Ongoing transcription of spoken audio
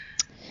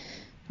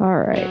All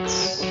right.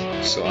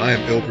 So I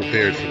am ill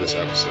prepared for this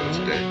episode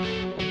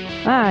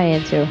today. I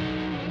am too.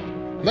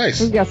 Nice.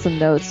 We've got some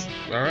notes.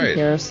 All Who right.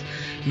 cares?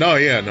 No,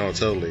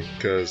 totally.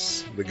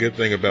 Because the good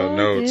thing about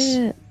notes,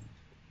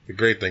 the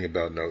great thing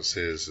about notes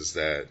is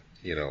that,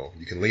 you know,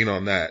 you can lean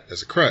on that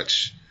as a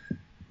crutch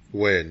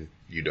when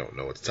you don't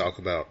know what to talk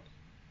about.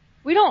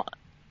 We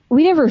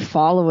never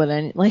follow it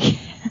any, like,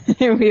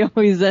 we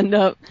always end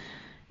up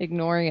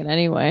ignoring it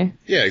anyway.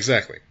 Yeah,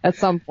 exactly. At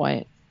some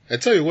point. I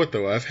tell you what,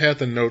 though, I've had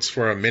the notes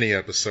for our mini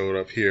episode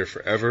up here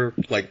forever,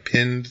 like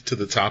pinned to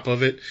the top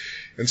of it.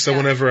 And so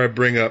whenever I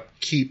bring up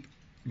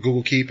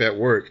Google Keep at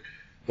work,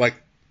 like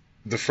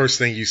the first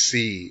thing you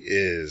see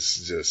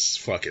is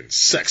just fucking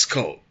sex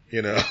cult,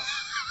 you know?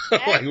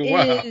 Like,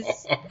 wow.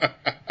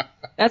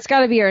 That's got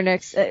to be our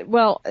next.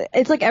 Well,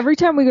 it's like every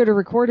time we go to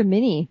record a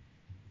mini,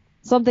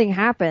 something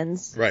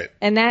happens. Right.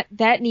 And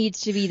that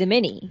needs to be the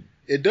mini.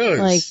 It does.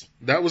 Like,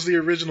 that was the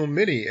original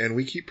mini, and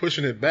we keep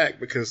pushing it back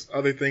because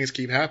other things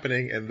keep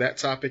happening, and that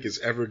topic is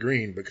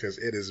evergreen because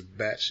it is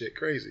batshit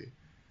crazy.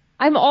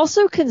 I'm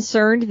also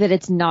concerned that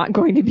it's not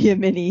going to be a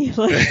mini,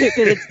 like that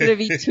it's going to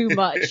be too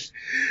much.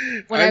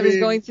 When I was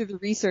going through the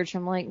research,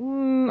 I'm like,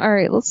 all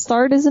right, let's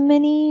start as a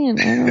mini,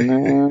 and I don't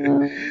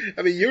know.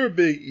 I mean,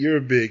 you're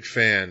a big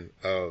fan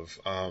of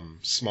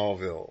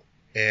Smallville,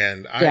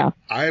 and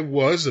I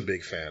was a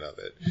big fan of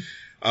it.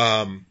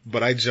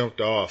 But I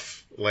jumped off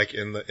like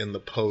in the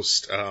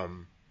post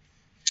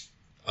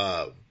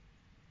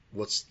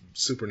what's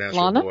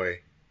Supernatural Lana? Boy?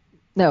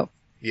 No.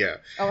 Yeah.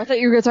 Oh, I thought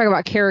you were going to talk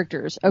about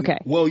characters. Okay.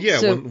 Well, yeah,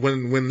 so,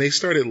 when they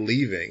started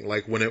leaving,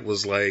 like when it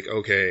was like,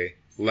 okay,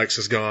 Lex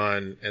is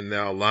gone and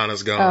now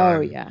Lana's gone.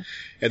 Oh, yeah.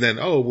 And then,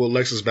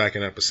 Lex is back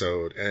in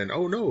episode, and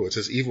oh no, it's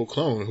his evil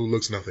clone who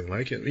looks nothing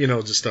like him. You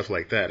know, just stuff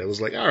like that. It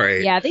was like, all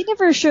right. Yeah, they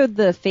never showed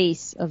the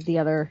face of the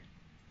other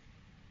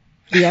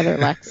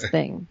Lex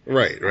thing.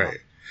 Right.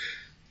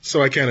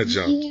 So I kind of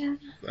jumped. Yeah.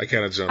 I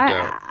kind of jumped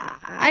out.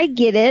 I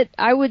get it.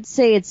 I would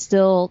say it's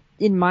still,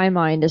 in my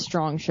mind, a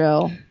strong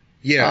show.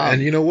 Yeah,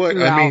 and you know what?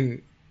 Throughout. I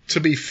mean, to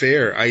be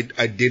fair, I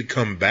did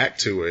come back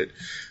to it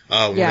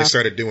when they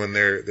started doing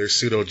their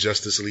pseudo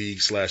Justice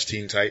League /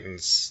 Teen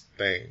Titans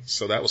thing.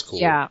 So that was cool.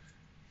 Yeah.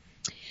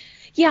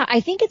 Yeah, I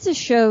think it's a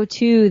show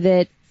too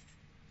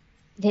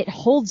that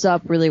holds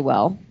up really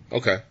well.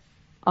 Okay.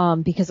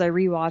 Because I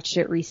rewatched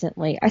it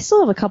recently. I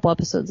still have a couple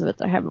episodes of it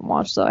that I haven't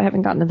watched, so I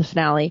haven't gotten to the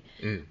finale.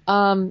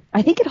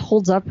 I think it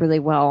holds up really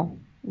well,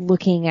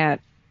 looking at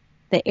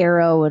the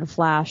Arrow and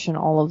Flash and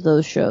all of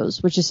those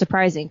shows, which is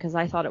surprising because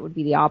I thought it would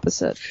be the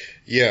opposite.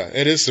 Yeah,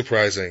 it is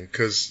surprising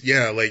because,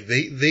 like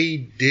they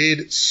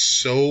did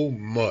so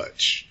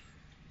much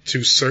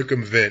to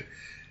circumvent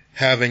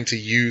having to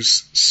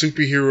use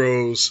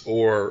superheroes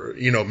or,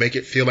 you know, make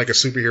it feel like a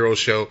superhero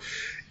show.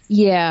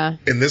 Yeah.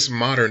 In this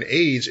modern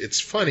age,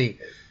 it's funny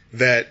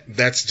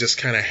that's just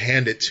kind of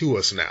handed to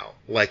us now.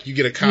 Like, you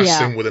get a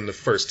costume within the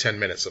first 10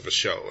 minutes of a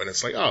show, and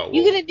it's like, oh, well.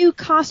 You get a new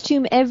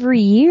costume every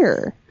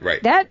year.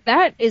 Right.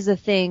 That is a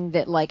thing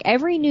that, like,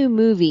 every new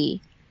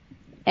movie,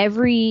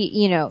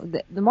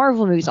 the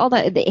Marvel movies, all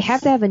that, they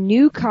have to have a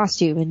new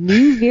costume, a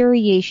new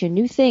variation,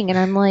 new thing, and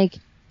I'm like,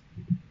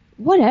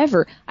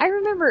 whatever. I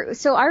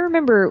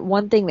remember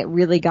one thing that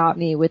really got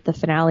me with the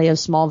finale of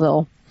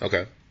Smallville.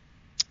 Okay.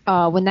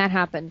 When that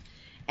happened.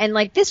 And,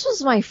 like, this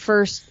was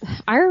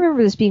I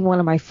remember this being one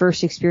of my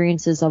first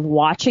experiences of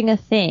watching a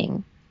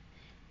thing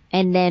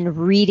and then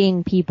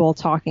reading people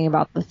talking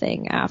about the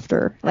thing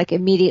after, like,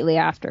 immediately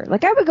after.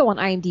 Like, I would go on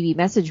IMDb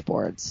message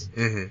boards,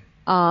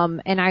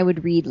 and I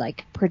would read,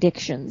 like,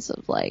 predictions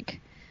of, like,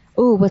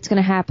 oh, what's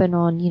going to happen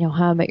on,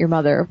 How I Met Your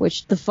Mother,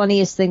 which the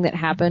funniest thing that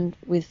happened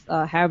with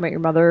How I Met Your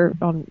Mother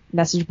on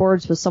message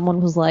boards was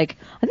someone was like,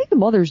 I think the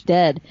mother's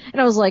dead.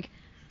 And I was like,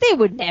 they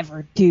would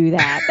never do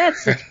that.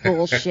 That's such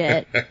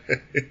bullshit.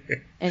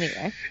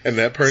 Anyway. And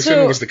that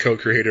person was the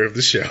co-creator of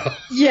the show.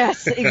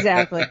 Yes,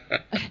 exactly.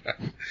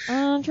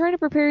 I'm trying to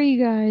prepare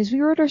you guys.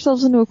 We wrote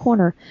ourselves into a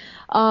corner.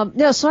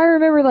 So I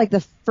remember, like, the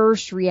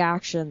first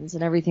reactions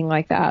and everything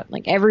like that.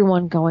 Like,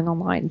 everyone going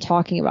online and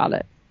talking about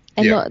it.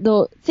 And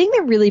the thing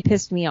that really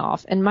pissed me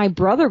off, and my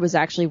brother was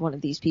actually one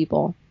of these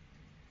people,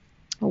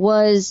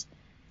 was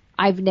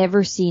I've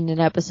never seen an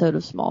episode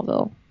of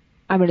Smallville.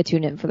 I'm going to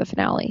tune in for the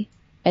finale.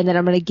 And then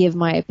I'm going to give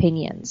my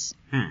opinions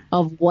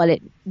of what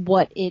it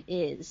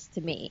is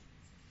to me,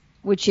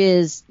 which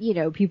is,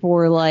 people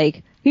were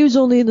like, he was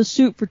only in the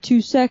suit for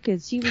 2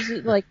 seconds. He was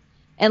like,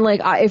 and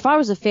like, if I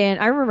was a fan,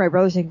 I remember my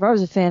brother saying, if I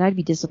was a fan, I'd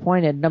be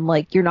disappointed. And I'm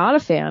like, you're not a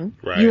fan.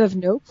 Right. You have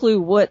no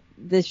clue what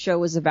this show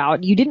was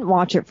about. You didn't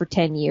watch it for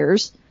 10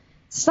 years.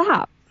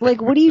 Stop.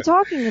 Like, what are you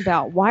talking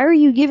about? Why are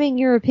you giving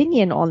your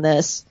opinion on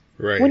this?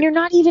 Right. When you're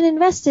not even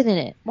invested in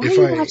it. Why are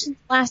you watching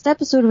the last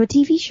episode of a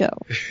TV show?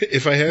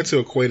 If I had to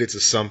equate it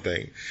to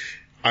something,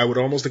 I would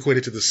almost equate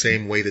it to the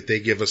same way that they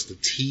give us the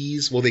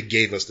tease. Well, they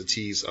gave us the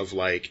tease of,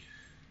 like,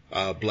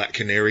 Black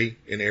Canary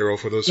in Arrow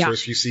for those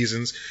first few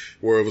seasons,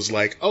 where it was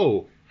like,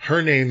 oh,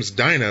 her name's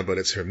Dinah, but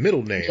it's her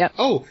middle name. Yep.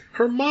 Oh,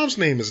 her mom's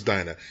name is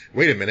Dinah.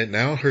 Wait a minute,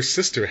 now her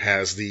sister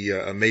has the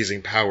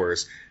amazing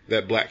powers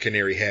that Black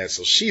Canary has,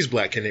 so she's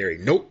Black Canary.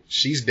 Nope,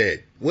 she's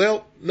dead.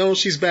 Well, no,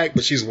 she's back,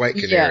 but she's White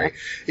Canary.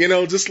 Yeah. You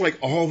know, just like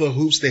all the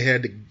hoops they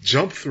had to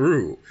jump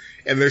through,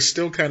 and they're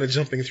still kind of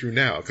jumping through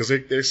now, because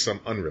there's some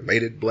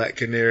unrelated Black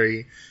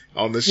Canary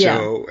on the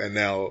show, and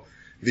now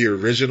the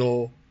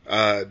original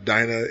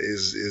Dinah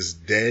is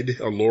dead,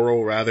 or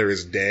Laurel rather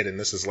is dead, and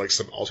this is like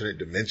some alternate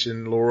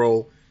dimension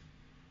Laurel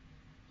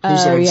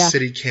who's on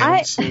city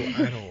council.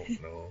 I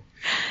don't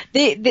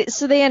know.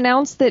 So they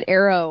announced that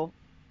Arrow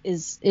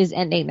is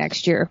ending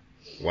next year.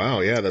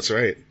 Wow, yeah, that's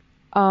right.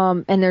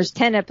 And there's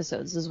 10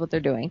 episodes is what they're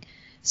doing.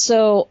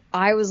 So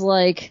I was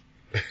like,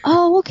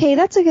 oh, okay,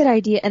 that's a good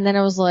idea. And then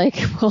I was like,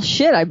 well,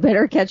 shit, I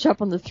better catch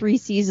up on the 3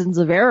 seasons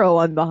of Arrow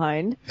I'm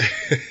behind.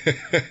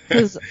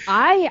 Because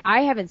I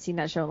haven't seen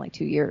that show in like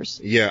 2 years.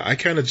 Yeah, I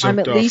kind of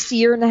jumped off. I'm at least a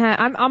year and a half.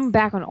 I'm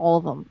back on all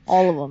of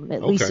them,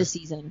 at least a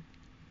season.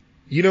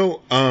 You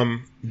know,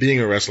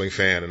 being a wrestling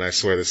fan, and I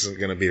swear this isn't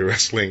going to be a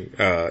wrestling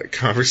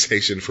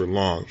conversation for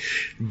long,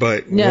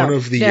 but one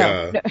of the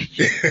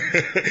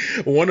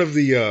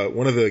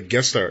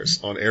guest stars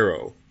on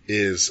Arrow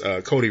is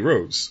Cody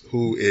Rhodes,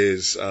 who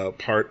is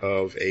part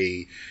of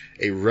a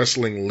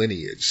wrestling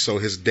lineage. So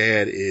his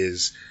dad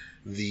is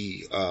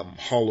the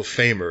Hall of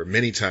Famer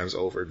many times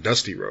over,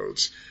 Dusty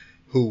Rhodes,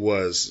 who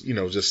was, you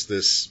know, just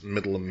this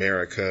middle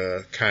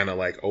America kind of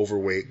like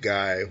overweight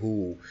guy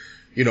who,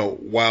 you know,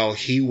 while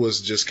he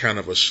was just kind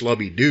of a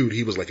schlubby dude,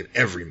 he was like an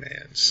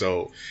everyman.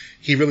 So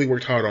he really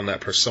worked hard on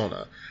that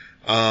persona.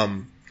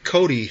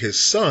 Cody, his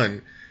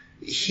son,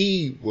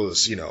 he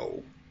was, you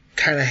know,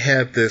 kind of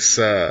had this,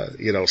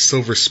 you know,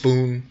 silver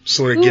spoon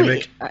sort of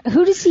gimmick.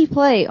 Who does he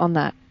play on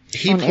that?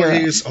 He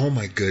plays, Arrow? Oh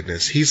my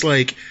goodness. He's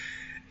like,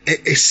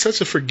 it's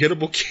such a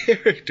forgettable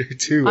character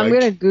too. I'm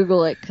going to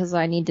Google it because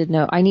I need to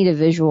know. I need a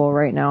visual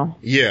right now.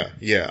 Yeah.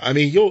 I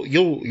mean,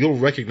 you'll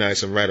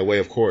recognize him right away,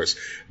 of course,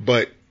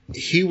 but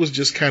he was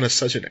just kind of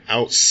such an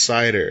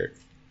outsider,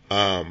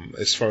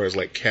 as far as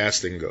like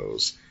casting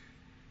goes.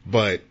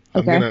 But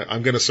okay.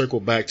 I'm gonna circle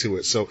back to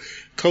it. So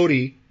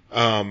Cody,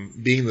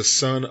 being the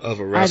son of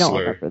a wrestler. I don't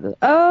remember this.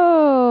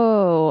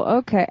 Oh,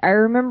 okay. I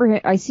remember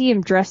him. I see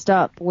him dressed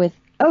up with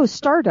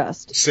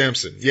Stardust.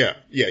 Samson. Yeah.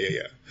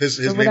 His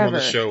name on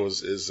the show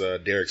is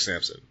Derek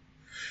Samson.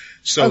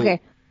 So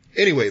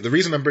anyway, the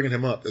reason I'm bringing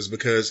him up is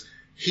because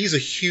he's a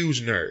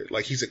huge nerd.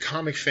 Like, he's a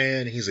comic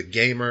fan. He's a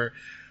gamer.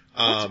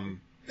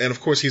 And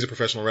of course he's a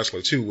professional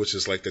wrestler too, which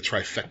is like the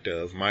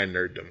trifecta of my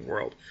nerddom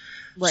world.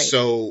 Right.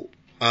 So,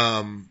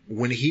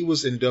 when he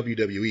was in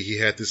WWE, he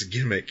had this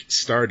gimmick,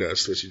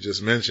 Stardust, which you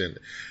just mentioned,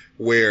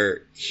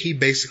 where he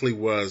basically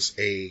was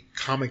a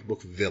comic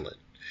book villain.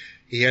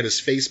 He had his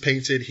face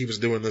painted. He was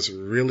doing this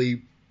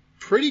really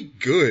pretty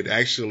good,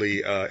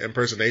 actually,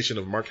 impersonation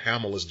of Mark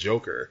Hamill as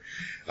Joker,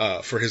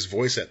 for his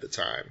voice at the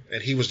time.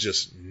 And he was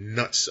just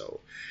nutso.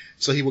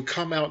 So he would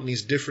come out in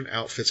these different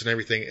outfits and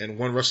everything. And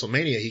one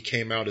WrestleMania, he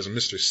came out as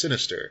Mr.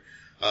 Sinister,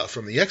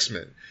 from the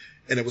X-Men.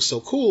 And it was so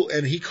cool.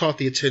 And he caught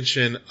the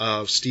attention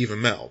of Steve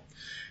Amell.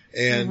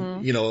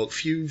 And, you know, a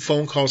few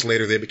phone calls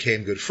later, they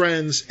became good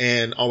friends.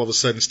 And all of a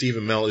sudden, Steve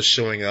Amell is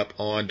showing up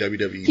on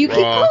WWE You Raw.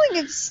 keep calling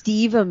him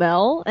Steve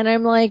Amell. And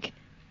I'm like,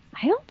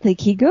 I don't think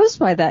he goes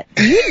by that.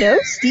 Do you know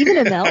Stephen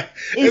Amell?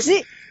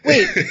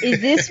 Wait,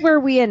 is this where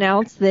we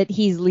announce that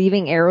he's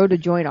leaving Arrow to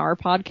join our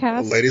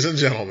podcast? Ladies and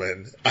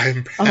gentlemen,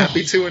 I'm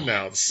happy to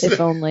announce. If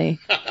only.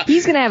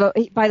 He's going to have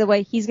by the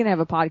way, he's going to have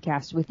a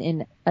podcast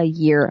within a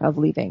year of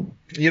leaving.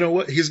 You know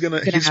what? He's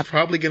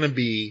probably going to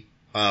be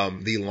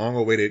the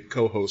long-awaited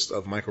co-host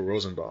of Michael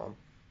Rosenbaum.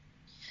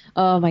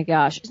 Oh my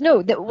gosh.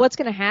 No, what's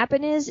going to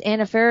happen is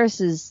Anna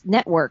Faris's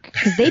network,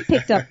 because they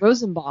picked up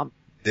Rosenbaum.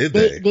 Did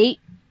they?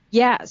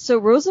 Yeah, so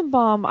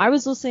Rosenbaum, I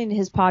was listening to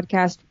his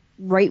podcast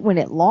right when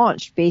it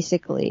launched,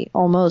 basically,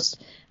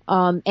 almost.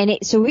 And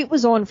it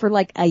was on for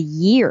like a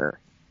year.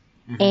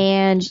 Mm-hmm.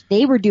 And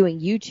they were doing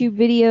YouTube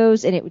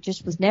videos, and it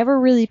just was never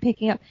really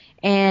picking up.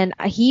 And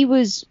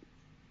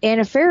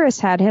Anna Faris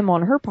had him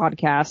on her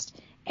podcast,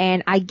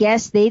 and I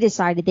guess they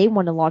decided they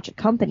want to launch a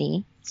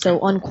company.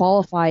 So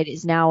Unqualified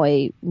is now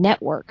a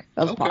network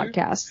of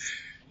podcasts.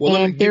 Well,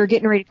 and they're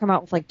getting ready to come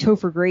out with like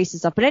Topher Grace and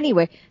stuff. But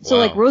anyway, so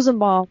like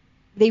Rosenbaum,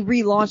 they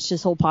relaunched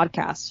his whole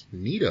podcast.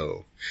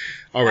 Neato.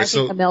 All right, I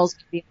think Amell's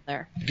gonna be on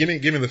there. Give me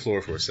the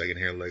floor for a second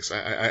here, Lex.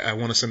 I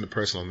want to send a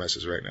personal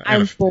message right now.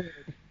 I'm bored.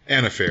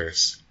 Anna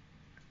Faris,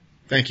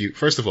 thank you.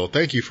 First of all,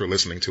 thank you for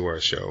listening to our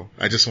show.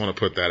 I just want to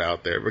put that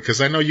out there because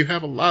I know you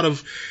have a lot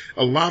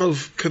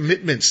of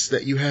commitments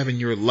that you have in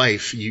your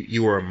life.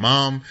 You are a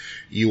mom.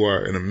 You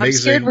are an amazing, I'm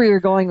scared where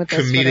you're going with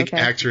this, comedic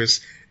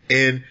actress,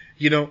 and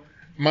you know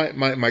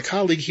my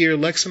colleague here,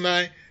 Lex, and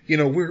I. You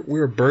know,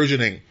 we're a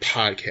burgeoning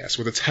podcast.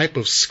 We're the type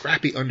of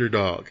scrappy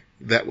underdog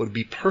that would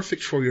be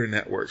perfect for your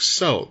network.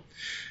 So,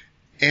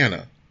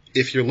 Anna,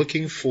 if you're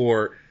looking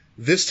for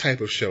this type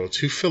of show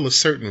to fill a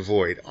certain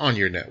void on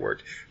your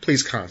network,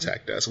 please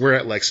contact us. We're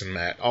at Lex and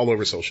Matt all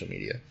over social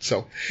media.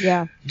 So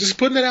yeah, just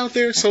putting it out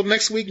there. So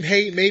next week,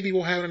 hey, maybe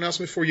we'll have an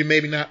announcement for you.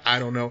 Maybe not. I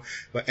don't know.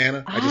 But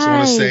Anna, I just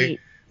want to say,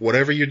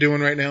 whatever you're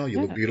doing right now, you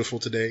look beautiful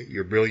today.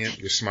 You're brilliant.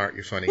 You're smart.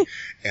 You're funny.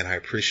 And I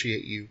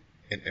appreciate you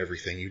in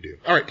everything you do.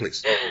 All right,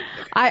 please.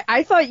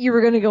 I thought you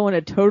were going to go in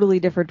a totally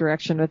different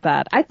direction with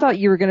that. I thought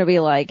you were going to be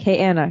like, hey,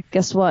 Anna,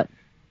 guess what?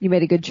 You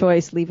made a good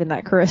choice leaving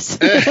that Chris.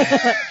 You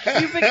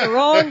picked the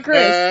wrong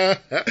Chris.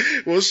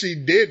 Well, she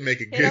did make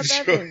a good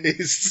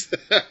choice.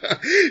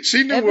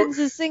 She knew Evans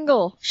is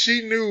single.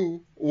 She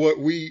knew what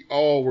we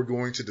all were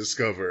going to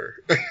discover,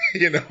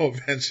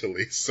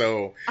 eventually.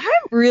 So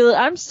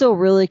I'm still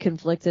really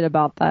conflicted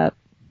about that.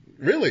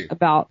 Really?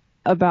 About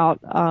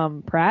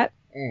Pratt.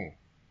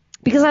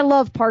 Because I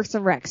love Parks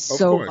and Rec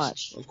so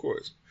much. Of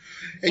course.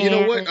 And you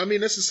know what? I mean,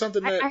 this is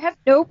something that... I have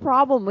no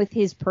problem with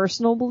his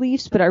personal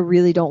beliefs, but I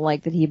really don't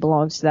like that he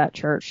belongs to that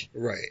church.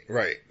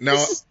 Right.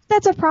 Now,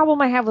 that's a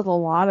problem I have with a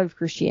lot of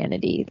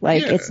Christianity.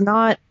 Like, it's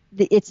not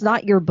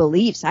your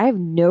beliefs. I have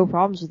no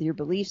problems with your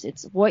beliefs.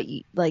 It's what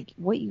you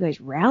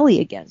guys rally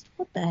against.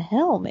 What the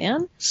hell,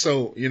 man?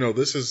 So,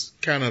 this is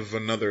kind of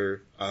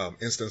another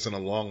instance in a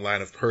long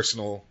line of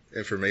personal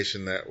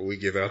information that we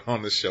give out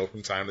on the show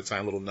from time to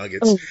time, little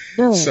nuggets. Oh,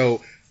 no.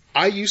 So,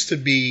 I used to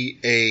be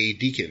a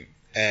deacon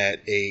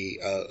at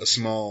a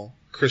small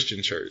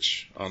Christian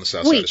church on the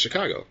south side of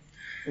Chicago.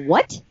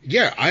 What?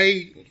 Yeah,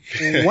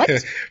 What?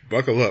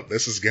 Buckle up.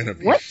 This is going to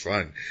be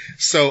fun.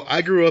 So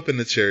I grew up in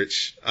the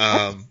church.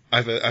 I've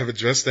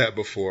addressed that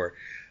before.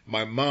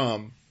 My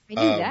mom, I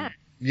knew that.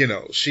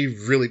 she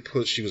was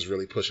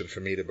really pushing for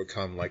me to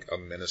become like a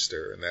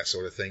minister and that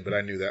sort of thing, but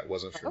I knew that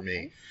wasn't for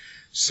me.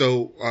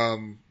 So,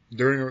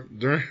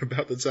 during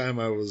about the time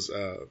I was,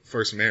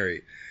 first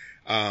married,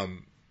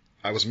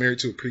 I was married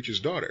to a preacher's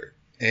daughter.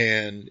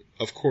 And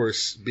of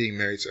course, being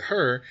married to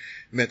her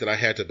meant that I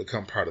had to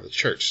become part of the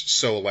church.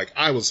 So like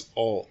I was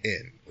all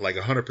in, like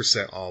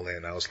 100% all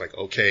in. I was like,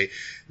 okay,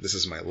 this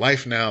is my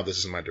life now. This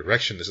is my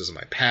direction. This is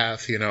my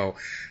path.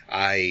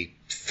 I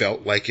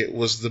felt like it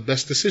was the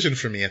best decision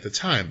for me at the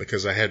time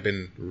because I had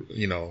been,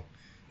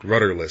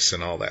 rudderless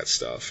and all that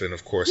stuff. And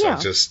of course,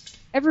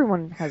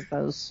 everyone has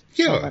those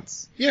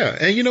moments. Yeah.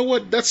 And you know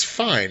what? That's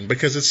fine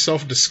because it's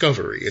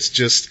self-discovery. It's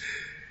just,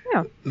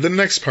 the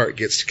next part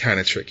gets kind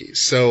of tricky.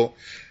 So,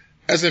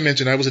 as I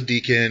mentioned, I was a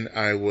deacon.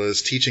 I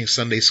was teaching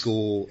Sunday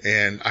school,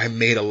 and I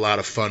made a lot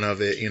of fun of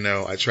it.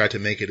 I tried to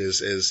make it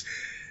as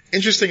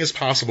interesting as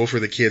possible for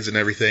the kids and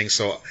everything.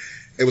 So,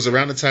 it was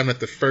around the time that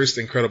the first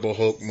Incredible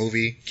Hulk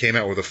movie came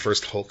out, or the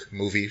first Hulk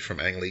movie from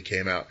Ang Lee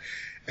came out.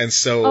 And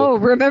so... Oh,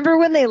 remember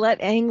when they let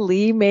Ang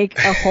Lee make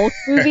a Hulk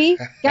movie?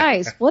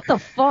 Guys, what the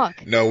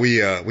fuck? No, we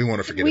want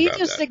to forget about that. We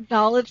just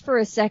acknowledge for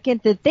a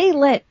second that they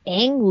let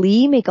Ang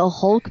Lee make a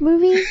Hulk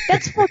movie?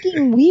 That's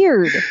fucking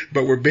weird.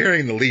 But we're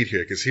bearing the lead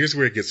here, because here's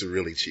where it gets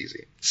really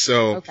cheesy.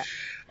 So,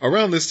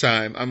 around this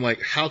time, I'm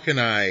like, how can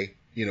I,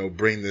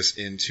 bring this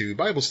into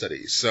Bible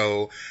studies?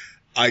 So,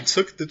 I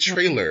took the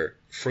trailer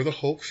for the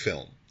Hulk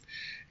film,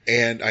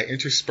 and I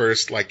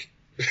interspersed,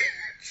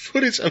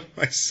 footage of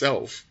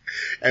myself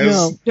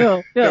as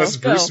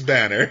Bruce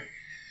Banner.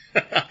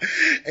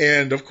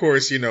 And of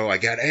course, I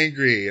got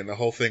angry and the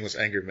whole thing was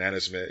anger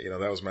management.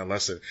 That was my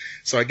lesson.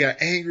 So I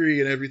got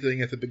angry and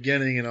everything at the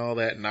beginning and all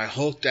that. And I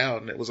hulked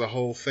out and it was a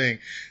whole thing.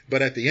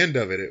 But at the end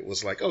of it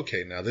was like,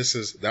 okay, now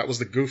that was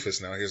the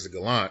Goofus. Now here's the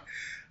gallant.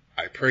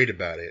 I prayed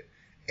about it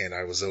and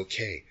I was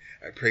okay.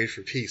 I prayed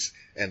for peace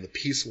and the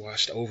peace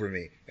washed over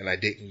me and I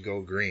didn't go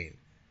green.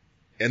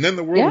 And then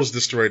the world was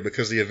destroyed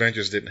because the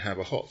Avengers didn't have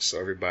a Hulk, so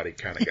everybody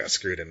kind of got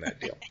screwed in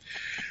that deal.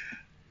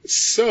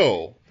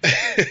 So,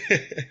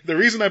 the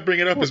reason I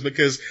bring it up is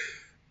because,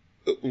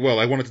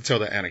 I wanted to tell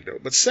that anecdote.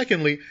 But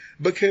secondly,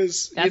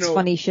 because, that's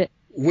funny shit.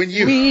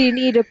 We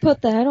need to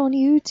put that on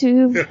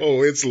YouTube.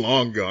 Oh, it's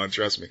long gone,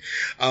 trust me.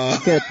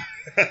 Good.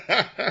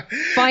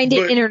 Find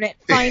it, Internet.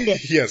 Find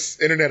it. Yes,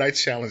 Internet, I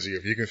challenge you.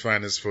 If you can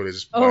find this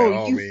footage, by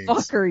all means. Oh, you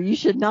fucker. You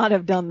should not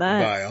have done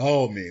that. By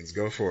all means,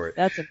 go for it.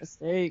 That's a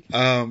mistake.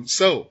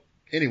 So,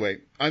 anyway,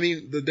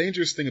 the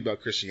dangerous thing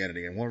about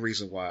Christianity, and one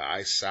reason why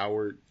I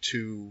soured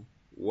to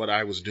what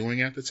I was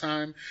doing at the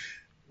time,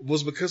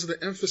 was because of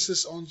the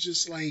emphasis on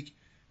just,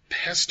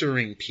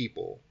 pestering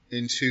people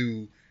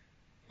into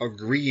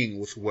agreeing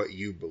with what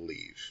you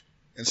believe.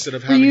 Instead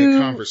of having a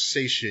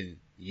conversation,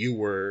 you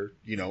were,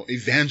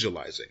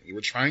 evangelizing. You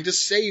were trying to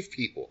save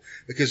people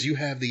because you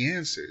have the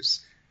answers.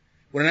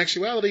 When in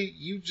actuality,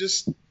 you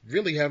just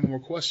really have more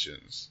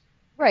questions.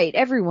 Right.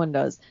 Everyone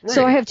does. Right.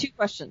 So I have two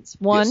questions.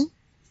 One.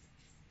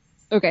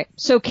 Okay.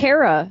 So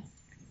Kara,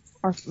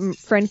 our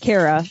friend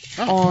Kara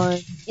on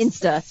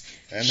Insta,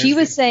 she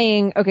was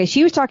saying,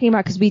 she was talking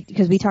about,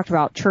 because we talked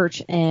about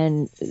church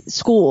and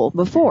school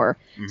before.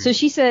 Mm-hmm. So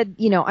she said,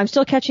 I'm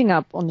still catching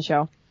up on the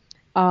show.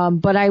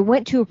 But I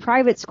went to a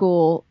private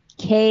school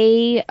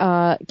K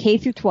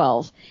through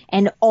 12,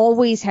 and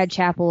always had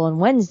chapel on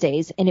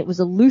Wednesdays, and it was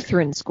a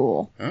Lutheran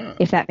school,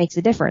 if that makes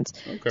a difference.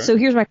 Okay. So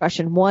here's my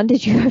question. One,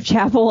 did you have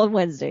chapel on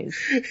Wednesdays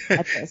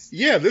at this?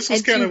 Yeah, this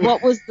was kind of...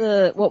 What was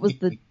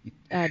the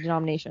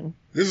denomination?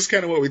 This is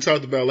kind of what we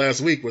talked about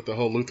last week with the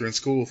whole Lutheran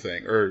school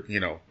thing, or,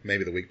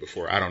 maybe the week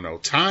before. I don't know.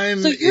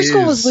 So your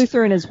school was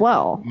Lutheran as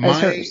well as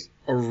hers?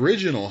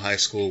 Original high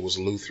school was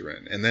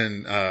Lutheran, and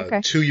then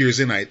 2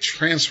 years in, I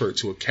transferred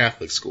to a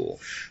Catholic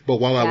school. But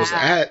while I was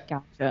at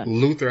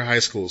Luther High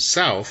School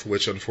South,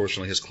 which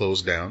unfortunately has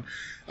closed down,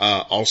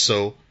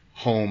 also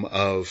home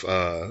of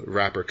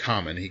rapper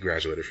Common, he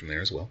graduated from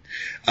there as well,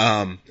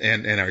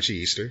 and Archie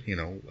Easter,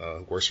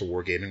 works for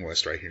War Gaming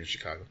West right here in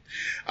Chicago.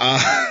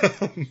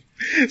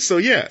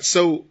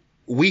 So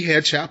we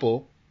had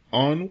chapel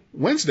on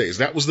Wednesdays.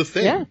 That was the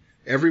thing. Yeah.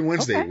 Every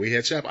Wednesday we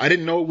had chapel. I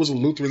didn't know it was a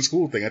Lutheran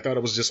school thing. I thought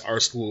it was just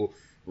our school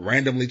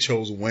randomly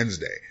chose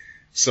Wednesday.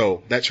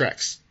 So that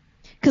tracks.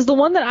 Because the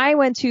one that I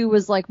went to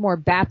was like more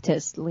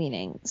Baptist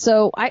leaning.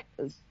 So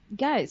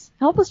guys,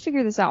 help us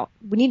figure this out.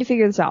 We need to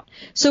figure this out.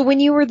 So when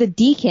you were the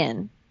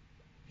deacon.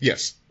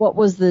 Yes. What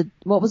was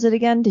it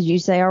again? Did you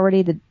say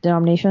already the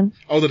denomination?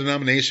 Oh, the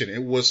denomination.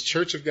 It was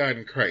Church of God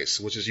in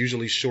Christ, which is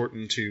usually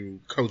shortened to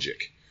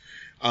COGIC.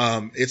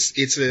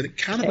 It's a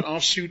kind of an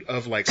offshoot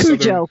of like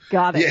Cujo.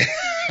 Got it. Yeah.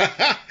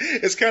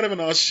 It's kind of an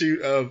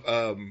offshoot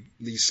of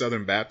the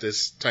Southern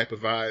Baptist type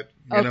of vibe.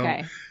 You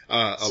know?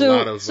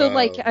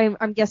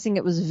 I'm guessing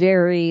it was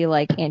very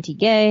like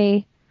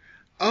anti-gay.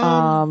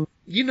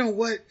 You know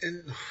what?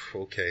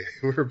 Okay,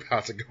 we're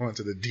about to go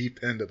into the deep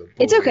end of the book.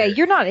 It's okay.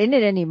 You're not in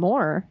it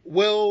anymore.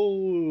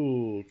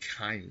 Well,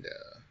 kinda.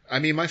 I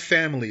mean, my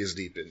family is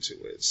deep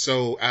into it.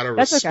 So out of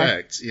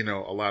respect, a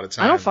lot of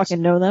times. I don't fucking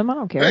know them. I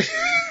don't care.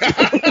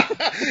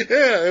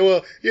 Yeah,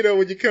 well,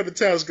 when you come to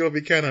town, it's going to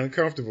be kind of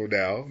uncomfortable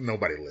now.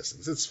 Nobody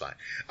listens. It's fine.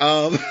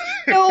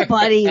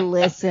 Nobody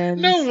listens.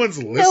 No one's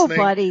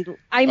listening.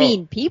 I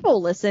mean,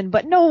 people listen,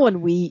 but none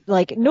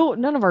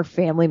of our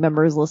family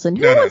members listen.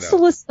 Who wants to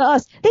listen to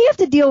us? They have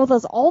to deal with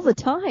us all the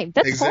time.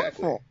 That's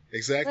awful.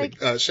 Exactly.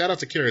 Shout out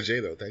to Kara J,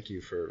 though. Thank you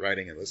for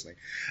writing and listening.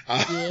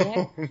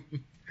 Yeah.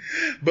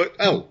 But,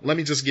 let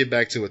me just get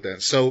back to it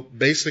then. So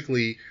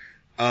basically,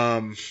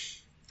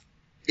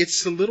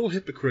 it's a little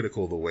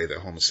hypocritical the way that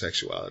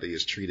homosexuality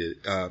is treated.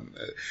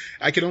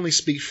 I can only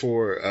speak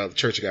for the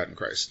Church of God in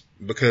Christ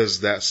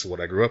because that's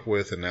what I grew up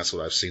with and that's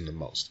what I've seen the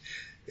most.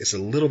 It's a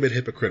little bit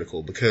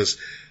hypocritical because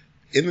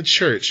in the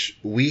church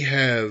we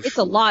have... It's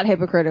a lot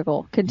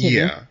hypocritical. Continue.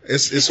 Yeah.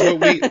 It's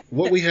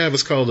what we have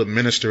is called a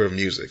minister of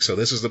music. So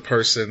this is the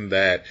person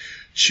that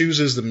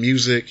chooses the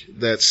music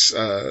that's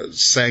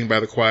sang by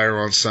the choir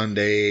on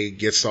Sunday,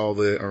 gets all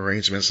the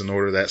arrangements in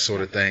order, that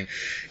sort of thing.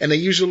 And they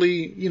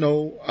usually,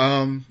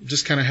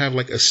 just kind of have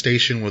like a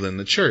station within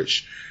the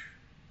church.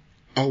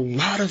 A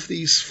lot of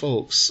these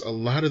folks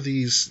are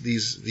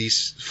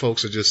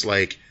just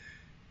like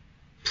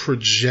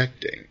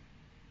projecting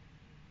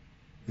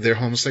their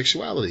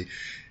homosexuality.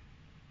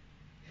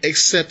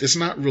 Except it's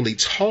not really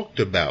talked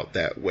about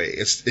that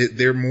way.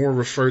 They're more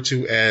referred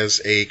to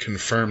as a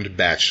confirmed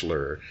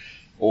bachelor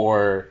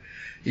or,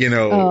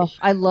 Oh,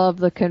 I love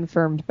the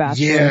confirmed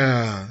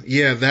bachelor.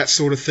 Yeah, that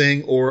sort of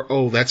thing.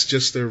 Or, that's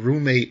just their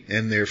roommate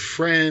and their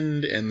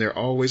friend and they're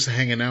always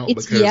hanging out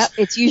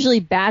it's usually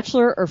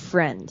bachelor or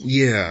friend.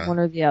 Yeah. One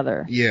or the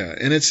other. Yeah,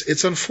 and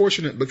it's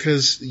unfortunate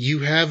because you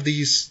have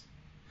these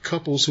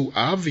couples who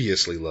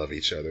obviously love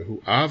each other,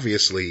 who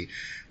obviously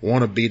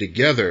want to be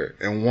together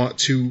and want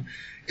to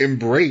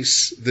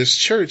embrace this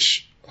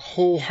church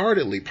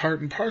wholeheartedly,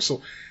 part and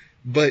parcel,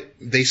 but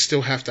they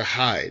still have to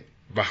hide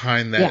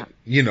behind that,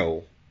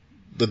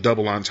 the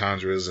double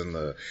entendres and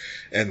the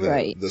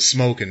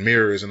smoke and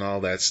mirrors and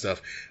all that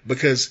stuff.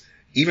 Because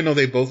even though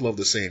they both love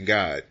the same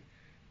God,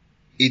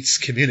 it's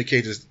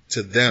communicated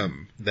to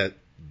them that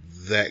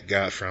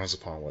God frowns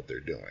upon what they're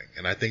doing.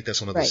 And I think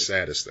that's one of the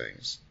saddest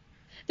things.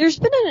 There's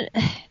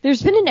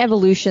been an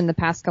evolution the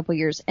past couple of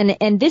years,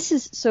 and this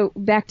is so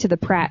back to the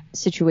Pratt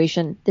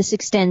situation. This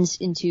extends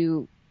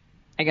into,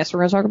 I guess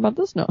we're going to talk about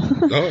this. No.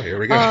 Oh, here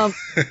we go.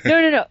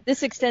 No.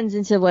 This extends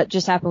into what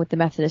just happened with the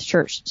Methodist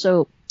Church.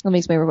 So let me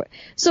explain real quick.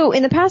 So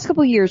in the past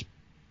couple of years,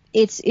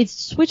 it's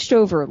switched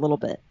over a little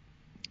bit.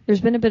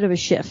 There's been a bit of a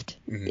shift,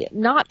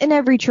 not in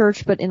every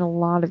church, but in a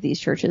lot of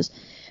these churches,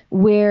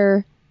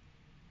 where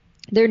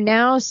they're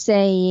now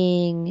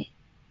saying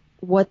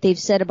what they've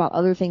said about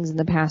other things in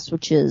the past,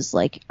 which is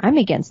like, I'm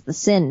against the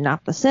sin,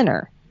 not the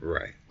sinner.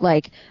 Right.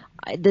 Like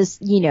this,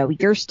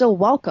 you're still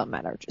welcome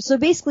at our church. So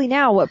basically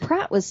now what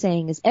Pratt was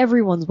saying is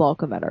everyone's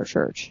welcome at our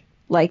church.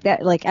 Like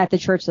that, like at the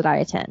church that I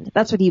attend.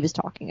 That's what he was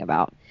talking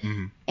about.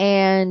 Mm-hmm.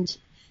 And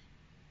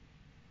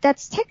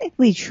that's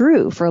technically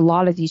true for a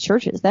lot of these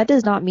churches. That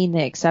does not mean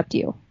they accept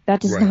you.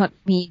 That does not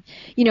mean,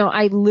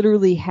 I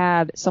literally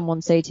had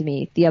someone say to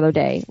me the other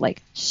day,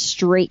 like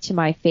straight to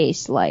my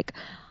face, like,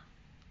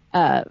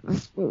 I'm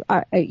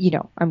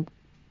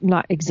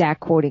not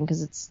exact quoting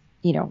because it's,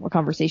 a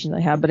conversation that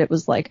I had, but it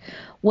was like,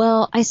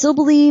 well, I still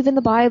believe in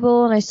the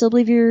Bible and I still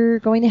believe you're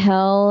going to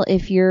hell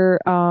if you're,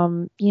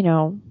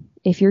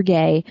 if you're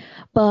gay,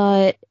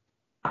 but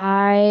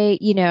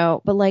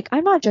but like,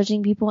 I'm not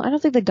judging people. I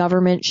don't think the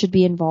government should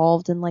be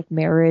involved in like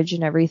marriage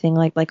and everything,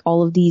 like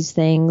all of these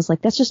things.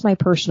 Like, that's just my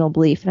personal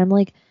belief. And I'm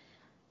like,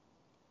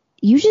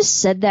 you just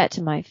said that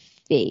to my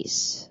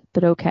face,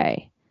 but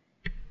okay.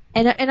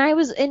 And I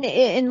was,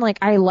 and like,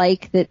 I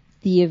like that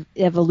the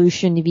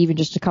evolution of even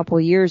just a couple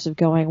of years of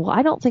going, well,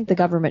 I don't think the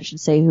government should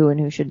say who and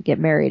who should get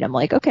married. I'm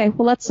like, okay,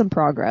 well, that's some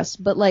progress.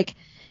 But like,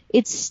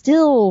 it's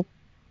still,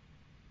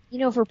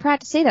 for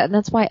Pratt to say that, and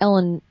that's why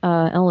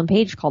Ellen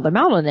Page called him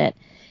out on it.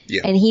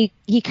 Yeah. And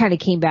he kind of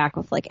came back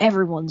with like,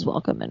 everyone's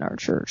welcome in our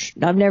church.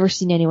 I've never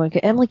seen anyone.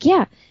 I'm like,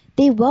 yeah,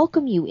 they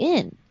welcome you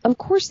in. Of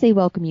course they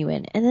welcome you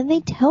in. And then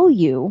they tell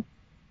you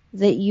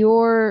that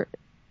you're,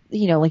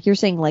 like you're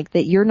saying, like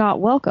that you're not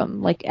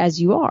welcome, like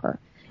as you are.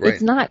 Right.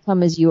 It's not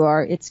come as you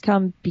are. It's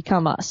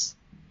become us.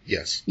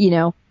 Yes.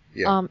 Yeah.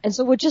 And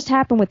so what just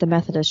happened with the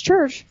Methodist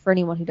Church, for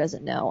anyone who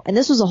doesn't know, and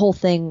this was a whole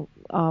thing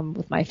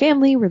with my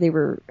family where they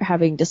were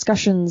having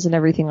discussions and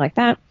everything like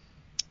that,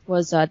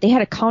 was they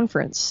had a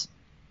conference,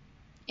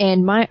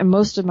 and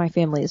most of my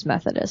family is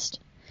Methodist,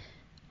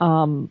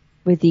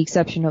 with the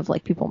exception of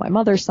like people on my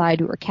mother's side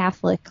who are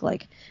Catholic,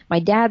 like my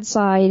dad's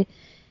side,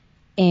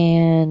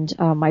 and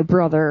my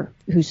brother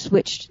who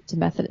switched to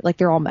Methodist. Like,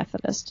 they're all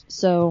Methodist.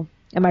 So,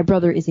 and my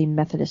brother is a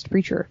Methodist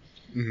preacher.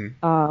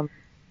 Mm-hmm.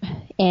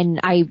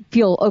 And I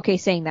feel okay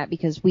saying that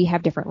because we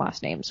have different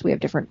last names. We have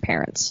different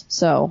parents.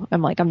 So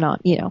I'm like, I'm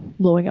not,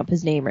 blowing up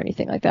his name or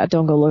anything like that.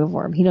 Don't go looking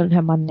for him. He doesn't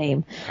have my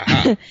name.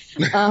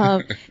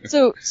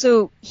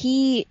 So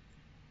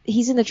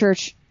he's in the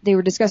church. They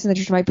were discussing the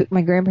church.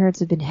 My grandparents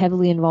have been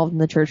heavily involved in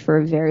the church for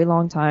a very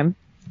long time.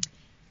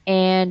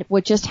 And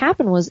what just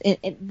happened was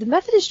the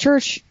Methodist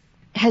Church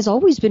has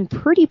always been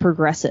pretty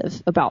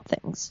progressive about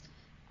things.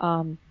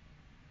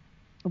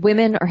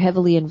 Women are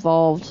heavily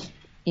involved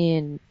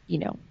in,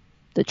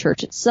 the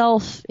church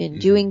itself, in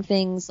doing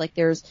things. Like,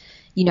 there's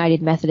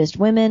United Methodist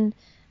Women.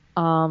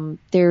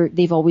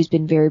 They've always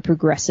been very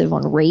progressive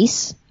on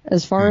race,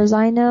 as far as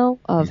I know,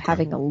 of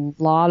having a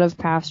lot of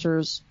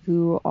pastors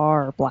who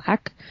are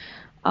black,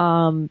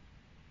 and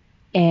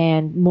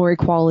more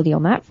equality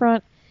on that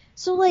front.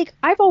 So, like,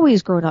 I've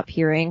always grown up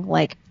hearing,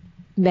 like,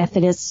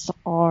 Methodists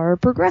are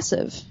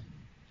progressive,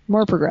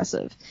 more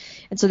progressive.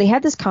 And so they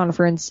had this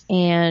conference,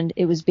 and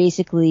it was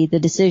basically the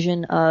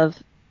decision of,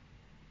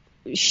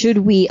 should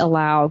we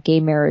allow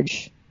gay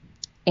marriage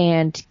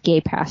and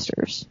gay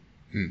pastors?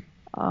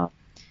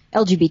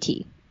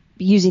 LGBT,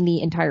 using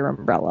the entire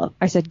umbrella.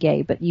 I said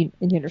gay, but you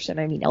understand,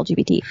 I mean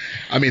LGBT.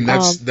 I mean,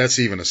 that's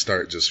even a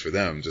start just for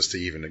them, just to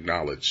even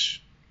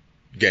acknowledge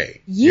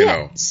gay.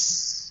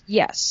 Yes.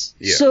 Yes.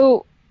 Yeah.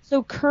 So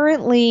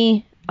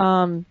currently,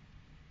 obviously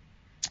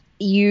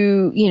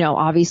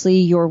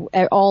you're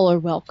all are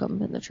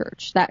welcome in the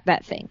church.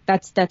 That thing.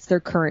 That's their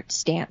current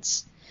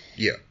stance.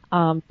 Yeah.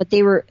 But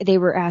they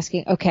were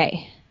asking,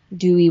 okay,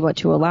 do we want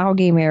to allow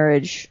gay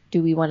marriage?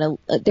 Do we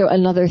want to,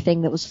 another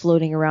thing that was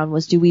floating around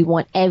was, do we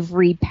want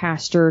every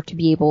pastor to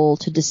be able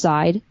to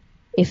decide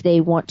if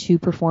they want to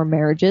perform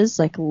marriages,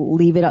 like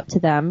leave it up to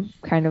them,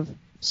 kind of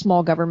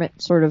small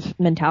government sort of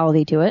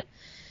mentality to it.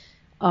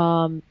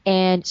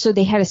 And so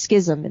they had a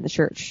schism in the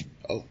church.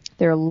 Oh.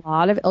 There are a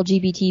lot of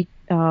LGBT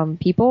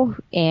people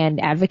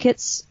and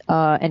advocates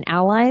and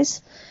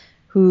allies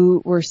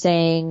who were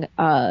saying,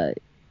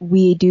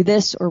 we do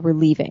this or we're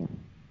leaving.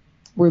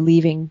 We're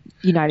leaving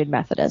United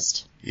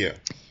Methodist. Yeah.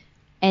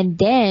 And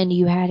then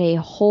you had a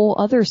whole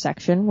other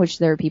section, which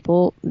there are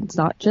people, it's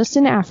not just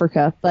in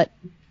Africa, but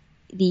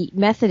the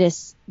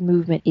Methodist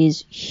movement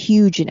is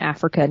huge in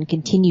Africa and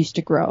continues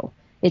to grow.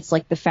 It's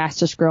like the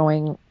fastest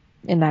growing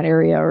in that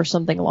area or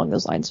something along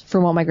those lines,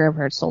 from what my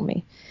grandparents told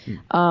me.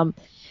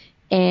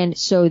 And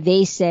so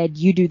they said,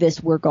 you do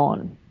this, we're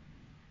gone.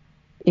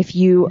 If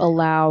you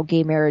allow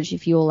gay marriage,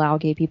 if you allow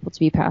gay people to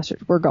be pastors,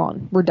 we're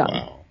gone. We're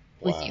done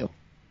with you.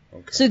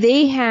 Okay. So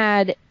they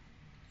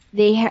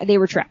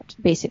were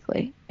trapped,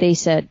 basically. They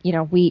said,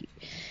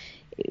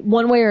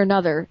 one way or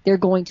another, they're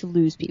going to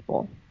lose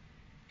people.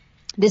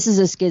 This is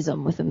a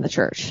schism within the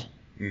church.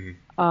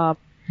 Mm-hmm.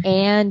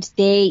 And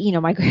they,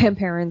 my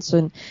grandparents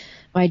and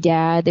my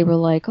dad, they were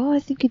like, oh, I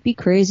think it'd be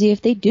crazy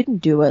if they didn't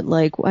do it.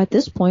 Like, at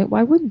this point,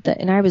 why wouldn't they?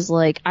 And I was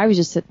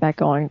just sitting back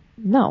going,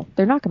 no,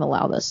 they're not going to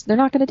allow this. They're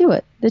not going to do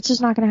it. It's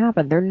just not going to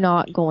happen. They're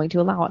not going to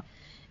allow it.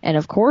 And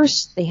of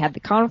course, they had the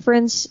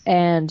conference,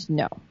 and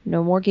no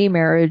more gay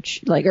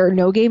marriage,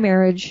 no gay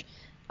marriage,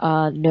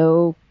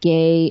 no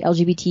gay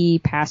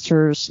LGBT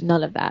pastors,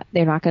 none of that.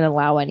 They're not going to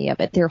allow any of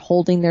it. They're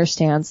holding their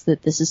stance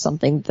that this is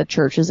something the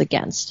church is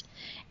against.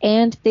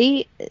 And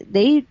they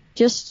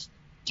just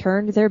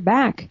turned their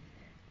back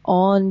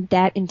on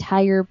that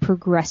entire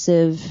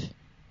progressive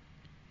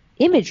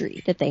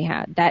imagery that they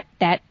had,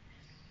 that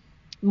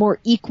more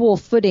equal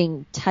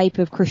footing type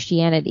of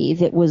Christianity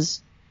that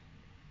was,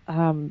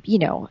 I'm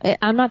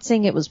not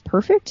saying it was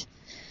perfect,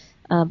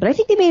 but I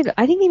think they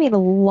made a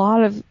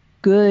lot of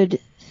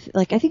good.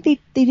 Like, I think they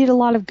did a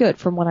lot of good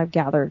from what I've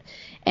gathered.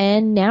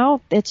 And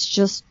now it's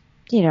just,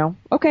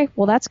 okay,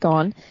 well, that's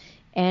gone.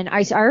 And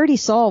I already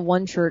saw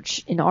one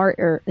church in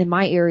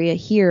my area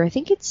here. I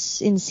think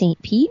it's in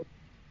St. Pete,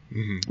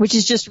 which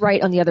is just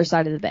right on the other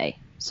side of the bay.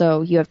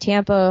 So you have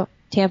Tampa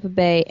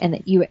Bay, and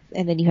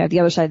then you have the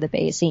other side of the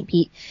bay, St.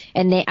 Pete.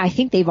 And I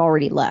think they've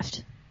already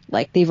left.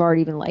 Like, they've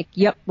already been like,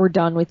 yep, we're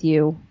done with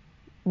you.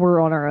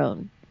 We're on our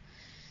own.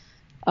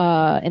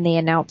 And they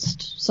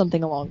announced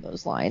something along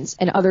those lines.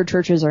 And other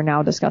churches are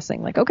now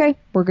discussing, like, okay,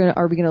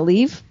 are we gonna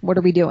leave? What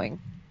are we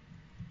doing?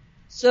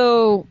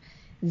 So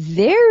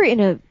they're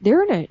in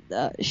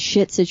a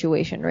shit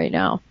situation right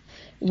now,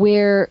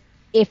 where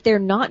if they're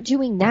not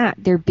doing that,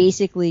 they're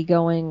basically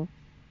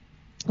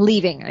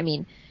leaving. I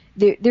mean,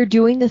 they're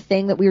doing the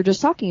thing that we were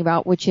just talking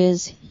about, which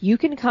is, you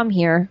can come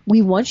here.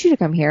 We want you to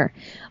come here,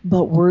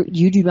 but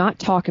you do not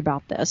talk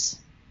about this.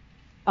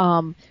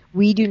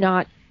 We do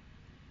not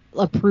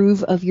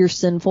approve of your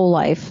sinful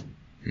life.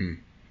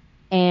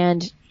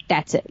 And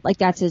that's it. Like,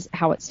 that's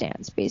how it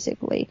stands,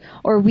 basically.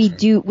 Or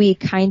we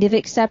kind of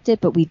accept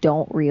it, but we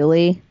don't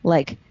really.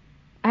 Like,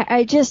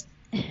 it's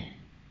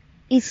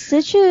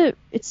such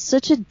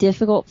a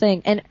difficult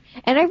thing. And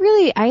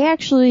I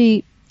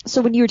actually,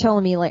 so when you were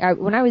telling me, like,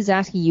 when I was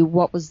asking you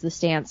what was the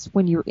stance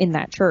when you were in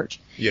that church,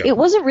 it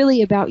wasn't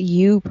really about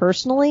you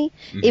personally.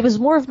 It was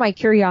more of my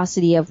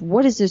curiosity of,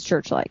 what is this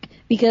church like?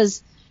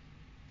 Because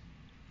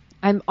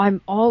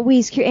I'm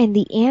always curious, and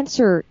the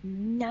answer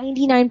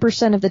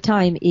 99% of the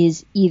time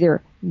is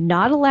either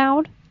not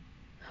allowed,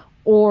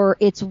 or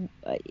it's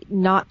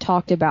not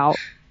talked about.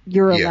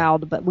 You're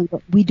allowed, but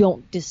we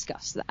don't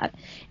discuss that.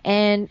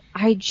 And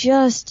I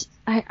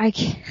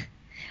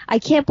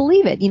can't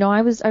believe it. You know,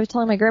 I was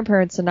telling my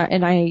grandparents, and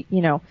I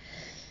you know,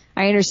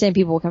 I understand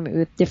people coming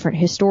with different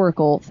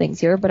historical things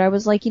here, but I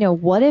was like, you know,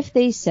 what if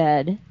they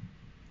said,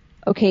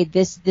 okay,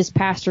 this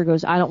pastor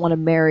goes, I don't want to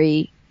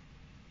marry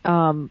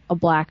a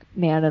black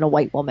man and a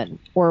white woman,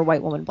 or a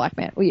white woman, black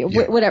man,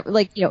 whatever.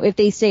 Like, you know, if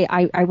they say,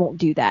 I won't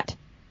do that,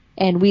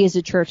 and we as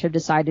a church have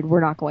decided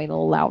we're not going to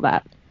allow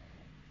that,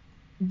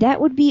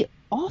 that would be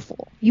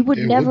awful. You would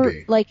never,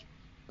 like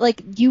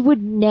you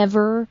would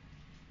never,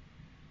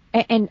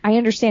 and I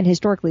understand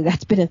historically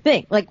that's been a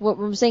thing. Like, what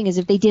I'm saying is,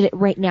 if they did it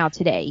right now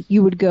today,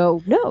 you would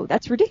go, no,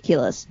 that's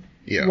ridiculous.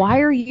 Yeah. Why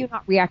are you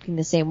not reacting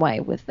the same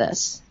way with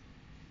this?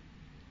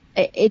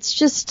 It's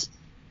just,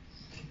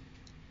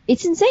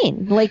 it's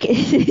insane. Like,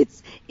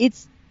 it's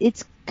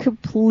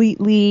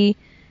completely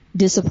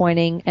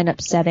disappointing and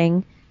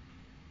upsetting.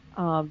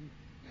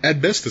 At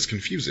best, it's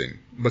confusing,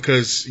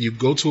 because you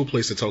go to a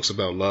place that talks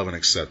about love and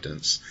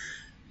acceptance.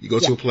 You go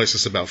to a place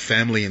that's about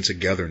family and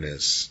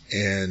togetherness,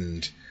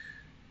 and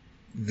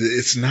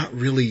it's not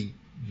really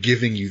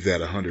giving you that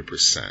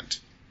 100%.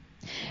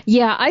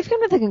 Yeah, I've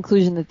come to the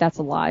conclusion that that's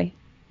a lie.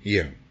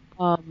 Yeah.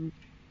 And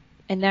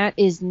that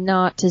is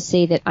not to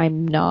say that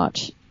I'm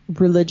not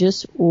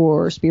religious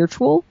or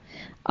spiritual.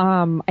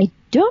 I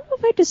don't know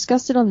if I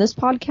discussed it on this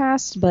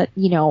podcast, but,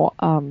 you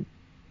know,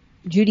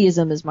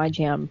 Judaism is my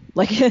jam.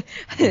 Like,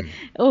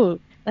 oh,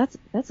 that's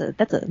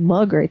a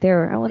mug right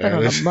there. I want that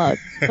on a mug.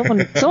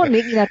 Someone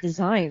make me that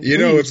design. You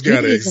know, it's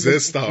gotta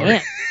exist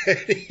already.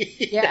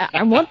 Yeah,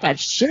 I want that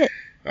shit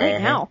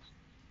right now.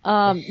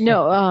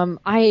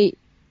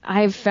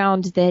 I've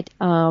found that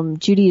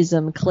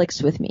Judaism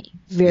clicks with me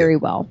very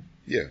well.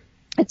 Yeah.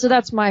 And so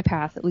that's my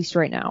path, at least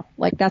right now.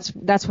 Like, that's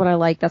what I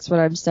like. That's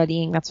what I'm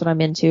studying. That's what I'm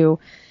into.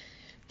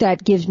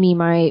 That gives me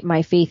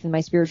my faith and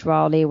my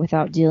spirituality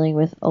without dealing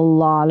with a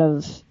lot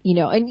of, you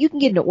know, and you can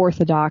get into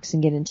Orthodox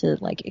and get into,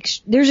 like,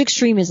 there's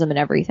extremism in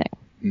everything.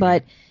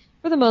 But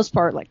for the most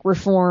part, like,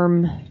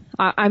 Reform,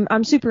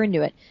 I'm super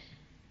into it.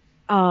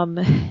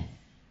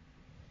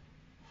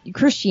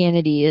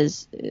 Christianity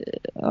is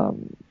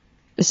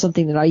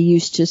something that I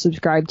used to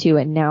subscribe to,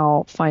 and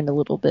now find a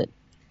little bit,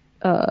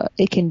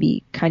 it can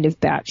be kind of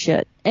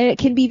batshit, and it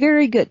can be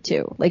very good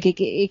too. Like,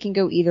 it can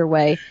go either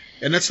way.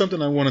 And that's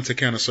something I wanted to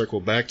kind of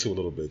circle back to a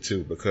little bit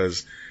too,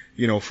 because,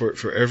 you know,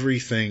 for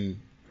everything,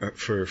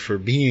 for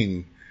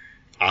being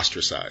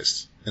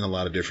ostracized in a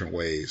lot of different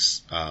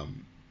ways,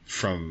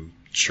 from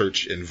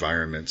church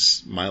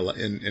environments,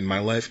 in my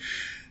life,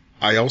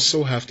 I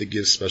also have to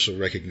give special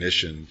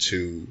recognition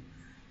to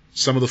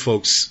some of the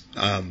folks,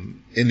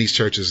 in these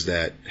churches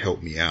that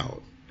helped me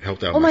out.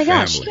 Helped out my family. Oh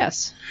my gosh,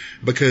 yes.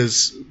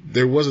 Because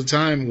there was a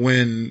time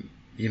when,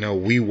 you know,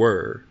 we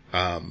were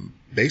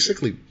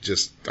basically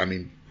just, I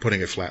mean,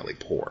 putting it flatly,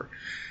 poor.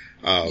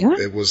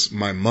 It was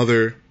my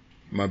mother,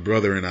 my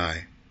brother, and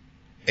I,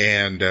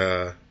 and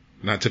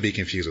not to be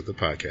confused with the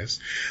podcast.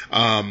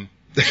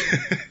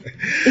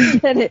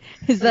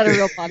 Is that a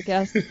real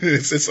podcast?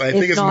 I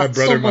think it's my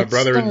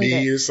brother, and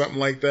me, or something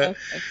like that.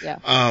 Okay,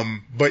 yeah.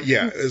 But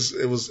yeah,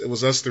 it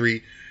was us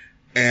three,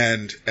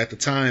 and at the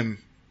time,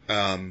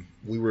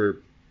 we were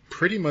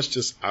pretty much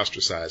just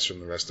ostracized from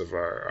the rest of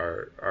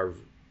our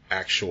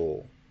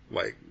actual,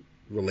 like,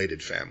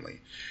 related family.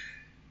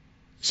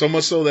 So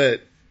much so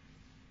that,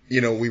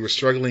 you know, we were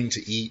struggling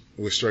to eat.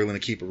 We were struggling to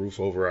keep a roof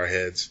over our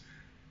heads.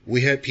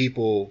 We had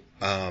people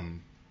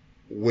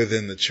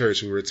within the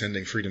church. We were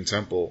attending Freedom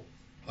Temple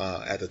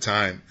at the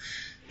time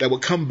that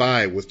would come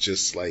by with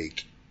just,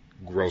 like,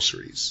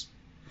 groceries,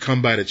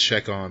 come by to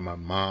check on my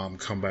mom,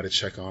 come by to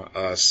check on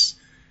us,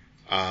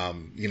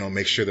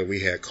 make sure that we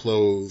had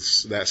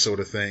clothes, that sort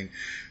of thing.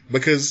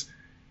 Because,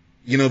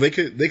 they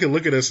could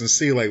look at us and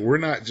see like we're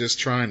not just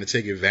trying to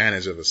take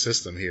advantage of the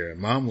system here.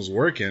 Mom was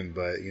working,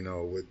 but,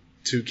 with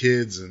 2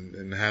 kids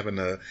and having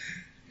to,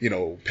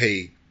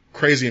 pay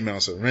crazy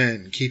amounts of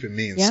rent and keeping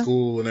me in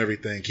school and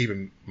everything,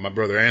 keeping my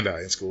brother and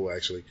I in school,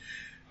 actually.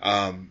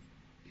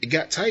 It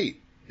got tight.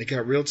 It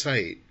got real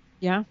tight.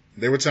 Yeah.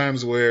 There were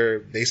times where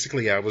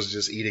basically I was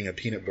just eating a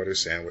peanut butter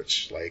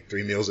sandwich like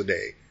 3 meals a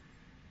day.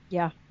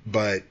 Yeah.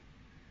 But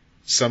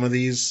some of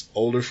these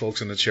older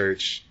folks in the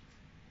church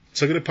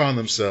took it upon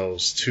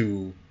themselves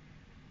to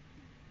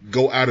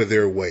go out of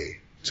their way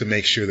to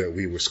make sure that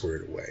we were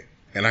squared away.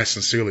 And I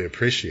sincerely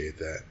appreciate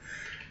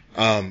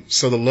that.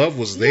 So the love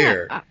was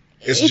there.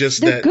 It's just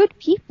they're that good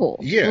people.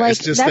 Yeah, like,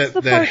 it's just that's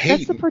that hate.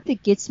 That's the part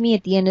that gets me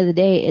at the end of the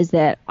day is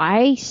that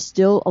I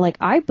still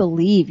I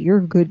believe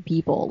you're good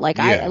people. Like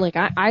I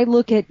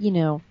look at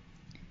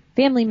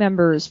family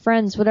members,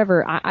 friends,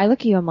 whatever. I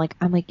look at you. I'm like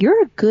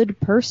you're a good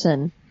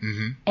person.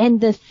 Mm-hmm.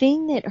 And the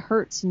thing that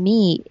hurts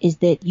me is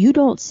that you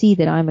don't see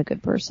that I'm a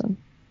good person.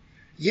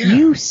 Yeah.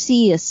 You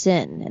see a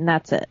sin, and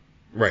that's it.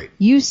 Right.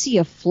 You see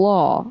a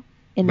flaw.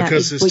 And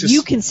because that is what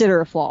you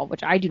consider a flaw,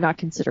 which I do not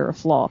consider a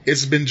flaw.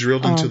 It's been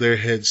drilled into their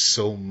heads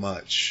so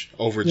much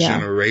over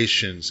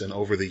generations and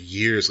over the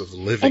years of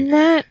living. And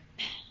that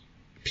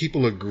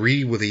people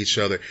agree with each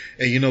other.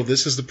 And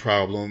this is the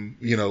problem.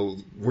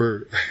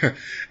 We're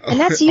and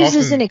that's used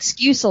as an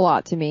excuse a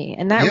lot to me,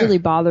 and that really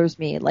bothers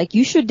me. Like,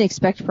 you shouldn't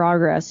expect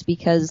progress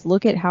because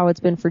look at how it's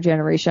been for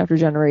generation after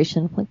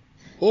generation. Like,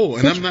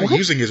 and I'm not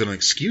using it as an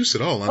excuse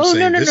at all. I'm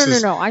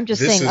saying no. I'm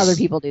just saying other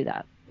people do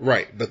that.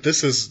 Right, but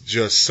this is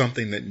just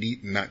something that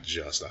not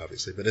just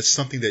obviously, but it's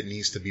something that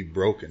needs to be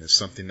broken. It's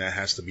something that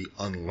has to be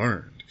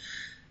unlearned.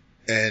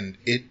 And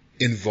it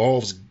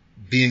involves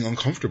being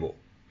uncomfortable.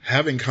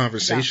 Having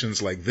conversations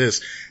like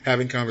this,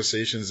 having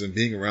conversations and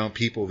being around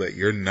people that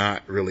you're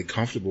not really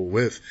comfortable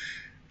with,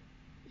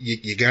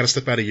 you got to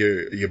step out of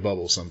your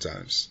bubble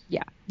sometimes.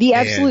 Yeah. The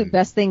absolute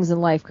best things in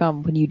life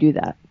come when you do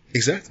that.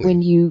 Exactly.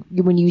 When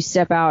you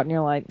step out and you're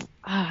like,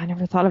 I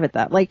never thought of it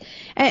that. Like,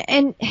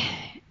 and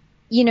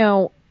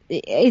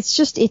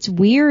it's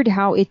weird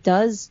how it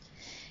does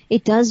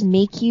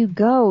make you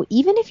go,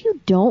 even if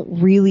you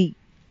don't really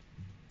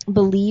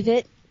believe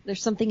it,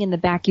 there's something in the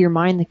back of your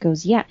mind that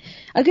goes, yeah.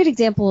 A good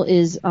example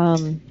is,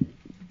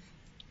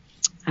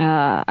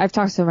 I've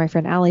talked to my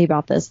friend Allie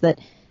about this, that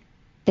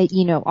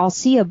I'll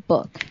see a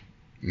book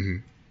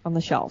on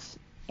the shelf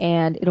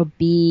and it'll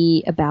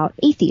be about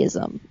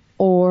atheism,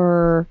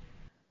 or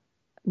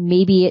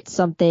maybe it's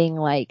something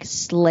like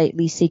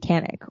slightly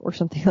satanic or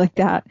something like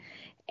that.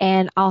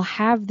 And I'll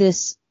have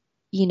this,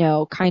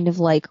 kind of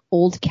like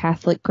old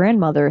Catholic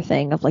grandmother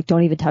thing of like,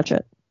 don't even touch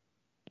it.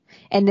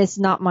 And it's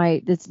not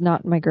my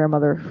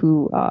grandmother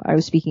who I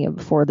was speaking of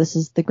before. This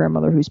is the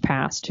grandmother who's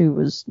passed, who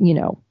was,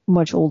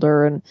 much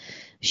older, and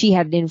she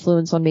had an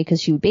influence on me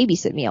because she would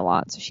babysit me a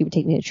lot. So she would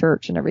take me to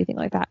church and everything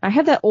like that. I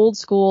have that old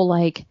school,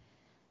 like,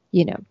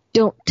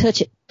 don't touch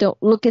it, don't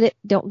look at it,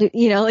 don't do,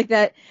 like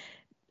that.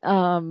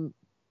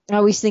 I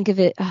always think of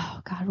it.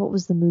 Oh God, what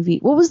was the movie?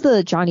 What was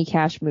the Johnny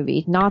Cash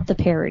movie? Not the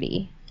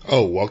parody.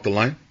 Oh, Walk the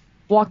Line.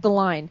 Walk the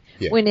Line.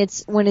 Yeah. When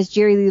it's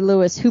Jerry Lee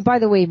Lewis, who by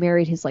the way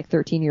married his like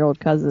 13-year-old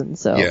cousin.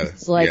 So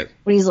it's like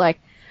when he's like,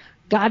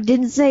 God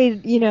didn't say,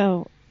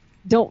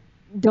 don't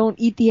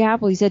eat the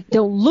apple. He said,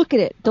 don't look at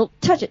it, don't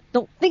touch it,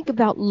 don't think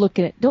about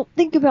looking at it, don't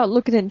think about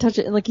looking at it and touch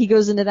it. And like he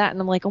goes into that, and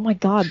I'm like, oh my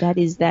God, that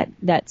is that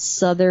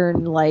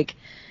Southern, like,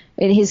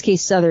 in his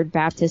case, Southern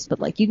Baptist, but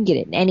like you can get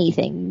it in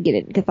anything. You can get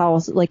it in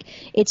Catholicism. Like,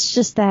 it's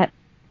just that.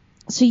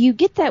 So you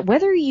get that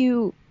whether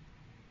you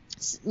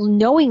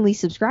knowingly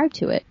subscribe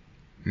to it,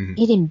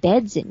 it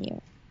embeds in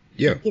you.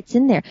 Yeah, it's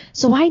in there.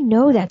 So I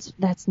know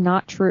that's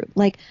not true.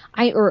 Like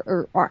I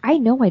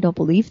know I don't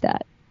believe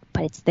that,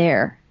 but it's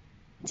there.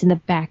 It's in the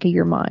back of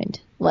your mind.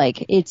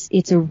 Like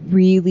it's a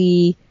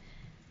really.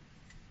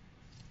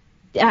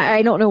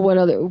 I don't know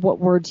what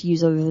word to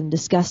use other than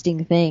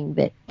disgusting thing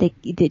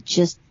that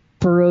just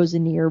burrows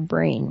into your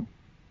brain.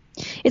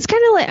 It's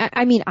kind of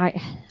like,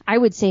 I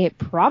would say it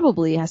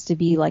probably has to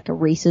be like a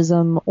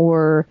racism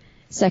or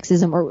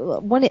sexism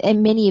or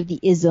and many of the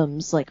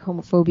isms like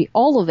homophobia,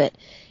 all of it.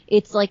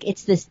 It's like,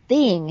 it's this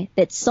thing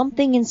that's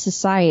something in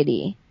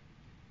society,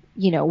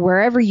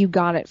 wherever you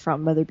got it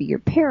from, whether it be your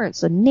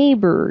parents, a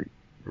neighbor,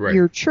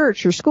 your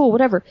church, your school,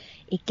 whatever,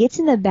 it gets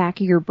in the back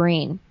of your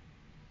brain.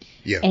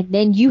 Yeah. And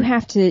then you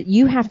have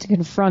to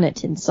confront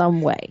it in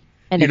some way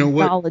and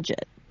acknowledge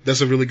it.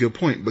 That's a really good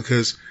point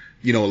because,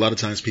 a lot of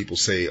times people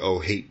say, oh,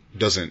 hate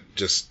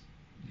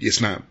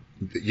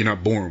you're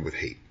not born with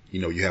hate.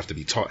 You have to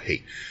be taught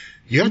hate.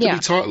 You have to be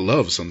taught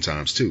love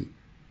sometimes too.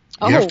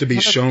 You have to be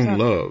 100%. Shown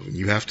love, and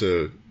you have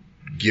to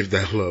give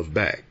that love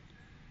back.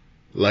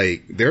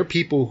 Like, there are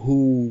people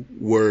who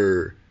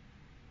were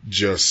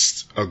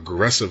just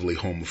aggressively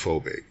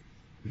homophobic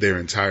their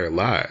entire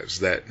lives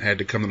that had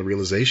to come to the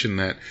realization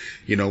that,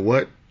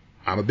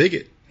 I'm a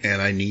bigot.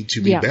 and I need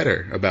to be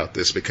better about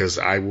this because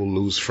I will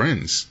lose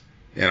friends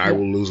and I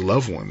will lose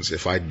loved ones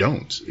if I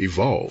don't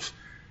evolve.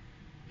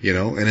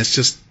 And it's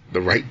just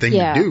the right thing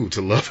to do,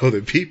 to love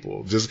other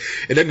people. Just,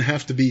 it doesn't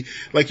have to be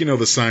like,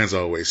 the signs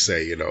always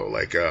say,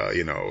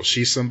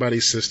 she's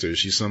somebody's sister,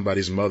 she's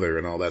somebody's mother,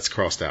 and all that's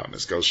crossed out, and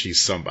it goes,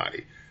 she's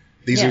somebody.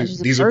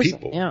 These are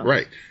people,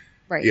 right?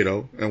 Right.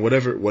 And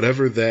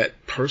whatever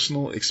that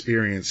personal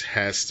experience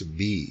has to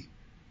be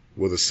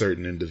with a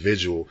certain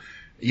individual,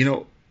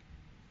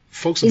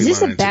 folks will be lying to themselves. Is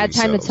this a bad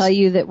time to tell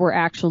you that we're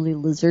actually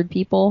lizard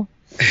people?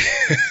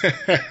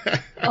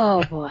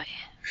 Oh boy.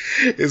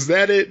 Is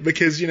that it?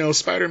 Because,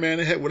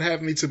 Spider-Man would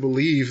have me to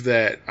believe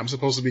that I'm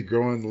supposed to be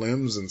growing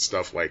limbs and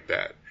stuff like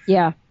that.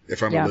 Yeah.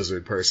 If I'm a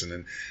lizard person.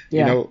 And,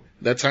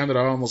 that time that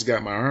I almost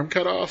got my arm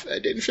cut off, I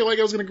didn't feel like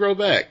I was going to grow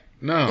back.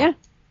 No. Yeah.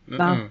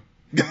 No.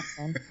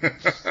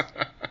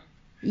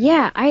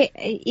 Yeah,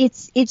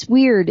 it's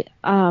weird.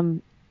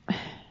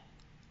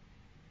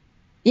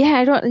 Yeah,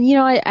 I don't,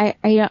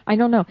 I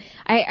don't know.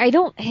 I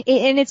don't,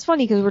 and it's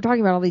funny because we're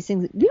talking about all these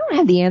things. We don't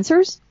have the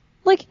answers.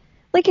 Like,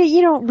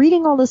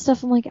 reading all this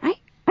stuff, I'm like, I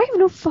have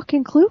no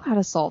fucking clue how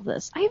to solve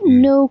this. I have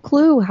no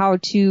clue how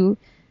to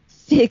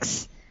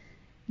fix,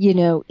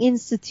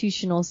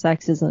 institutional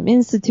sexism,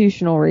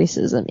 institutional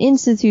racism,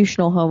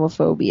 institutional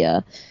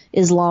homophobia,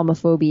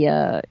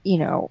 Islamophobia,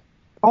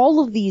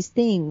 all of these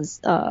things,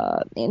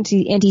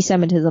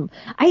 anti-Semitism.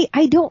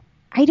 I don't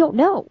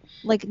know.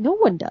 Like, no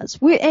one does.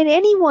 And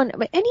anyone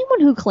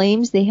who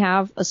claims they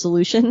have a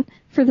solution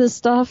for this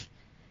stuff,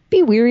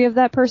 be weary of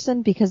that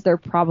person because they're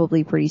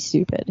probably pretty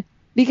stupid.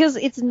 Because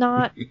it's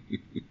not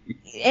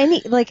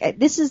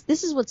this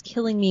is what's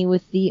killing me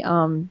with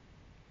the,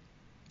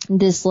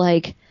 this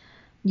right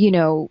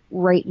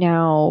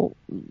now,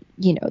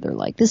 they're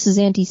like, this is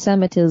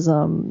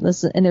anti-Semitism,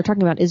 and they're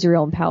talking about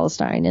Israel and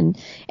Palestine,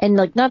 and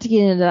like, not to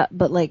get into that,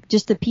 but like,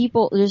 just the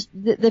people,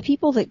 the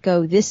people that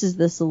go, this is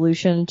the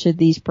solution to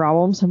these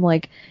problems. I'm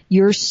like,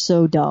 you're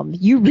so dumb.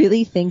 You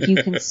really think you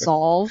can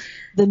solve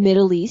the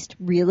Middle East?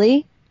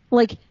 Really?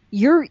 Like,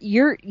 are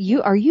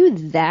you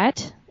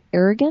that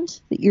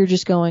arrogant that you're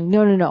just going,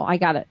 no, I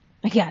got it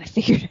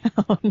figured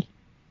out.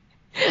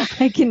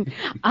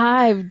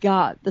 I've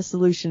got the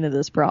solution to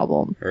this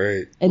problem.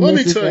 Right. And let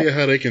me tell you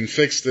how they can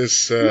fix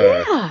this,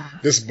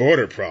 this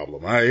border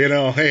problem.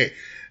 Hey,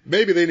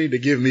 maybe they need to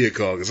give me a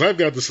call because I've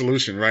got the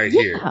solution right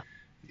here.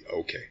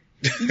 Okay.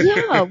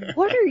 Yeah.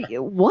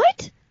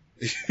 What?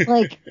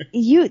 Like,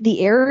 the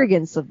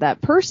arrogance of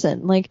that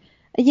person. Like,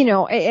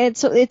 so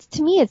it's,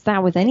 to me, it's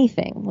that with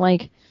anything.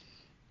 Like,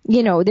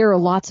 there are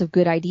lots of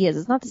good ideas.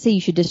 It's not to say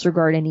you should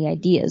disregard any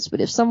ideas, but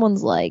if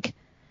someone's like,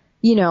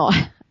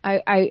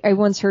 I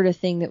once heard a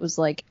thing that was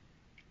like,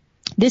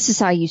 this is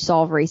how you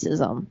solve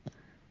racism.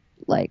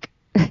 Like,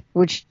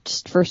 which,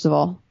 just first of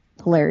all,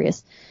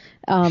 hilarious.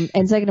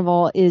 And second of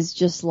all is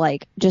just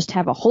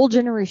have a whole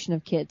generation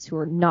of kids who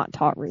are not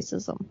taught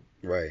racism.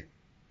 Right.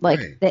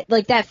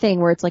 Like that thing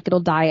where it's like,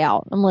 it'll die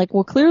out. I'm like,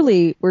 well,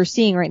 clearly we're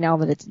seeing right now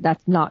that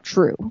that's not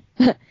true.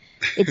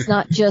 It's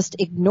not just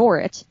ignore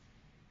it.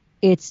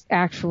 It's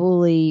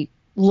actually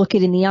look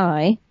it in the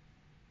eye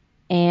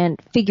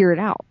and figure it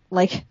out.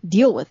 Like,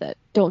 deal with it.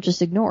 Don't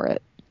just ignore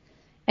it.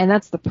 And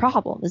that's the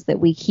problem, is that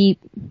we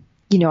keep,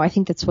 I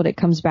think that's what it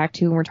comes back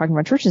to when we're talking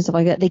about church and stuff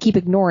like that. They keep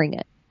ignoring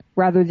it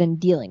rather than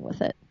dealing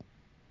with it.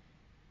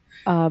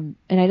 And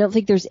I don't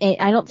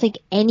think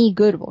any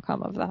good will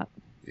come of that.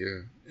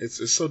 Yeah.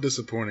 It's so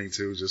disappointing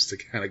too, just to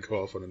kind of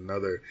go off in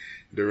another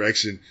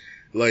direction.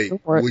 Like,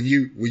 when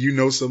you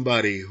know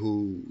somebody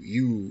who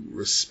you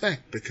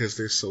respect because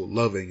they're so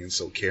loving and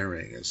so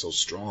caring and so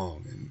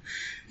strong and,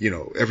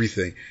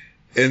 everything.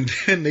 And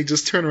then they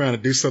just turn around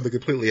and do something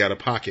completely out of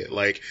pocket.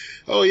 Like,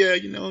 oh yeah,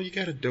 you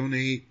gotta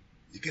donate.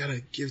 You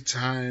gotta give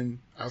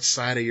time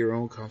outside of your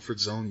own comfort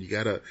zone. You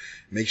gotta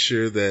make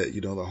sure that,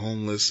 the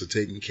homeless are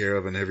taken care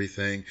of and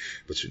everything.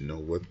 But you know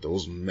what?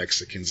 Those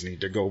Mexicans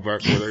need to go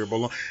back where they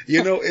belong.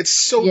 It's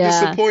so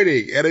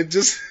disappointing. And it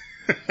just...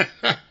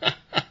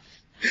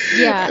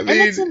 Yeah, and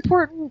it's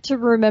important to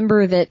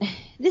remember that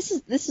this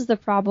is the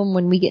problem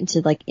when we get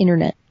into like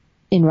internet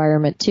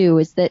environment too,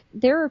 is that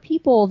there are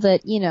people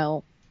that,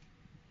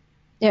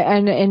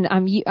 and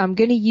I'm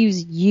going to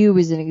use you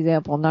as an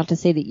example, not to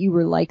say that you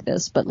were like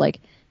this, but like,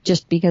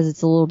 just because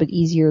it's a little bit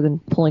easier than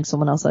pulling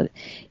someone else out.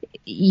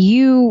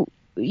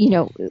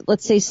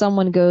 Let's say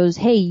someone goes,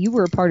 hey, you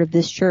were a part of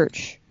this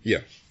church. Yeah.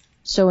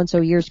 So and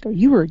so years ago,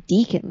 you were a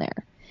deacon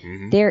there.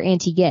 Mm-hmm. They're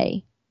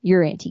anti-gay.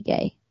 You're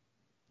anti-gay.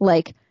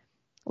 Like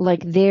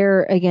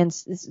they're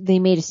against, they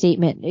made a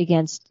statement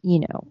against,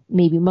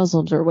 maybe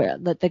Muslims or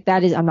whatever.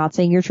 That is, I'm not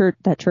saying your church,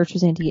 that church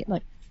was anti-gay.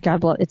 Like,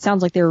 God bless, it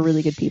sounds like they were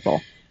really good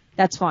people.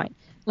 That's fine.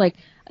 Like,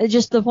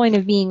 just the point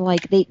of being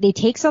like, they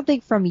take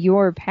something from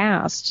your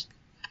past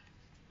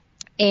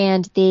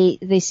and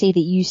they say that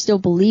you still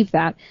believe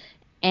that,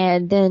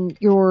 and then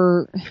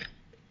you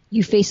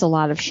face a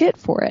lot of shit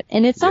for it.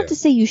 And it's not to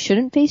say you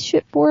shouldn't face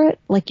shit for it.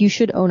 Like, you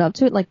should own up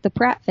to it. Like the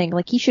Pratt thing,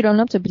 like he should own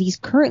up to it, but he's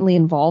currently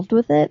involved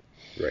with it.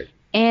 Right.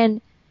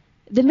 And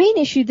the main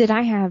issue that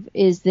I have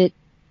is that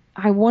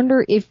I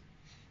wonder if,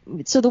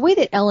 so the way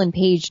that Ellen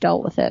Page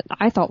dealt with it,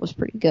 I thought was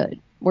pretty good,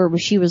 where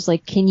she was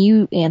like, can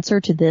you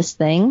answer to this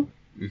thing?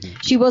 Mm-hmm.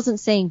 She wasn't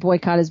saying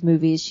boycott his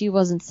movies. She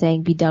wasn't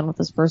saying be done with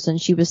this person.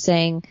 She was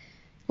saying,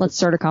 let's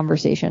start a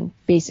conversation,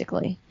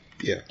 basically.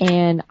 Yeah.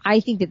 And I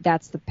think that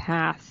that's the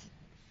path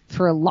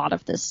for a lot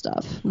of this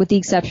stuff, with the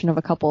exception of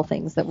a couple of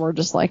things that were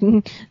just like,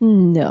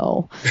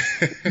 no.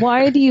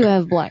 Why do you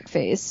have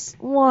blackface?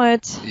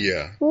 What?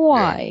 Yeah.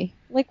 Why?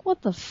 Yeah. Like,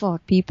 what the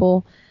fuck,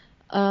 people?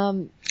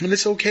 And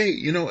it's okay,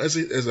 you know, as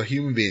a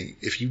human being,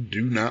 if you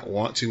do not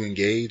want to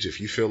engage, if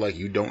you feel like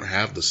you don't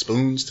have the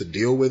spoons to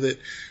deal with it,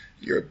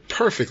 you're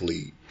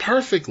perfectly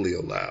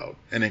allowed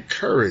and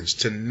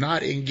encouraged to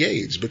not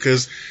engage,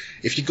 because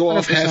if you go 100%.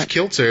 Off half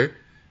kilter,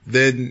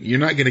 then you're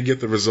not going to get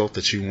the result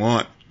that you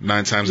want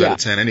 9 times out of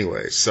 10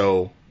 anyway.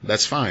 So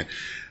that's fine.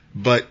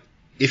 But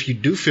if you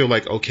do feel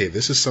like, okay,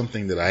 this is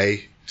something that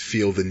I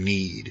feel the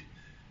need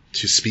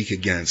to speak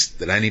against,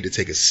 that I need to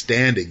take a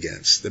stand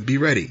against, then be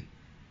ready.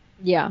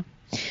 Yeah.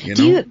 You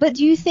know?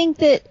 Do you think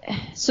that,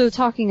 so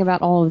talking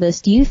about all of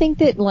this, do you think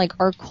that like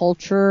our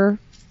culture,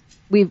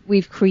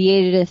 we've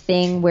created a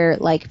thing where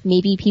like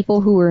maybe people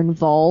who are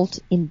involved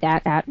in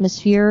that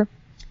atmosphere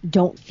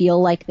don't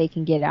feel like they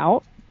can get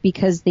out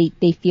because they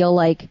feel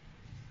like,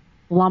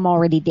 well, I'm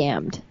already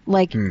damned.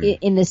 Like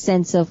in the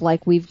sense of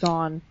like we've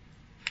gone,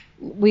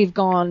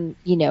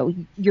 you know,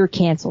 you're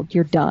canceled,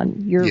 you're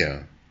done,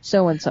 you're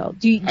so and so.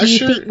 Do you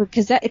think,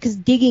 because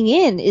digging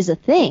in is a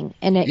thing,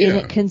 and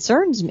it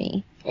concerns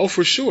me. Oh,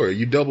 for sure,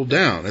 you double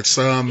down. It's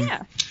oh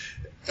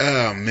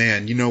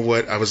man, you know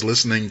what? I was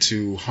listening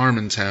to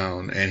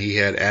Harmontown, and he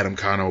had Adam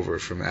Conover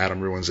from Adam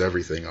Ruins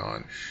Everything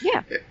on.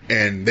 Yeah,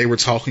 and they were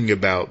talking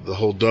about the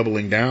whole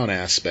doubling down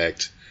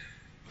aspect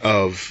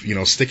of, you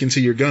know, sticking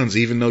to your guns,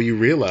 even though you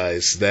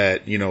realize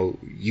that, you know,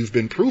 you've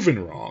been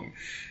proven wrong.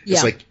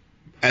 It's like,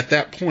 at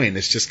that point,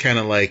 it's just kind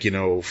of like, you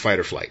know, fight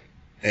or flight.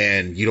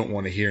 And you don't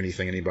want to hear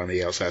anything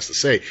anybody else has to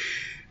say.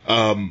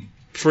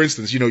 For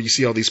instance, you know, you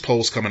see all these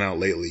polls coming out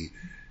lately,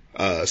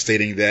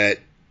 stating that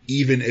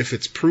even if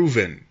it's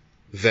proven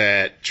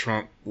that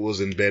Trump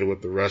was in bed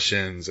with the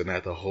Russians and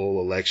that the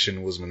whole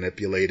election was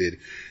manipulated,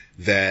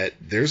 that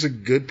there's a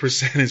good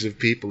percentage of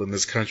people in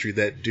this country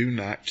that do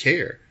not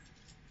care.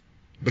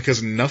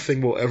 Because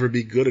nothing will ever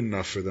be good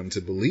enough for them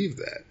to believe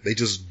that. They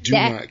just do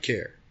not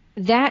care.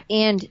 That,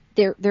 and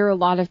there are a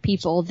lot of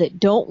people that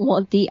don't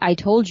want the I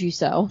told you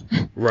so.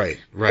 Right.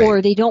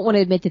 Or they don't want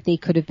to admit that they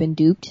could have been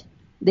duped.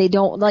 They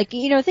don't, like,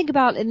 you know, think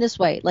about it in this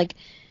way. Like,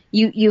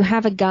 you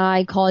have a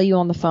guy call you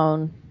on the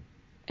phone,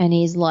 and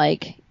he's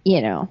like,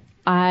 you know,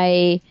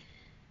 I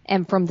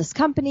am from this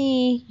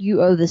company,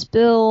 you owe this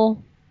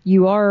bill,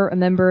 you are a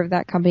member of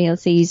that company.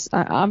 Let's say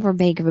I'm from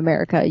Bank of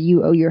America,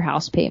 you owe your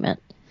house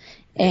payment.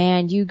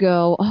 And you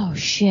go, oh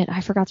shit,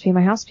 I forgot to pay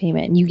my house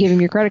payment. And you give him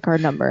your credit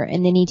card number,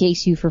 and then he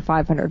takes you for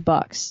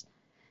 $500.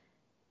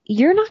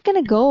 You're not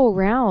going to go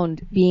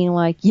around being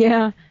like,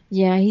 yeah,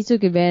 he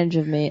took advantage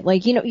of me.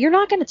 Like, you know, you're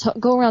not going to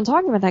go around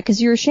talking about that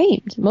because you're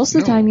ashamed. Most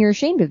of the time you're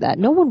ashamed of that.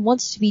 No one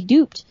wants to be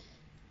duped.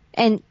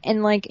 And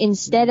like,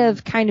 instead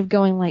of kind of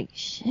going like,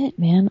 shit,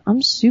 man,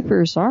 I'm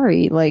super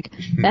sorry. Like,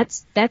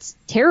 that's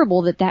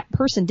terrible that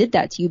person did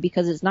that to you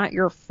because it's not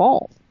your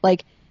fault.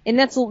 Like, and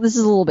this is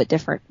a little bit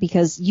different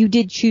because you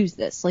did choose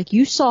this. Like,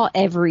 you saw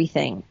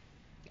everything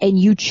and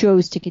you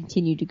chose to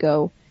continue to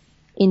go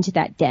into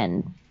that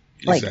den.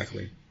 Like,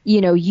 exactly. You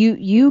know,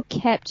 you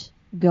kept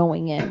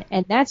going in,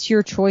 and that's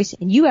your choice,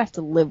 and you have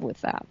to live with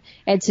that.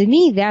 And to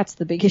me, that's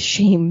the biggest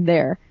shame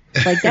there.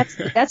 Like,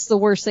 that's the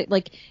worst thing.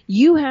 Like,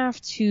 you have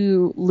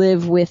to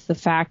live with the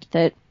fact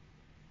that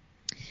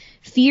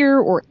fear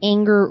or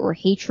anger or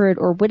hatred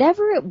or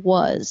whatever it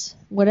was,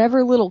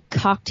 whatever little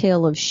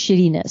cocktail of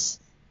shittiness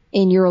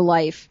in your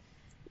life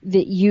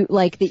that you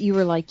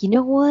were like, you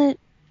know what?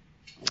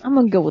 I'm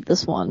going to go with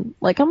this one.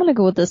 Like, I'm going to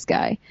go with this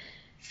guy.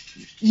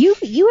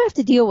 You have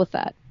to deal with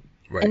that.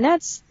 Right.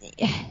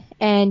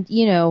 And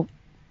you know,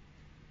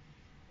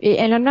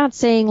 and I'm not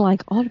saying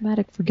like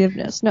automatic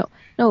forgiveness. No,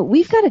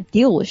 we've got to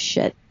deal with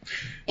shit.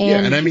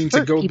 And I mean,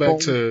 to go back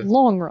to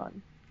long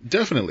run.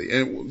 Definitely.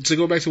 And to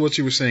go back to what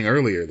you were saying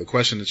earlier, the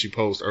question that you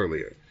posed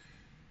earlier,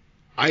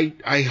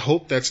 I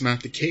hope that's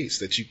not the case,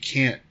 that you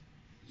can't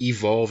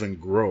evolve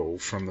and grow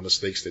from the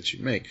mistakes that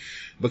you make.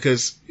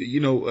 Because, you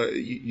know,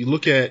 you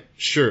look at,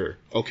 sure,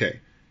 okay,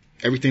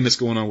 everything that's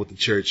going on with the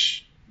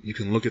church, you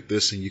can look at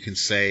this and you can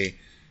say,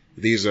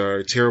 these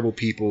are terrible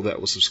people that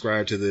will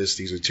subscribe to this.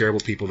 These are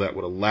terrible people that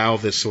would allow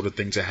this sort of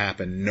thing to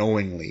happen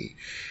knowingly.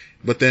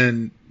 But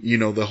then, you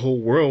know, the whole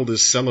world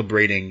is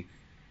celebrating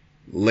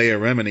Leah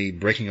Remini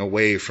breaking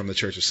away from the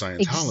Church of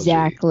Scientology.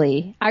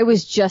 Exactly. I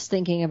was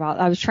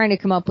trying to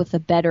come up with a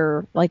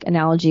better, like,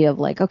 analogy of,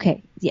 like,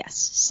 okay,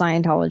 yes,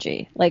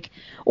 Scientology. Like,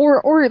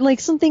 or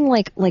like something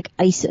like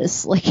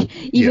ISIS. Like,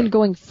 even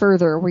going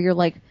further, where you're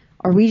like,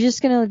 are we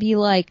just going to be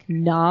like,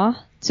 nah,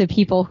 to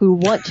people who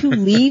want to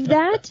leave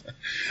that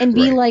and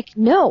be like,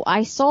 no,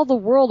 I saw the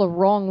world a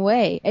wrong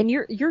way. And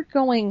you're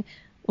going,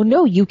 well,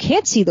 no, you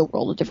can't see the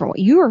world a different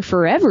way. You are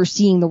forever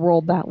seeing the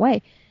world that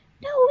way.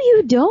 No,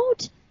 you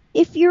don't.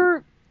 if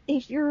you're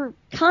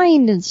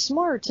kind and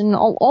smart and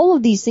all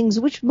of these things,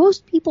 which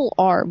most people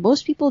are,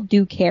 most people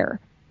do care.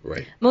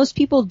 Right. Most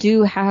people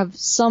do have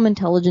some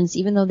intelligence,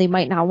 even though they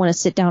might not want to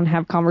sit down and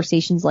have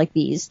conversations like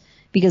these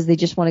because they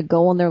just want to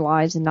go on their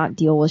lives and not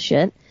deal with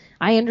shit.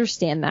 I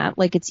understand that.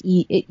 Like, it's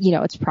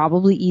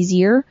probably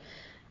easier.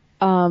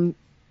 But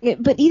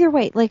either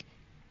way, like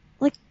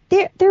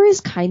there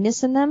is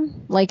kindness in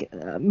them. Like,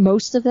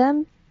 most of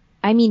them.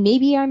 I mean,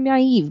 maybe I'm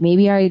naive.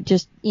 Maybe I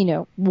just,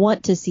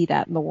 want to see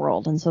that in the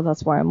world. And so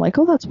that's why I'm like,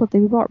 oh, that's what they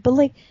are. But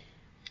like,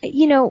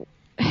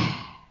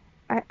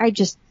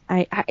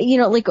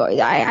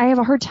 I have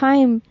a hard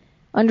time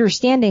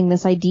understanding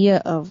this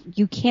idea of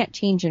you can't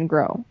change and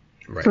grow,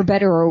 right, for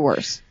better or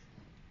worse.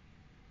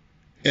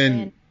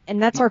 And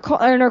that's our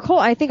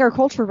I think our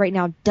culture right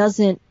now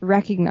doesn't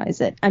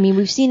recognize it. I mean,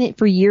 we've seen it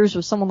for years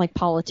with someone like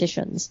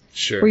politicians.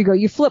 Sure. Where you go,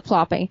 you're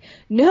flip-flopping.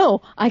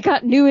 No, I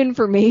got new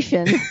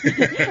information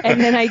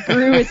and then I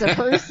grew as a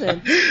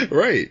person.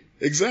 Right.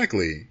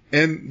 Exactly.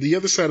 And the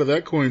other side of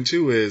that coin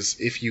too is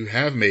if you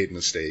have made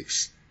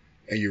mistakes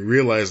and you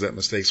realize that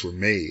mistakes were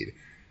made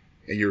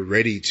and you're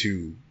ready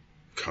to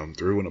come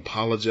through and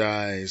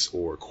apologize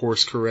or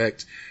course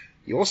correct,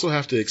 you also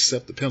have to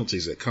accept the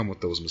penalties that come with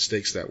those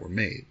mistakes that were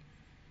made.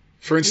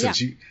 For instance,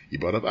 you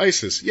brought up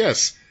ISIS.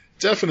 Yes,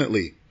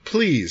 definitely.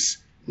 Please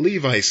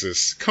leave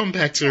ISIS. Come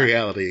back to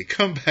reality.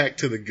 Come back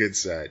to the good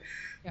side.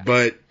 Yeah.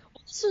 But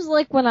this was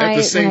like when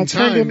I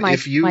turned in my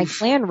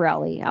Klan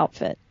rally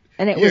outfit.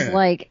 And it was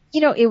like,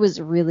 it was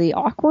really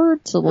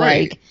awkward to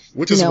like,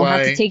 which is why,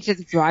 have to take to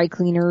the dry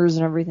cleaners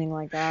and everything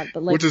like that.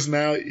 But like, which is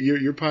now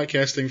you're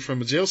podcasting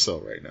from a jail cell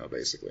right now,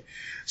 basically.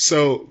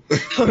 So.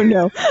 Oh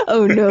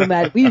no,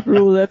 Matt, we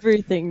rule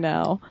everything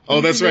now. Oh,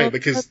 that's right,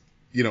 because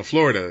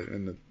Florida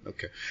and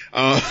okay.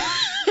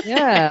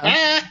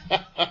 Yeah.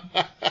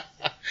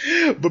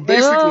 But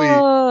basically.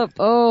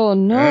 Oh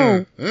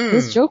no,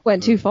 this joke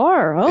went too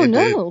far. Oh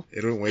no,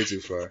 it went way too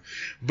far.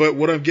 But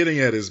what I'm getting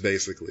at is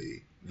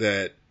basically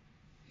that.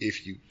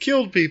 If you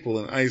killed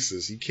people in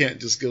ISIS, you can't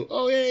just go,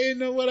 oh yeah, you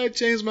know what? I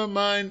changed my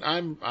mind.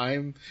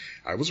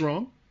 I was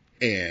wrong,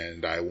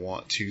 and I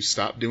want to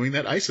stop doing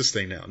that ISIS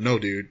thing now. No,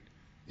 dude.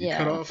 You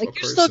cut off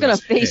like you're still gonna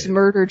face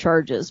murder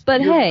charges,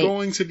 but you're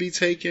going to be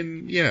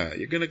taken. Yeah,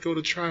 you're gonna go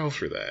to trial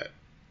for that.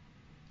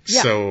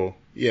 Yeah. So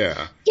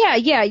yeah.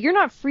 Yeah. You're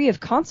not free of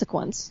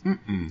consequence,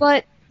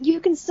 but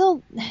you can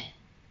still.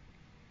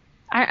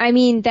 I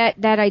mean,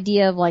 that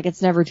idea of, like,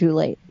 it's never too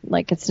late.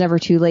 Like, it's never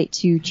too late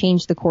to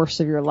change the course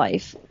of your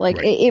life. Like,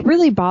 right. It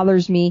really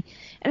bothers me.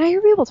 And I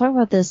hear people talk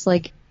about this,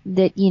 like,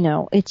 that,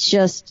 it's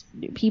just,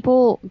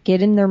 people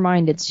get in their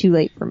mind, it's too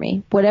late for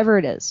me. Whatever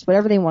it is.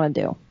 Whatever they want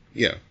to do.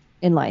 Yeah.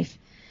 In life.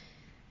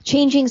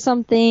 Changing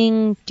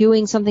something,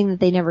 doing something that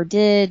they never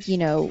did,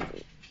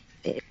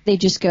 they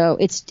just go,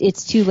 it's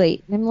too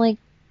late. And I'm like,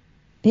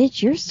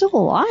 bitch, you're still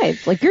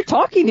alive. Like, you're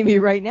talking to me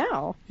right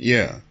now.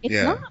 Yeah. It's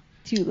not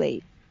too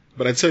late.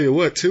 But I tell you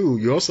what, too,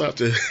 you also have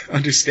to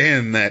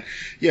understand that,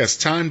 yes,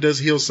 time does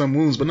heal some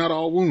wounds, but not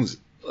all wounds.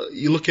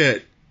 You look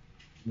at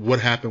what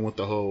happened with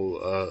the whole,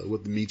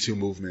 with the Me Too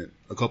movement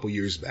a couple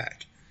years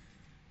back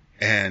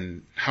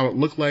and how it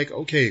looked like,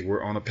 okay,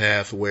 we're on a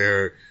path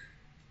where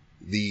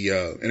the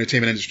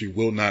entertainment industry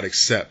will not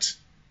accept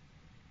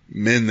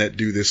men that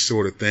do this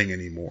sort of thing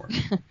anymore.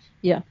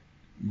 Yeah.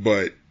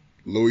 But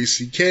Louis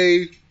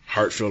C.K.,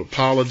 heartfelt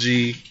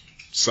apology,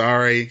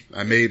 sorry,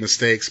 I made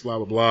mistakes, blah,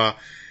 blah, blah.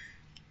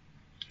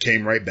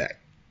 Came right back.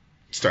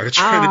 Started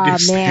trying to do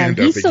stand-up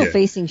again. He's still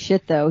facing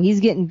shit, though. He's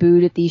getting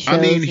booed at these shows.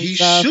 I mean, he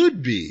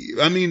should be.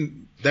 I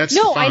mean, that's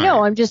no, fine. I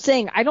know. I'm just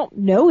saying, I don't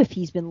know if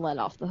he's been let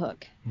off the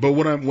hook. But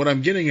what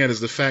I'm getting at is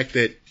the fact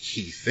that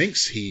he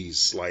thinks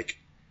he's, like,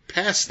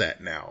 past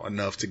that now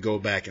enough to go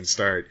back and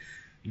start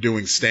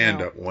doing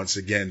stand-up once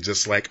again.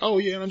 Just like, oh,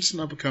 yeah, I'm just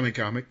an up-and-coming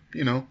comic,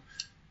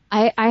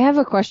 I have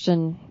a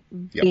question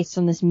based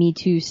on this Me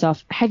Too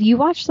stuff. Have you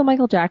watched the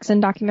Michael Jackson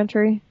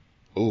documentary?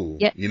 Oh,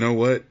 you know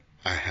what?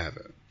 I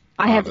haven't.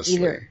 I haven't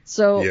either.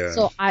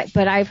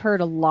 But I've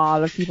heard a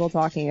lot of people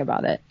talking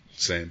about it.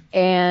 Same.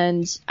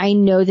 And I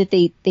know that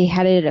they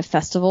had it at a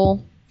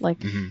festival, like.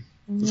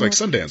 Mm-hmm. It's like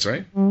Sundance,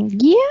 right?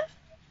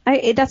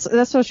 Yeah. That's what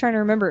I was trying to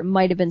remember. It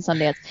might have been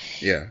Sundance.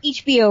 Yeah.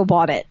 HBO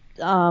bought it.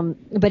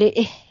 But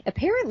it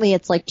apparently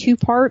it's like 2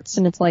 parts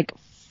and it's like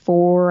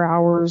 4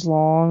 hours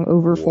long,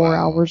 over 4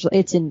 hours.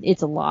 It's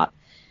a lot.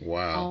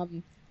 Wow.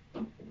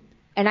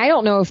 And I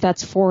don't know if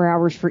that's 4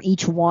 hours for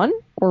each one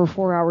or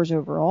 4 hours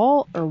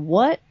overall or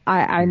what.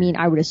 I mean,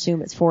 I would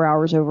assume it's 4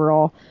 hours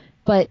overall,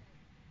 but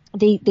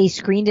they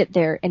screened it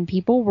there and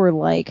people were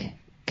like,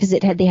 cause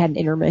they had an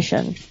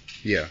intermission.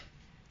 Yeah.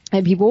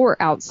 And people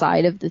were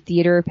outside of the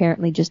theater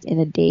apparently just in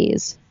a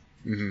daze.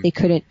 Mm-hmm.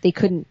 They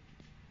couldn't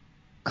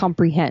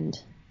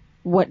comprehend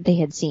what they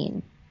had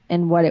seen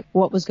and what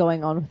was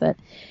going on with it.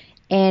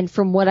 And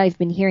from what I've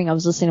been hearing, I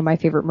was listening to My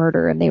Favorite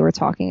Murder and they were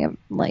talking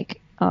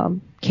like,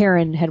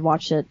 Karen had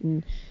watched it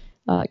and,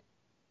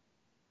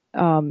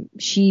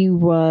 she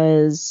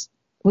was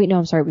Wait, no,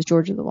 I'm sorry, it was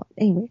Georgia the one.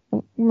 Anyway,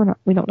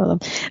 we don't know them.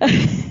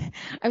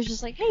 I was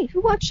just like, hey,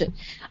 who watched it?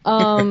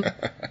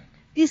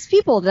 These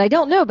people that I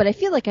don't know, but I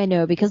feel like I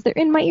know because they're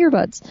in my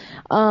earbuds.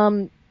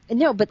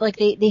 No, but like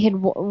they had,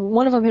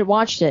 one of them had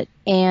watched it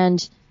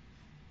and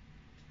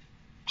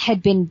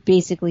had been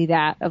basically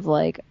that of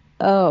like,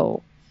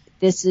 oh,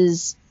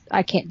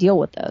 I can't deal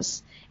with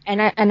this.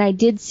 And I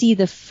did see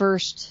the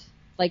first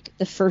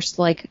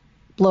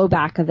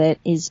blowback of it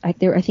is I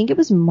think it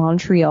was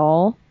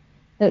Montreal.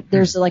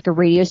 There's like a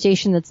radio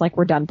station that's like,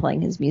 we're done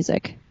playing his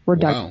music. We're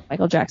done with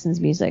Michael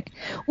Jackson's music,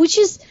 which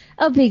is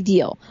a big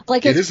deal.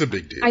 Like it is a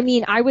big deal. I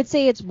mean, I would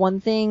say it's one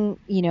thing,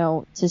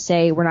 to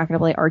say we're not going to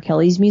play R.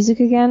 Kelly's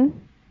music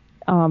again.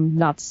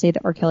 Not to say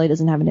that R. Kelly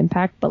doesn't have an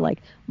impact, but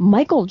like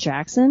Michael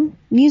Jackson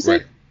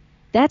music,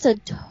 that's a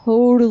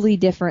totally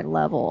different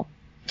level.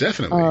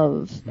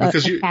 Definitely.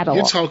 Because you're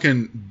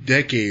talking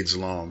decades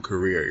long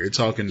career. You're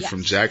talking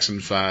from Jackson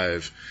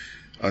 5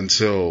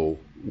 until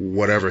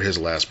whatever his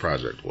last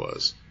project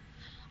was.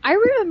 I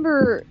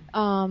remember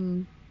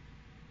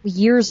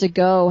years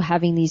ago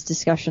having these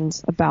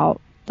discussions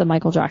about the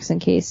Michael Jackson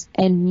case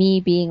and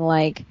me being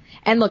like,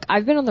 and look,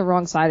 I've been on the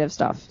wrong side of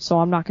stuff, so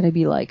I'm not going to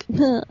be like,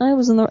 I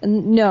was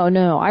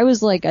no, I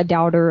was like a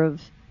doubter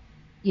of,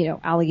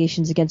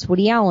 allegations against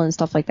Woody Allen and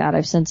stuff like that.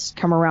 I've since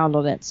come around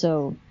on it.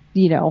 So,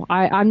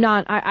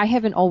 I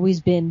haven't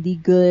always been the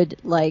good,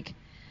 like,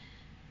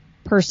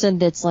 person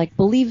that's like,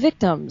 believe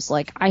victims.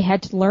 Like, I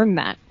had to learn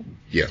that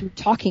through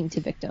talking to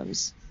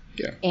victims.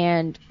 Yeah.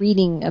 And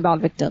reading about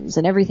victims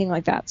and everything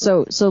like that.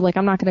 So like,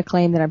 I'm not going to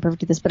claim that I'm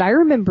perfect at this, but I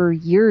remember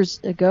years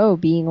ago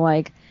being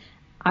like,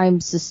 I'm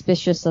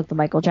suspicious of the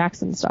Michael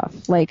Jackson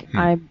stuff. Like,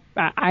 I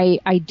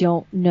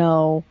don't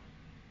know,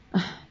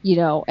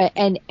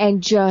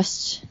 and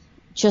just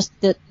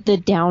the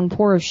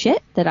downpour of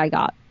shit that I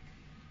got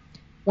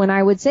when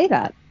I would say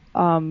that,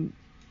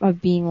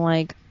 of being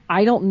like,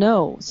 I don't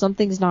know,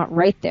 something's not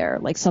right there.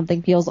 Like,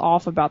 something feels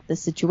off about this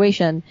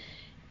situation.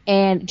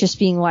 And just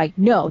being like,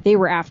 no, they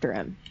were after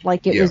him.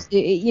 Like, it was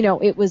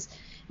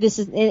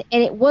and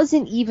it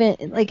wasn't even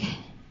like,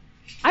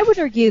 I would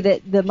argue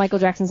that the Michael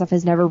Jackson stuff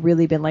has never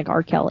really been like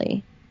R.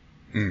 Kelly.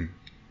 In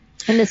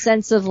the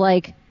sense of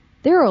like,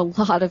 there are a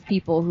lot of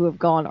people who have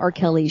gone R.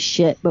 Kelly's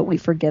shit, but we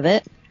forgive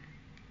it.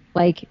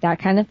 Like, that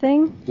kind of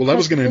thing. Well, I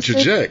was going to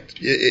interject.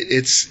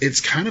 It's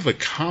kind of a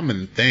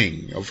common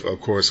thing, of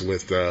course,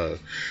 with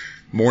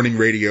morning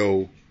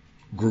radio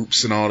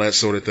groups and all that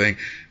sort of thing,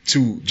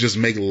 to just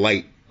make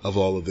light of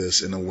all of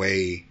this in a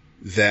way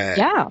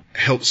that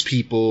helps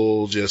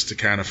people just to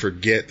kind of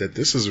forget that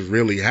this is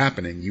really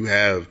happening. You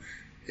have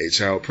a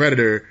child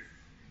predator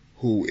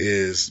who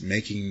is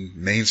making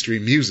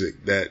mainstream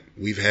music, that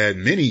we've had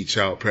many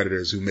child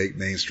predators who make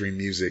mainstream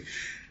music,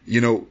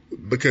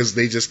 because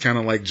they just kind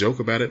of like joke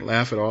about it,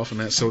 laugh it off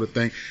and that sort of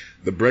thing.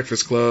 The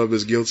Breakfast Club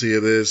is guilty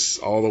of this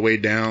all the way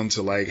down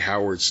to like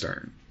Howard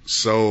Stern.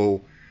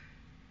 So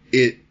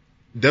it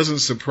doesn't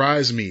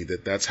surprise me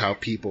that that's how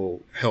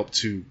people help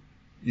to,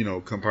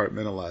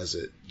 compartmentalize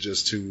it,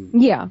 just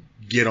to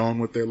get on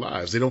with their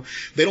lives. They don't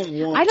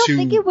want I don't to.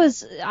 think it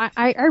was,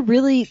 I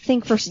really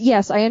think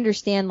yes, I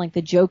understand like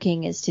the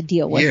joking is to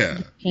deal with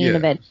the pain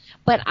of it.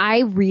 But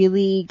I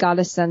really got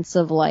a sense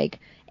of like,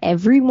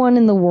 everyone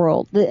in the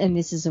world, and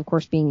this is of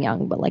course being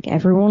young, but like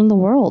everyone in the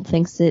world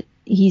thinks that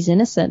he's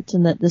innocent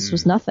and that this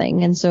was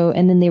nothing. And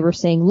then they were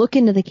saying, look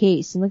into the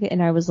case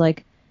and I was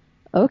like,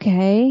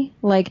 okay,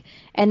 like,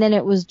 and then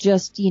it was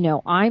just,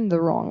 I'm the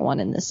wrong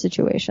one in this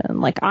situation.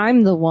 Like,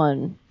 I'm the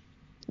one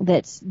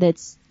that's,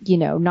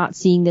 not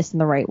seeing this in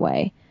the right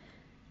way.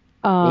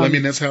 Well, I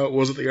mean, that's how it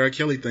was with the R.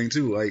 Kelly thing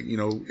too. Like,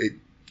 it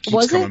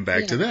keeps coming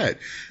back to that,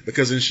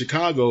 because in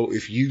Chicago,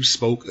 if you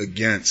spoke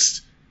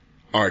against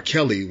R.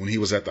 Kelly when he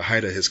was at the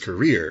height of his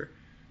career,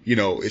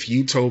 if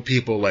you told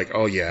people like,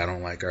 oh yeah, I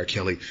don't like R.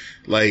 Kelly,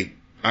 like,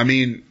 I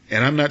mean,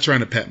 and I'm not trying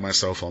to pat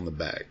myself on the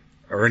back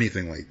or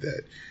anything like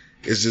that.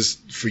 It's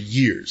just for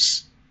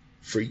years,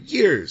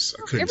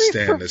 I couldn't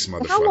stand this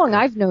motherfucker. How long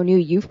I've known you,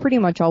 you've pretty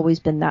much always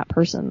been that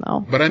person,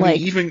 though. But I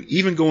mean,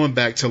 even going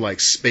back to like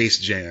Space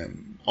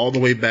Jam, all the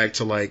way back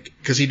to like,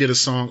 because he did a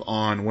song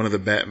on one of the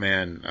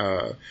Batman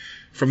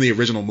from the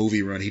original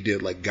movie run. He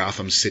did like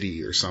Gotham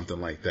City or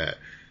something like that,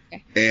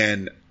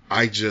 and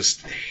I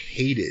just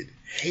hated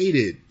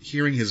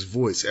hearing his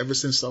voice ever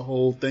since the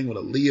whole thing with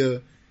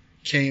Aaliyah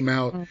came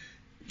out.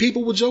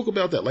 People would joke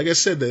about that. Like I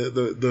said,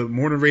 the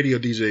morning radio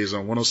DJs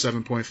on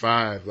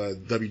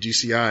 107.5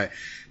 WGCI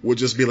would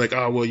just be like,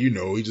 oh, well,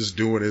 he's just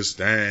doing his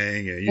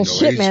thing. And,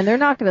 shit, man, they're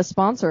not going to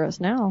sponsor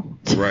us now.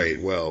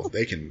 Right. Well,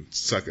 they can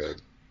suck a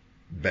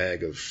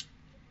bag of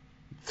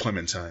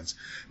clementines.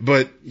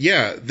 But,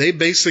 yeah, they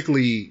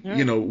basically,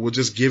 would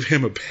just give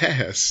him a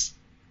pass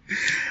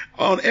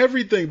on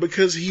everything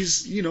because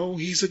he's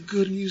a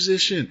good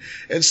musician.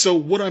 And so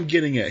what I'm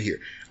getting at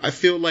here, I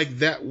feel like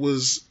that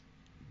was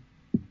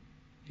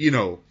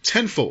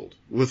tenfold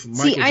with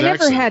Michael Jackson.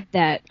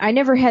 I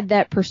never had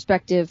that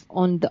perspective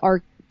on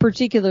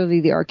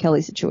particularly the R.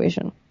 Kelly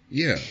situation.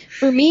 Yeah.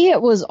 For me,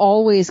 it was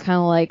always kind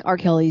of like R.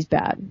 Kelly's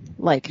bad.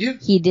 Like,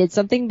 he did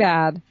something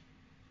bad,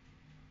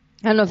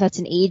 I don't know if that's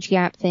an age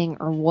gap thing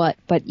or what,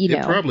 but you know.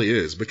 It probably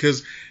is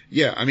because,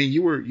 yeah, I mean,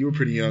 you were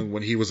pretty young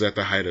when he was at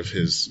the height of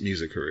his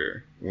music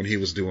career, when he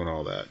was doing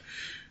all that.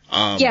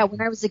 Yeah,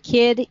 when I was a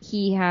kid,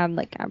 he had,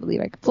 like, I Believe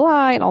I Could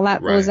Fly and all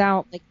that was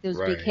out, like, those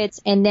big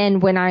hits. And then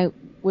when I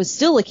was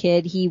still a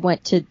kid, he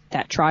went to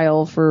that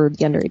trial for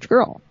the underage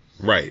girl.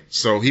 Right.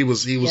 So he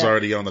was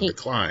already on the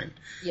decline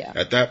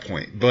at that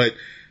point. But,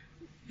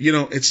 you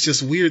know, it's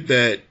just weird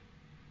that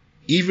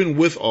even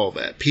with all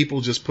that,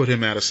 people just put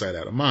him out of sight,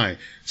 out of mind.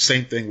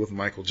 Same thing with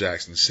Michael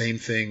Jackson. Same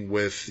thing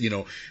with, you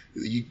know,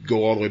 you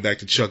go all the way back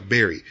to Chuck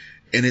Berry.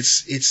 And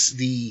it's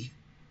the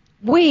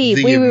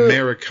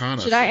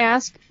Americana. Should I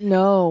ask?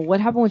 No.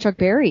 What happened with Chuck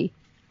Berry?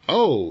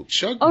 Oh,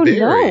 Chuck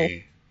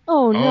Berry.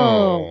 Oh,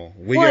 no.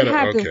 What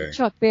happened with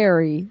Chuck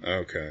Berry?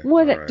 Okay.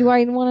 What do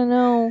I want to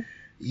know?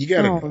 You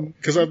gotta know,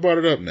 because I brought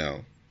it up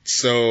now.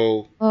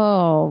 So.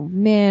 Oh,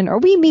 man. Are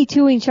we Me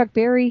Tooing Chuck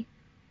Berry?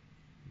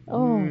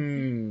 Oh.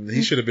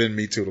 He should have been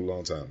Me Too'd a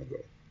long time ago.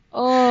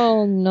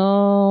 Oh,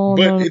 no.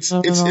 But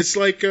it's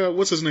like,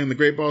 what's his name? The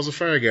Great Balls of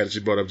Fire guy that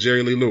you brought up,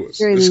 Jerry Lee Lewis.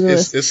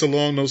 It's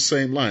along those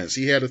same lines.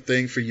 He had a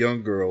thing for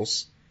young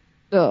girls.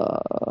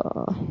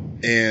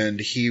 And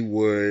he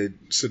would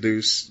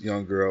seduce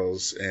young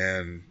girls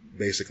and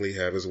basically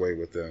have his way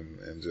with them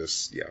and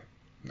just,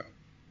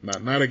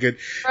 not a good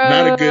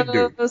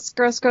dude.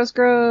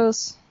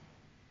 Gross.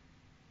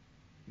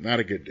 Not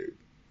a good dude.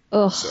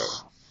 Ugh. So,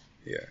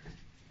 yeah.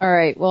 All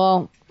right.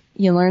 Well,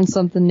 you learn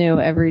something new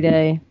every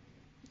day.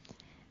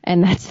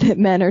 And that's that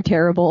men are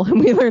terrible. And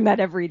we learn that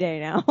every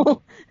day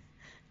now.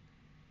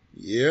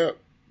 Yep.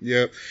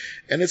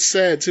 And it's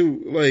sad,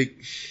 too. Like,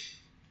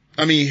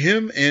 I mean,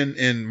 him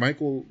and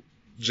Michael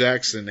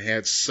Jackson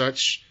had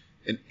such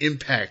an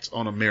impact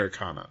on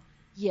Americana.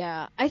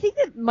 Yeah. I think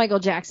that Michael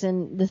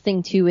Jackson, the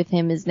thing, too, with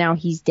him is now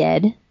he's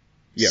dead.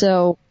 Yep.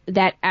 So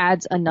that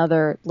adds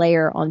another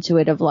layer onto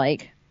it of,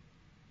 like,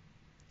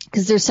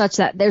 because there's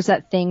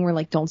that thing where,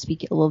 like, don't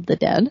speak ill of the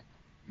dead.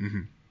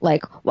 Mm-hmm.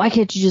 Like, why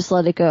can't you just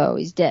let it go?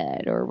 He's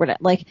dead or whatever.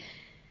 Like,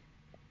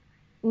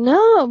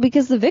 no,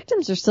 because the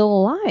victims are still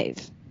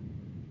alive.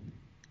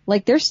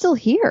 Like, they're still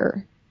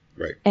here.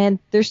 Right. And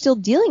they're still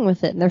dealing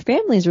with it, and their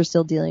families are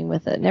still dealing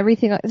with it and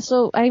everything.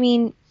 So, I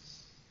mean,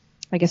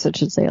 I guess I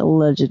should say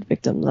alleged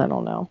victims. I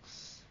don't know.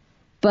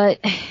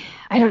 But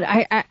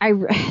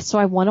so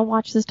I want to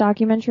watch this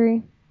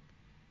documentary.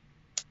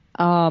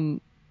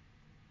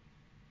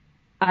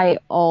 I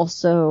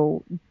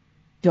also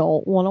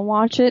don't want to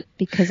watch it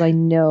because I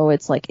know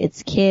it's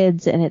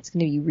kids and it's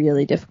going to be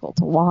really difficult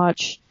to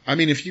watch. I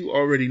mean, if you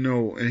already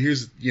know, and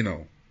here's, you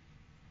know,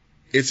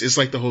 it's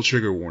like the whole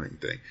trigger warning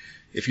thing.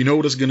 If you know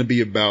what it's going to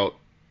be about,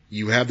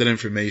 you have that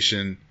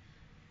information,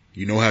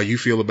 you know how you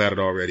feel about it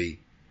already,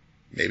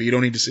 maybe you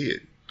don't need to see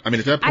it. I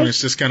mean, at that point,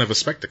 it's just kind of a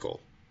spectacle.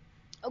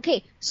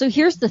 Okay, so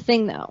here's the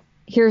thing, though.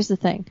 Here's the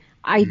thing.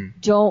 I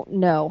don't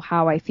know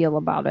how I feel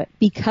about it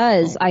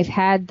because I've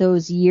had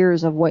those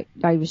years of what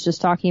I was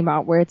just talking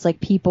about where it's like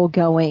people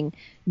going,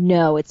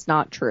 no, it's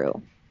not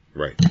true.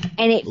 Right.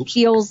 And it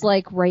feels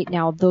like right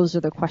now those are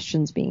the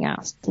questions being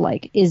asked.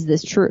 Like, is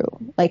this true?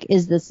 Like,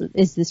 is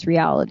this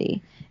reality?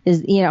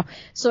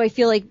 So I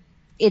feel like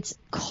it's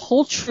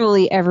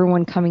culturally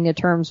everyone coming to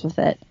terms with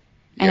it.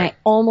 And I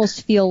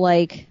almost feel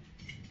like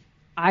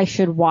I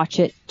should watch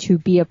it to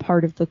be a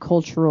part of the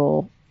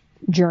cultural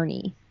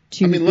journey.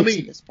 To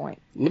this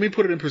point. Let me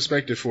put it in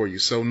perspective for you.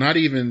 So not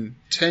even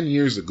 10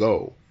 years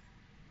ago,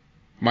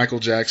 Michael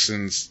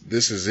Jackson's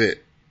This Is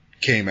It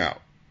came out,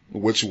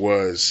 which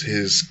was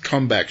his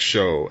comeback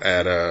show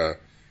at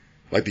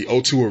like the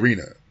O2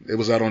 Arena. It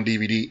was out on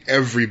DVD.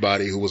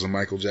 Everybody who was a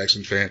Michael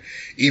Jackson fan,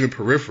 even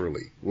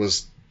peripherally,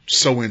 was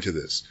so into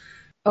this.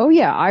 Oh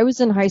yeah, I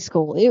was in high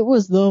school. It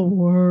was the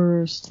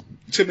worst.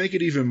 To make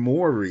it even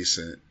more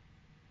recent,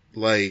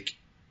 like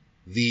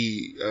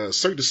the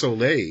Cirque du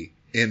Soleil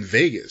in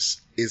Vegas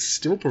is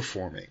still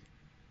performing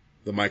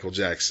the Michael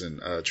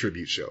Jackson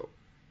tribute show.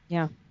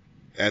 Yeah.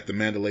 At the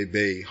Mandalay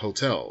Bay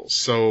Hotel.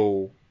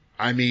 So,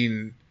 I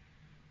mean,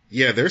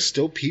 yeah, there's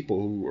still people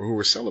who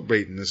are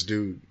celebrating this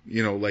dude.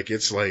 You know, like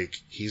it's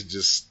like he's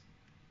just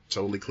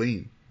totally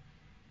clean.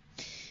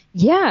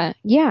 Yeah.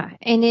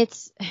 And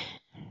it's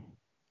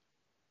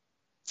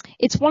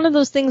one of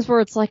those things where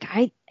it's like,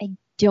 I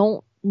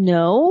don't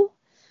know.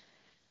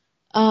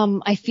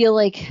 I feel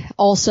like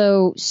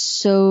also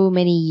so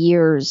many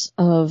years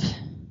of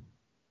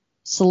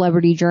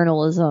celebrity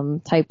journalism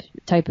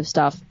type of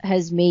stuff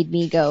has made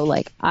me go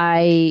like,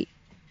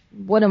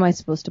 what am I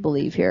supposed to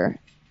believe here?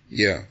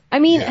 Yeah. I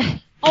mean,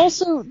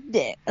 also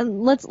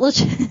let's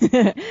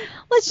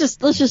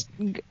just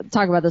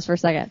talk about this for a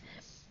second.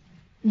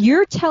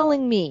 You're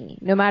telling me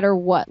no matter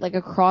what, like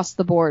across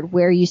the board,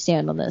 where you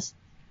stand on this,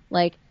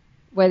 like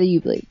whether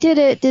you believe did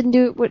it, didn't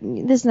do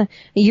it, this and that.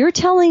 You're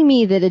telling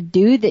me that a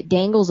dude that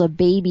dangles a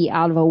baby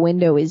out of a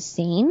window is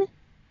sane?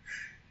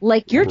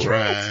 Like you're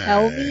trying to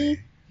tell me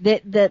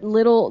that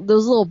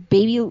those little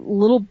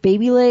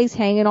baby legs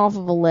hanging off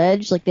of a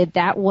ledge, like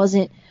that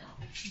wasn't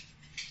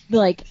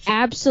like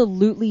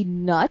absolutely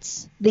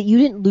nuts? That you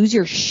didn't lose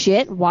your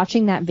shit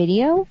watching that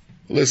video?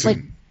 Listen,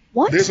 Like,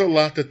 what? There's a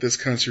lot that this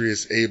country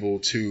is able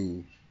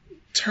to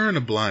turn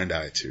a blind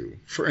eye to.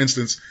 For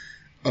instance,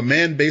 a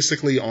man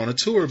basically on a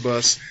tour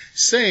bus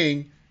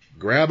saying,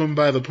 grab him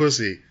by the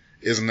pussy,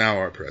 is now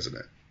our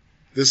president.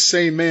 This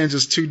same man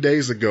just 2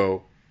 days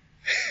ago,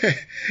 had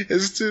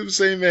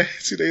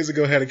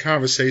a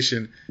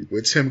conversation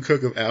with Tim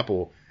Cook of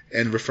Apple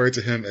and referred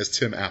to him as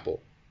Tim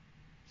Apple.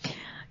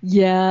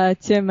 Yeah,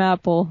 Tim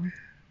Apple.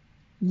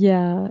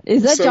 Yeah.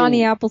 Is that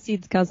Johnny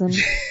Appleseed's cousin?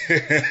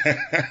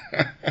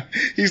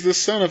 He's the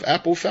son of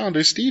Apple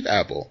founder Steve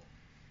Apple.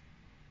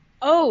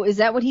 Oh, is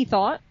that what he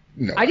thought?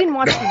 No. I didn't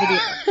watch the video.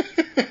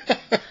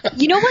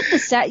 You know what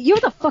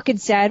the fucking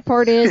sad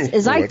part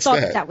is I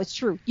thought that was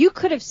true. You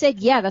could have said,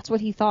 yeah, that's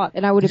what he thought,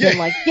 and I would have been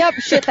like, yep,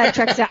 shit, that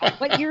checks out.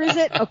 What year is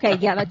it? Okay,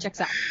 yeah, that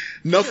checks out.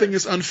 Nothing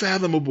is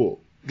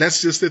unfathomable.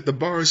 That's just it. The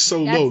bar is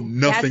so low,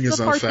 nothing is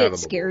unfathomable. That's the part that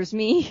scares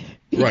me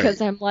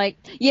because I'm like,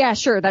 yeah,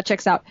 sure, that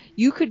checks out.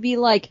 You could be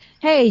like,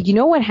 hey, you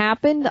know what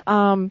happened?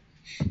 Trump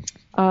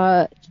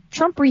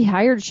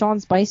rehired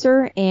Sean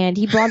Spicer and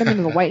he brought him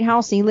into the White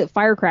House and he lit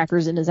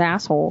firecrackers in his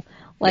asshole.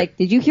 Like,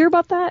 did you hear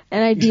about that?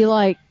 And I'd be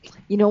like,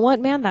 you know what,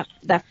 man?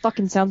 That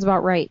fucking sounds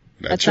about right.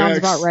 That sounds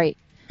about right.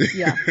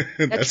 Yeah.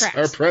 That's tracks.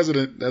 our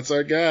president. That's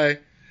our guy.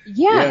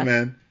 Yeah. Yeah,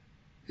 man.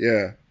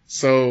 Yeah.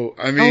 So,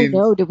 I mean. Oh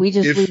no, did we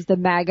just lose the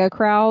MAGA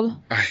crowd?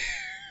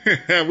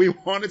 We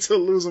wanted to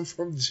lose them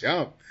from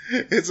jump.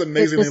 It's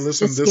amazing they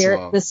listened this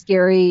long.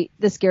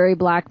 The scary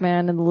black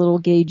man and the little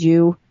gay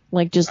Jew,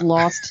 like, just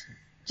lost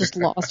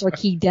our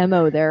key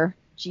demo there.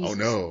 Jesus. Oh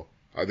no.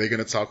 Are they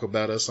going to talk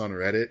about us on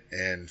Reddit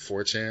and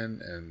 4chan?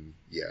 And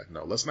yeah,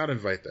 no, let's not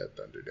invite that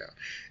thunder down.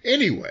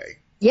 Anyway.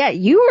 Yeah,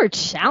 you are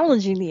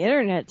challenging the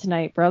internet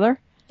tonight, brother.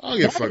 I don't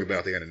give a fuck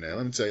about the internet.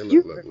 Let me tell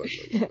you, look.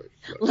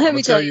 Let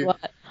me tell you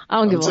what.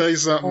 I don't give a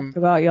fuck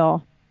about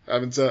y'all.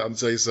 I'm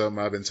tell you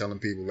something I've been telling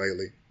people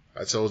lately.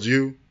 I told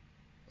you.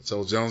 I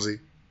told Jonesy.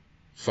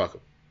 Fuck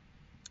them.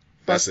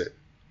 That's it.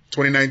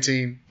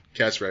 2019,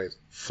 catchphrase.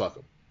 Fuck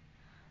them.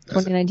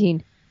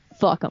 2019,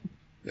 fuck them.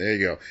 There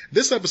you go.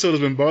 This episode has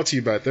been brought to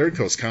you by Third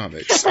Coast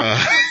Comics.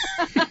 Oh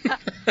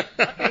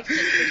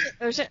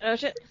shit.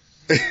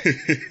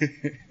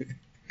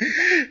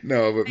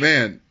 No, but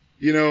man,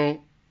 you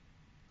know,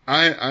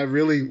 I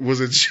really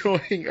was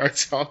enjoying our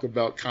talk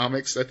about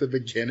comics at the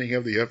beginning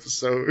of the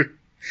episode,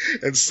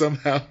 and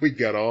somehow we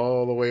got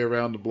all the way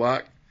around the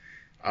block.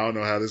 I don't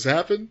know how this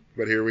happened,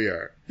 but here we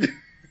are.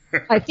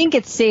 I think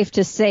it's safe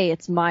to say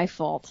it's my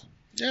fault.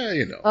 Yeah,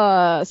 you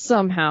know.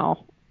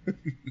 Somehow.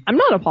 I'm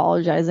not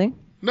apologizing.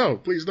 No,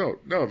 please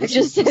don't. No, I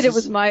just said it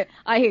was my.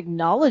 I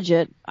acknowledge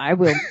it. I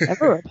will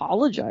never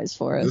apologize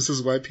for it. This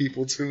is why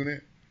people tune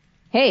in.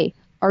 Hey,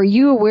 are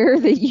you aware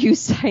that you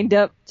signed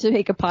up to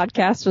make a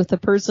podcast with a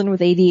person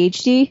with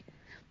ADHD?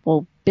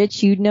 Well,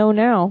 bitch, you'd know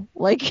now.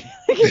 Like,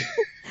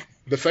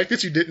 the fact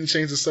that you didn't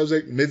change the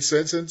subject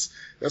mid-sentence,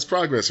 that's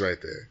progress right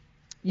there.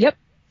 Yep.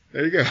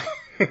 There you go.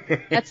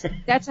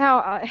 That's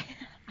how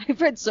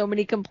I've read so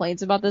many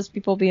complaints about this.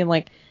 People being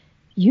like,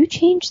 you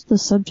changed the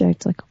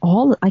subject, like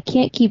I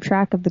can't keep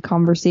track of the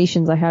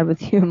conversations I had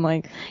with you. I'm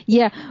like,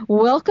 yeah,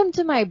 welcome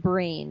to my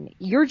brain.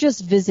 You're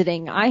just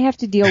visiting. I have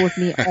to deal with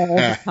me all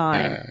the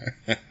time.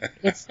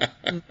 It's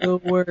the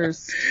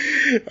worst.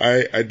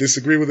 I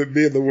disagree with it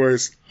being the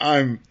worst.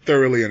 I'm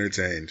thoroughly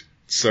entertained.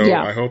 So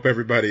yeah. I hope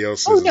everybody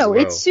else is as well.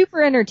 It's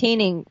super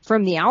entertaining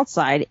from the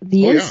outside.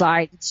 The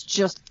inside, it's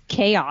just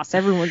chaos.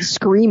 Everyone's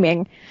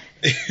screaming.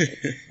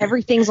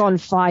 Everything's on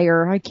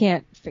fire. I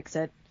can't fix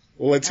it.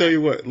 Well, I tell you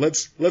what,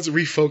 let's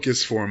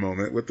refocus for a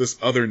moment with this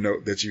other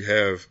note that you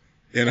have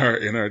in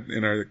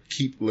our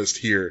keep list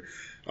here.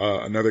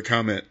 Another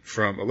comment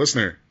from a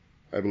listener,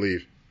 I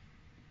believe.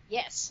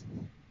 Yes.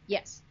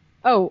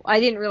 Oh, I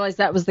didn't realize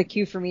that was the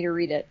cue for me to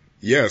read it.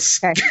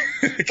 Yes.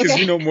 Because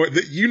you know more.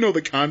 You know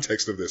the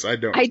context of this. I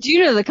don't. I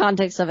do know the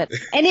context of it,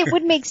 and it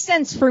would make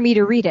sense for me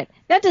to read it.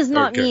 That does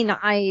not mean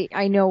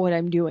I know what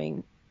I'm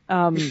doing.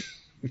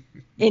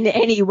 In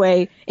any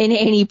way, in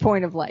any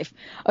point of life.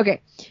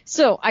 Okay,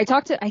 so I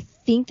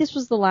think this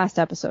was the last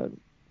episode.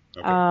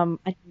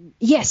 Okay.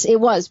 Yes, it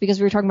was, because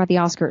we were talking about the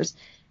Oscars.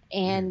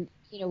 And,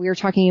 we were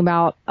talking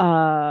about,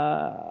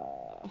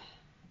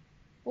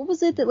 what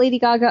was it that Lady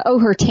Gaga,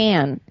 her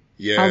tan.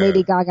 Yeah. How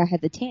Lady Gaga had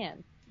the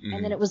tan. Mm-hmm.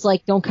 And then it was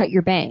like, don't cut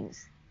your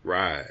bangs.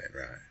 Right.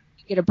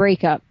 You get a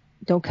breakup,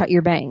 don't cut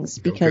your bangs,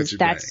 because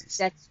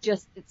that's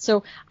just,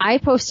 so I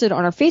posted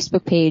on our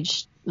Facebook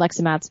page, Lex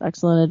and Matt's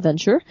Excellent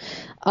Adventure.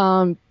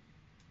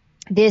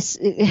 This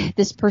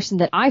person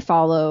that I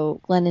follow,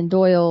 Glennon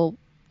Doyle,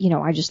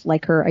 I just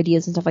like her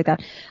ideas and stuff like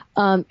that.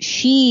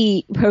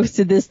 She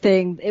posted this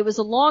thing. It was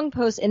a long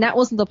post, and that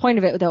wasn't the point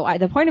of it, though.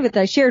 The point of it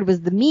that I shared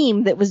was the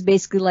meme that was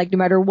basically like, no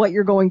matter what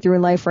you're going through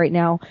in life right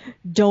now,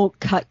 don't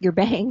cut your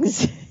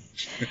bangs.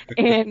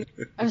 And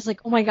I was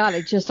like, oh my God,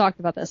 I just talked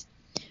about this.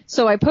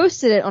 So I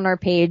posted it on our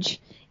page,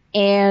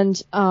 and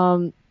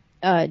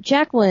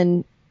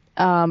Jacqueline,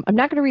 I'm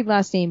not going to read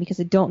last name because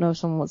I don't know if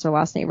someone wants her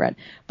last name read,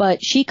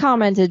 but she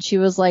commented, she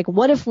was like,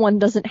 what if one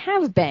doesn't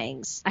have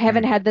bangs? I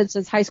haven't had them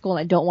since high school and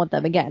I don't want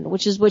them again,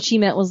 which is what she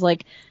meant was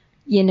like,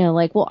 you know,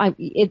 like, well,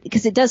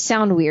 because it does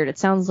sound weird. It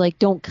sounds like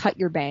don't cut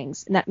your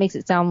bangs. And that makes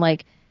it sound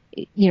like,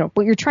 you know,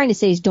 what you're trying to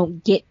say is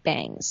don't get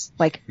bangs.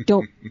 Like,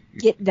 don't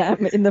get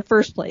them in the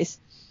first place.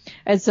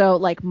 And so,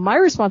 like, my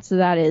response to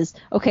that is,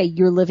 okay,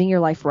 you're living your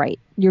life right.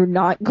 You're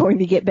not going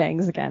to get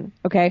bangs again.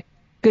 Okay?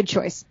 Good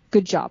choice.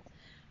 Good job.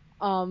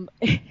 So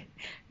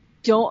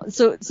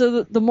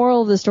the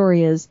moral of the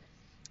story is,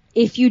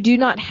 if you do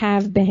not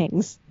have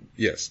bangs,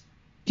 yes,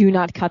 do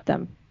not cut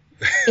them.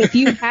 If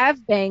you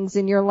have bangs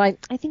and you're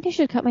like, I think I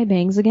should cut my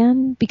bangs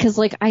again because,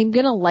 like, I'm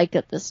going to like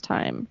it this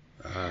time.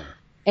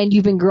 And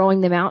you've been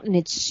growing them out and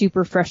it's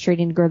super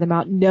frustrating to grow them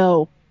out.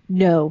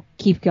 No,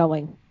 keep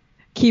going.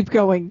 Keep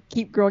going.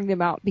 Keep growing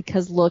them out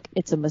because, look,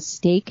 it's a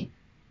mistake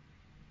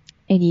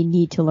and you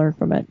need to learn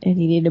from it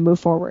and you need to move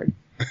forward.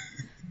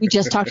 We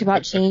just talked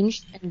about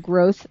change and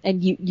growth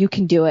and you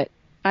can do it.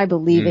 I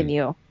believe in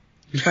you,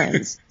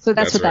 friends. So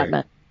that's what right. that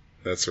meant.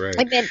 That's right.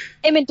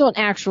 I meant don't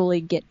actually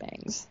get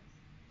bangs.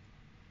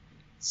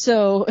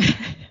 So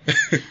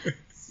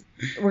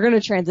we're going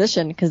to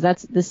transition because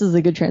this is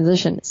a good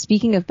transition.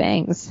 Speaking of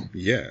bangs.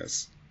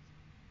 Yes.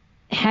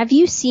 Have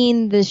you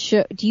seen this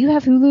show? Do you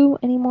have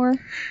Hulu anymore?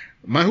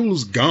 My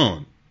Hulu's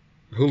gone.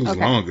 Hulu's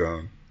long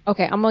gone.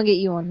 Okay, I'm going to get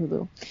you on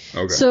Hulu.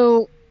 Okay.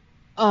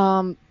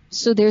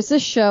 So there's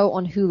this show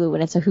on Hulu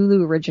and it's a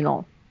Hulu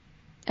original.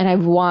 And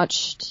I've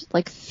watched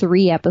like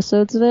 3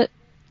 episodes of it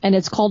and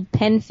it's called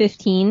Pen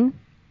 15.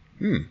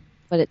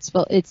 But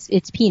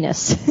it's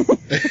penis.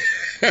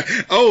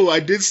 Oh, I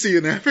did see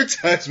an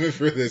advertisement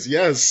for this.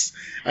 Yes.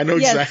 I know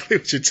exactly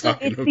what you're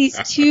talking about.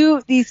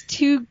 These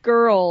two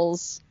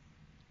girls,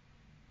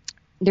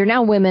 they're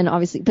now women,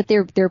 obviously, but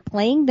they're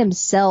playing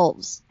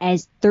themselves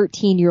as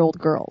 13-year-old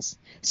girls.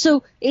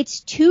 So it's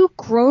 2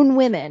 grown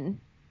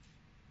women,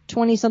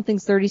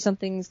 20-somethings,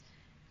 30-somethings.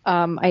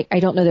 I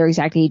don't know their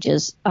exact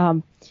ages.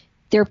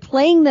 They're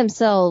playing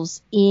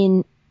themselves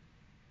in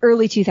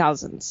early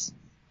 2000s.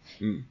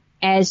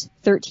 As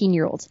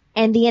 13-year-olds.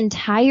 And the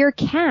entire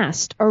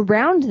cast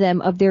around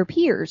them of their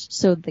peers,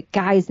 so the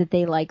guys that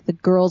they like, the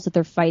girls that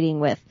they're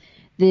fighting with,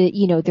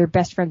 their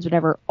best friends,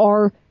 whatever,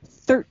 are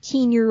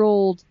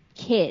 13-year-old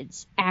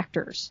kids,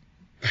 actors.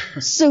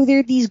 So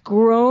they're these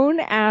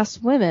grown-ass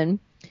women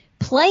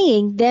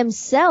playing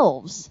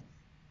themselves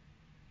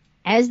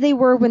as they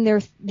were when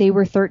they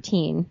were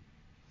 13.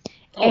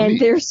 Oh, and neat.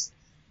 there's...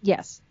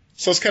 Yes.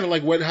 So it's kind of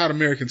like Wet Hot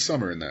American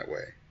Summer in that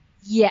way.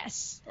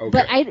 Yes. Okay.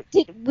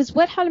 But was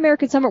Wet Hot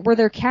American Summer, were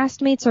their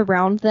castmates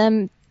around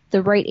them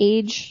the right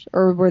age,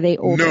 or were they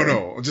older?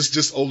 No.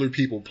 Just older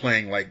people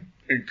playing, like,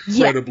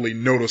 incredibly,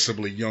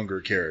 noticeably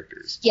younger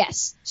characters.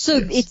 Yes. So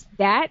it's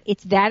that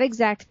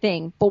exact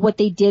thing, but what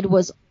they did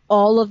was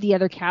all of the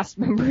other cast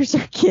members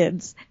are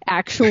kids,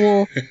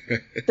 actual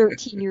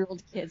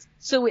 13-year-old kids.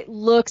 So it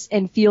looks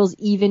and feels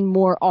even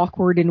more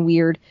awkward and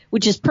weird,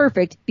 which is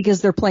perfect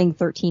because they're playing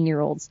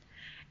 13-year-olds.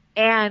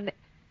 And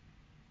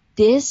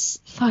this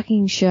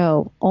fucking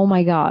show, oh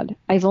my god,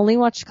 I've only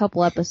watched a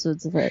couple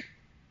episodes of it.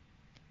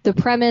 The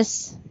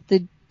premise,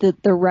 the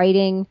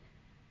writing,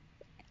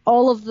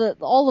 all of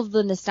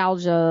the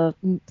nostalgia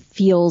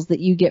feels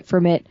that you get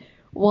from it,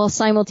 while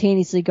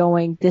simultaneously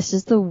going, this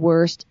is the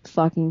worst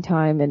fucking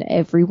time in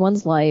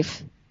everyone's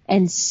life,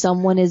 and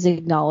someone is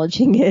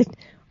acknowledging it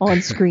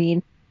on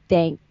screen.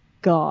 Thank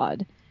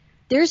God.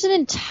 There's an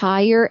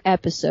entire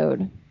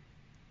episode,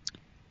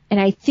 and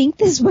I think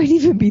this might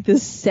even be the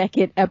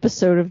 2nd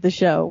episode of the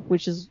show,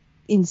 which is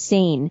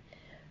insane,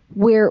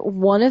 where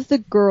one of the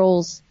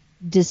girls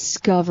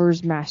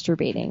discovers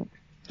masturbating.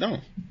 Oh.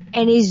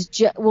 And is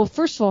well,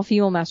 first of all,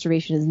 female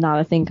masturbation is not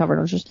a thing covered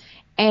on shows,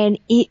 and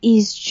it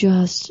is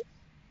just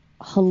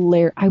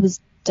hilarious. I was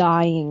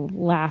dying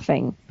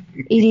laughing.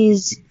 It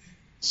is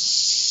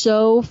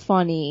so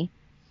funny.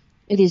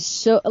 It is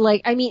so,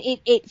 like, I mean,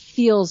 it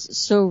feels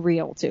so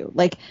real too.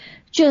 Like,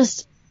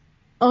 just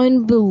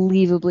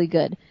unbelievably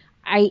good.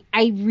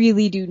 I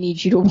really do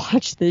need you to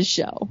watch this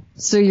show.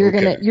 So you're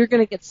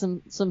gonna get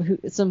some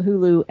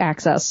Hulu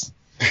access.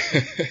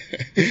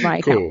 With my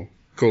account.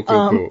 Cool.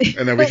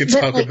 And then we can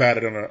talk about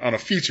it on a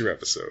future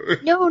episode.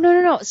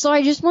 No. So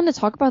I just want to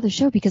talk about the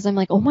show because I'm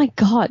like, oh my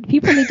god,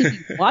 people need to be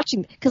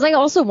watching. Because I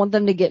also want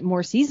them to get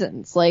more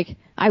seasons. Like,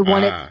 I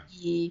want it to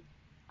be,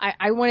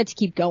 I want it to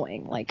keep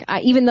going. Like,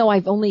 even though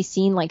I've only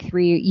seen like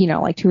 3,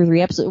 like 2 or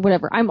 3 episodes,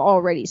 whatever, I'm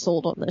already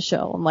sold on the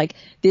show. I'm like,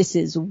 this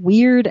is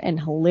weird and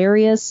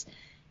hilarious,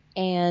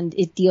 and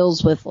it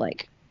deals with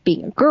like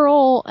being a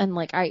girl, and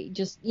like, I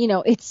just,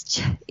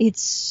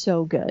 it's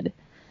so good.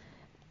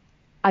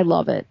 I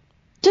love it.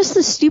 Just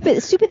the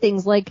stupid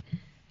things like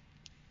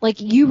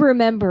you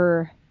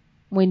remember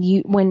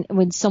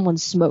when someone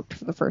smoked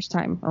for the first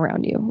time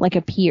around you, like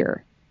a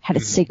peer had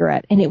a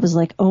cigarette, and it was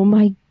like, oh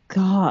my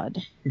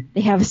god,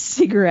 they have a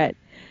cigarette.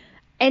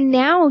 And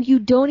now you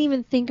don't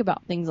even think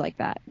about things like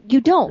that.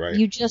 You don't. Right.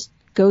 You just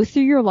go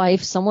through your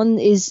life. Someone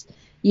is,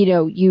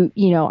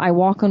 I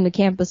walk on the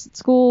campus at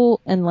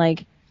school, and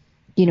like,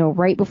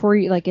 right before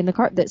you, like in the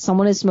car, that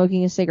someone is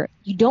smoking a cigarette.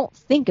 You don't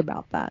think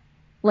about that.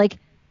 Like,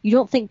 you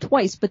don't think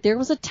twice, but there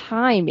was a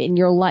time in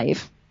your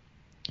life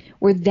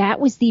where that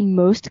was the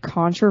most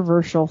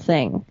controversial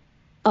thing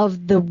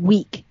of the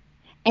week.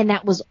 And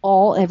that was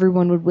all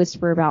everyone would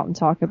whisper about and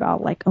talk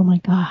about, like, oh my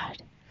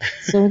God,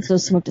 so-and-so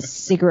smoked a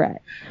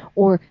cigarette.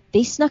 Or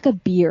they snuck a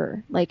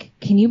beer. Like,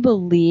 can you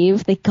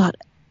believe they got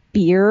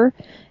beer?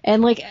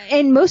 And like,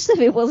 and most of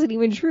it wasn't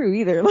even true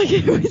either. Like,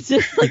 it was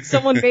just like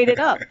someone made it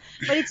up.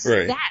 But it's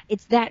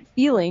it's that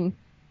feeling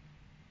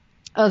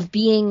of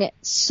being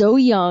so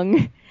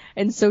young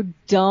and so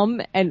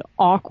dumb and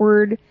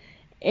awkward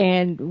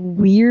and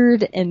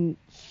weird and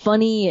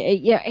funny.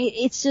 Yeah,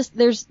 it's just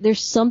there's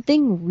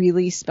something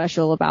really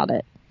special about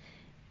it.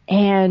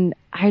 And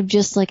I'm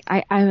just like,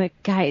 I'm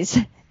like, guys,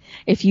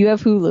 if you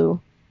have Hulu,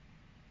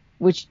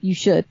 which you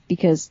should,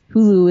 because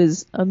Hulu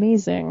is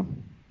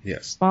amazing.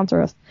 Yes.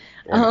 Sponsor us.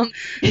 I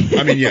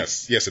mean,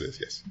 yes, it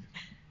is. Yes.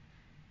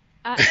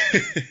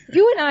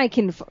 You and I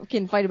can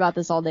fight about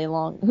this all day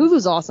long.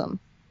 Hulu's awesome.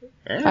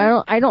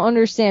 Right. I don't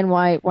understand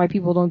why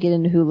people don't get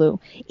into Hulu.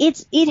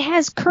 It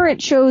has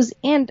current shows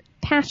and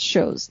past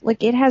shows.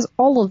 Like, it has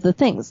all of the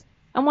things.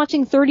 I'm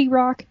watching 30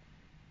 Rock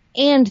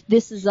and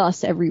This Is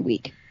Us every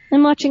week.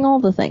 I'm watching all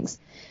the things.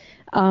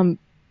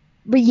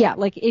 But yeah,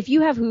 like, if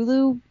you have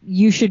Hulu,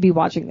 you should be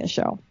watching this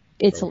show.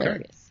 It's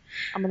hilarious.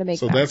 I'm gonna make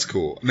so that's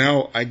cool.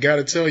 Now, I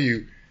gotta tell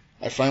you,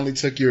 I finally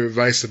took your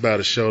advice about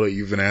a show that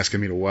you've been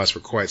asking me to watch for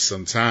quite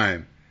some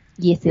time.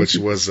 Yes, which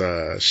was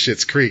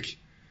Schitt's Creek.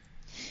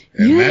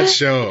 And that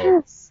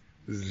show,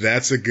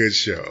 that's a good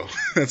show.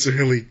 That's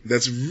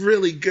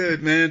really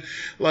good, man.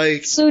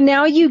 Like, so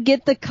now you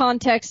get the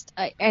context,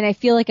 and I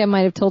feel like I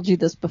might have told you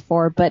this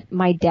before, but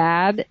my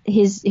dad,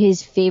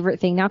 his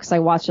favorite thing now, because I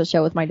watched the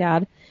show with my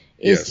dad,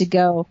 is to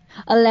go,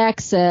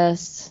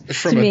 Alexis,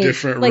 from a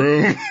different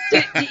room.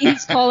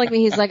 He's calling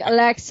me. He's like,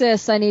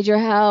 Alexis, I need your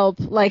help.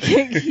 Like,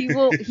 he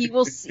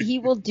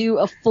will do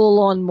a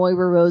full on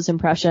Moira Rose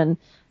impression.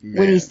 Man.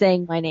 When he's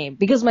saying my name,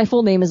 because my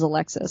full name is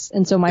Alexis,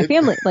 and so my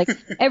family, like,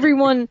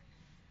 everyone,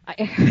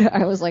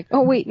 I was like,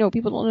 oh wait, no,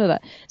 people don't know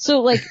that. So,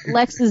 like,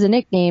 Lex is a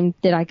nickname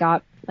that I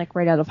got, like,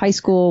 right out of high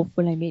school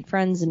when I made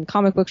friends in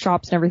comic book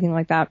shops and everything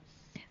like that.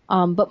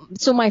 But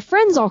so my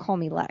friends all call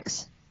me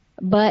Lex,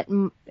 but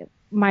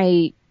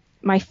my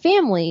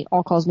family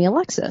all calls me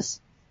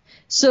Alexis.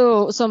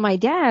 So my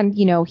dad,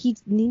 you know, he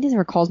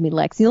never calls me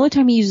Lex. The only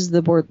time he uses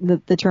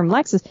the term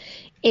Lex is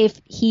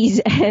if he's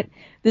at,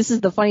 this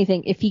is the funny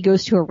thing, if he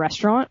goes to a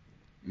restaurant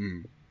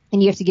and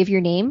you have to give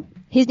your name,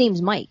 his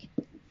name's Mike.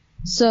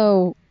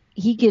 So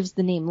he gives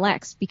the name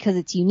Lex because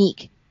it's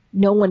unique.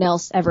 No one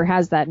else ever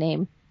has that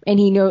name. And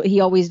he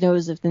always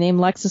knows if the name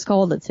Lex is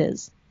called, it's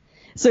his.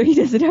 So he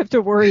doesn't have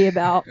to worry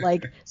about,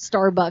 like,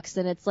 Starbucks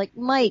and it's like,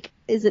 Mike,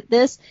 is it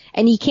this?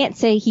 And he can't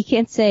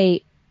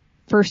say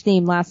first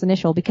name, last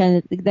initial,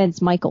 because then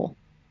it's Michael.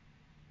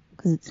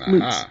 Because it's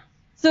Luke's.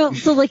 So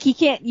like, you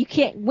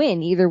can't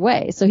win either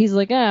way. So he's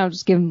like, I'll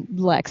just give him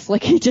Lex.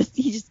 Like, he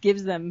just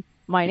gives them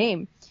my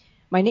name,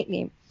 my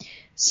nickname.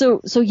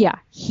 So yeah,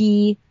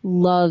 he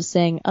loves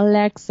saying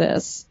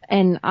Alexis,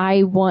 and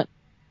I wanted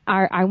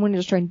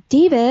to try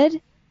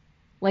David.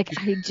 Like,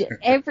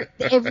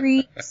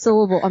 every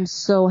syllable. I'm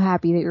so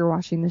happy that you're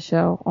watching the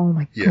show. Oh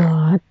my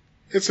God.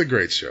 It's a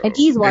great show. And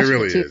he's watching it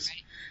really it too. Is.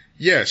 Right?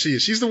 Yeah, she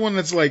is. She's the one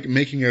that's, like,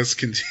 making us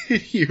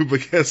continue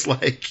because,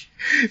 like,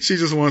 she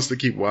just wants to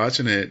keep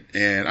watching it.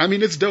 And, I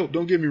mean, it's dope.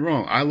 Don't get me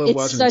wrong. I love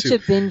watching it, too.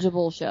 It's such a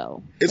bingeable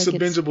show. It's a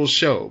bingeable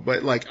show.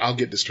 But, like, I'll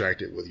get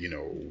distracted with, you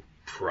know,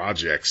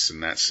 projects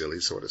and that silly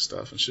sort of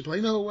stuff. And she'll be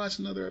like, no, watch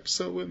another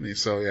episode with me.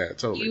 So, yeah,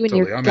 totally. You and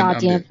your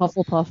goddamn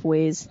Hufflepuff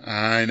ways.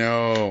 I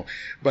know.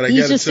 But I got to tell you,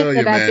 man. He's just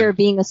sitting back there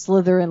being a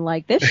Slytherin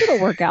like, this shit'll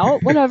work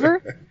out. Whatever.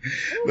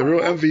 The real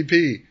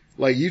MVP.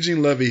 Like,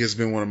 Eugene Levy has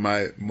been one of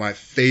my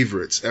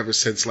favorites ever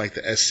since, like,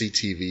 the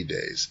SCTV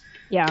days.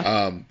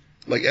 Yeah.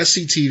 Like,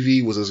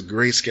 SCTV was a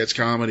great sketch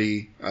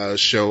comedy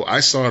show.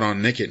 I saw it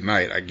on Nick at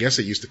Night. I guess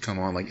it used to come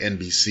on, like,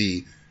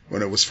 NBC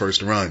when it was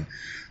first run.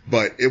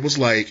 But it was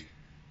like,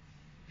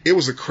 it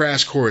was a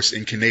crash course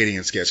in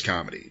Canadian sketch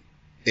comedy.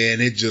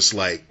 And it just,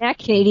 like... That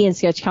Canadian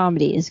sketch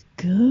comedy is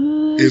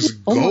good. It's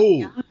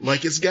gold.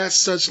 Like, it's got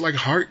such, like,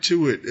 heart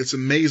to it. It's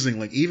amazing.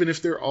 Like, even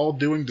if they're all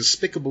doing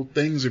despicable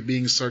things or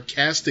being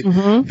sarcastic,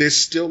 there's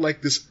still,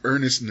 like, this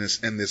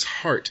earnestness and this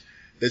heart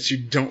that you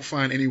don't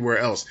find anywhere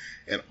else.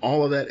 And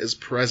all of that is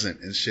present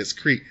in Schitt's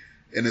Creek.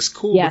 And it's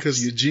cool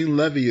because Eugene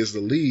Levy is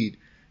the lead,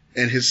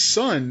 and his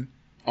son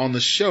on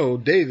the show,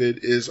 David,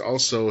 is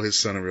also his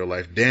son in real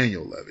life,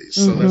 Daniel Levy.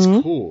 So that's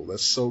cool.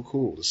 That's so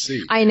cool to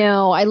see. I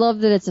know. I love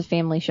that it's a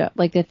family show.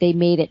 Like, that they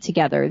made it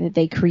together, that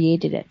they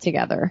created it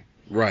together.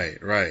 Right.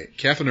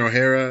 Catherine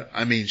O'Hara,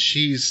 I mean,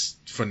 she's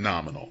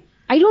phenomenal.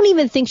 I don't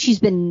even think she's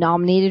been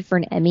nominated for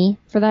an Emmy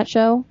for that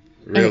show.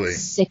 Really? And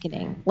it's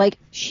sickening. Like,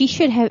 she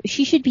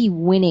should be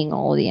winning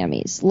all of the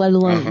Emmys, let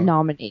alone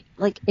nominated.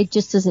 Like, it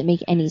just doesn't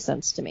make any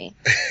sense to me.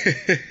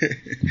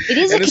 It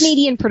is a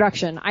Canadian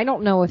production. I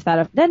don't know if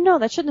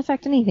that shouldn't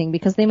affect anything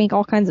because they make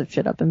all kinds of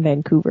shit up in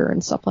Vancouver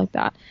and stuff like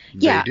that.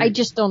 Yeah, I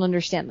just don't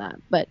understand that.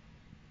 But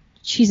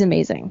she's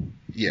amazing.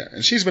 Yeah,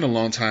 and she's been a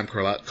long time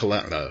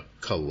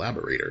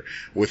collaborator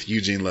with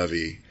Eugene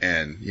Levy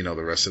and, you know,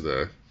 the rest of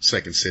the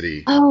Second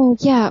City crew.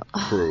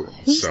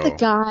 Who's the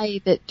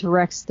guy that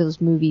directs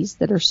those movies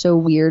that are so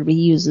weird, but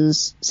he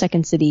uses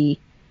Second City?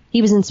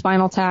 He was in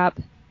Spinal Tap.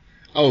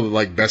 Oh,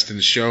 like Best in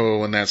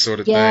Show and that sort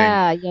of thing.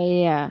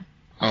 Yeah.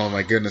 Oh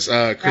my goodness.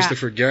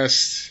 Christopher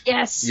Guest.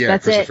 Yes, yeah,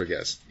 that's Christopher it.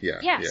 Guest.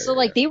 Yeah. So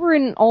like they were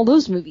in all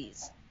those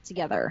movies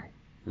together.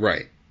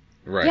 Right.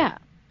 Yeah.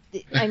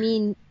 I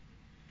mean,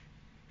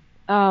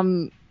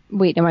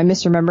 wait, am I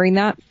misremembering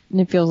that? And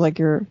it feels like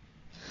you're...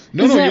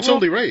 No, you're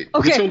totally right.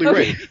 Okay, you're totally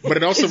right. But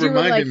it also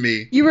reminded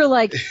me... You were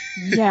like,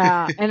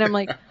 yeah. And I'm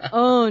like,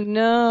 oh,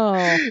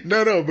 no.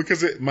 No,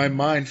 because my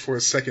mind for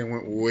a second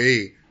went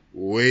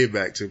way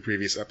back to a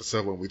previous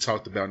episode when we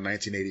talked about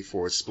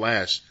 1984's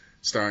Splash,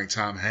 starring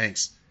Tom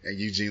Hanks and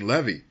Eugene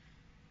Levy.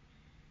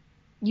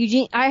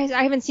 I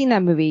haven't seen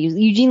that movie.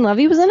 Eugene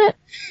Levy was in it?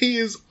 He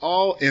is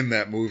all in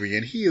that movie,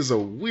 and he is a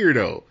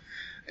weirdo.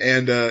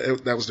 And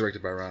that was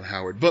directed by Ron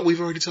Howard. But we've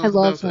already talked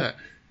about that.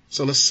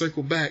 So let's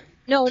circle back.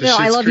 No,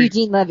 I love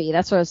Eugene Levy.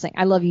 That's what I was saying.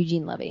 I love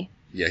Eugene Levy.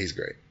 Yeah, he's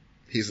great.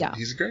 He's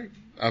great.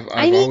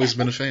 I've always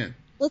been a fan.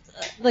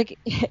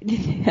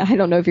 I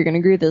don't know if you're going to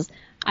agree with this.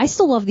 I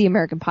still love the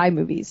American Pie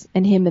movies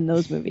and him in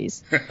those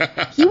movies.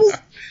 He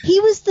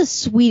was the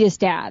sweetest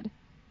dad.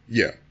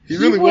 Yeah, he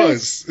really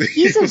was.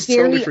 He's a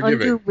very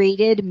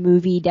underrated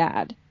movie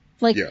dad.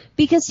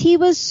 Because he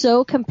was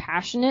so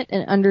compassionate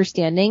and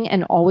understanding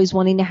and always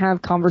wanting to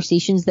have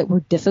conversations that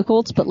were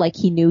difficult, but like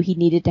he knew he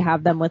needed to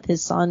have them with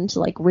his son to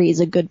like raise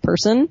a good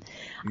person.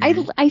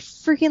 Mm-hmm. I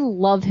freaking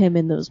love him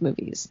in those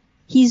movies.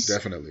 He's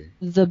definitely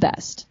the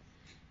best.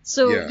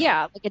 So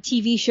yeah, like a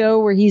TV show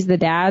where he's the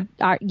dad,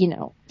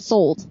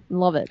 sold.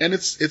 Love it. And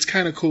it's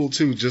kind of cool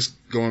too, just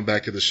going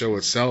back to the show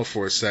itself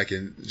for a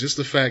second, just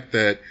the fact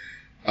that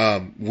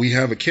we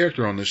have a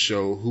character on the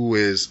show who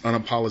is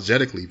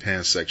unapologetically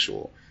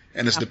pansexual.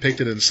 And it's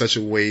depicted in such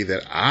a way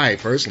that I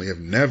personally have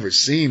never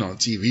seen on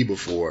TV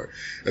before,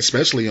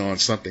 especially on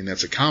something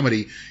that's a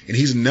comedy, and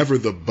he's never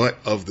the butt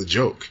of the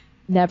joke.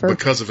 Never.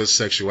 Because of his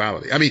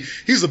sexuality. I mean,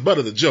 he's the butt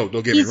of the joke,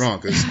 don't get me wrong,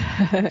 because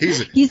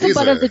he's the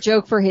butt of the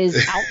joke for his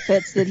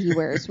outfits that he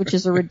wears, which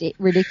is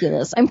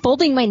ridiculous. I'm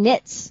folding my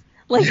knits.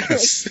 Like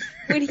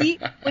when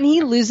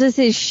he loses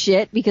his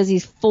shit because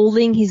he's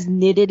folding his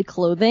knitted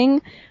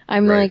clothing,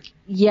 I'm like,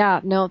 yeah,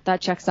 no, that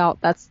checks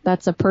out.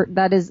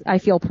 That is I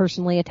feel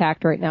personally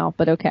attacked right now,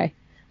 but okay.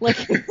 Like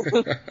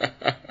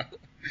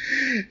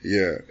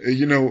yeah,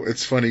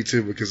 it's funny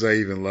too because I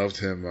even loved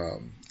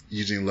him,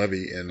 Eugene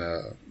Levy, in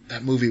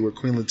that movie where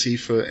Queen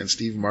Latifah and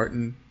Steve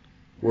Martin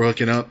were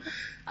hooking up.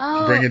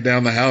 Bringing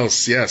Down the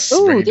House, yes.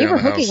 Ooh, they were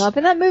hooking up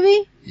in that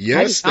movie?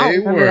 Yes, I they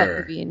remember were. That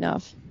movie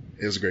enough.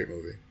 It was a great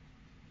movie.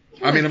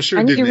 I mean, I'm sure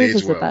it didn't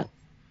age well, that.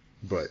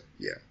 But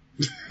yeah,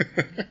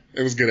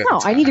 it was good at the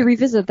time. I need to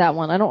revisit that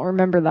one. I don't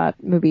remember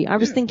that movie. I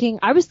was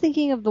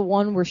thinking of the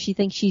one where she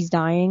thinks she's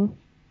dying.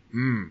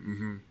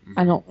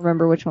 I don't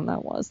remember which one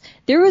that was.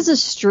 There was a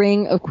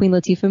string of Queen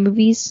Latifah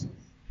movies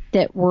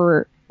that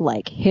were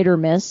like hit or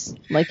miss.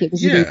 Like it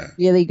was either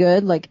really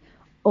good, like,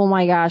 oh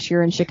my gosh,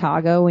 you're in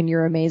Chicago and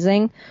you're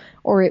amazing,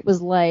 or it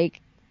was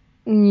like,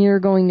 you're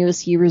going to a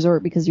ski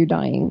resort because you're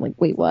dying. Like,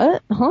 wait,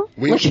 what? Huh?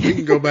 We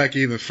can go back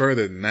even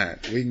further than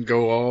that. We can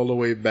go all the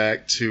way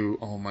back to,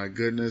 oh my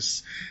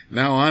goodness,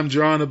 now I'm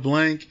drawing a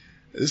blank.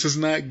 This is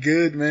not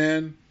good,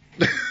 man.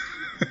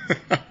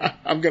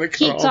 I'm going to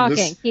cut all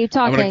this. Keep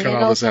talking.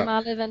 It'll come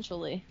out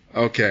eventually.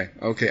 Okay.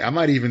 I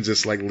might even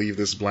just like leave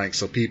this blank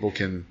so people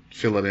can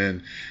fill it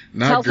in.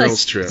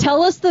 Girls Trip.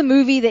 Tell us the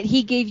movie that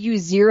he gave you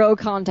zero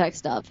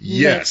context of.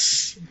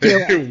 Yes.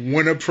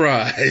 Win a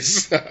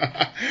prize.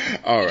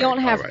 All right. You don't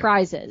have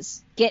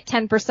prizes. Get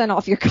 10%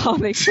 off your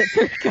comics at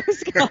Third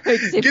Coast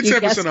Comics. Get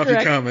 10% off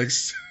your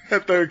comics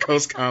at Third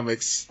Coast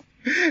Comics.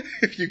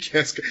 If you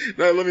guess.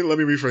 No, let me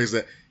rephrase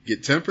that.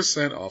 Get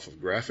 10% off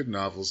of graphic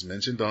novels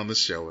mentioned on the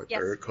show at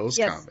Third Coast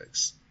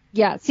Comics.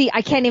 Yeah, see,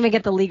 I can't even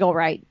get the legal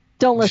right.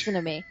 Don't listen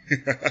to me.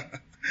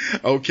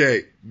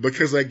 Okay,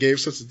 because I gave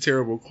such a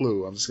terrible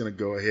clue, I'm just going to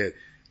go ahead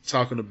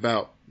talking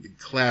about the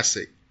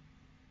classic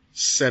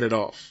Set It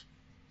Off,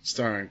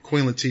 starring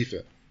Queen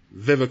Latifah,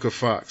 Vivica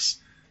Fox,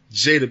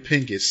 Jada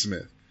Pinkett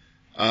Smith.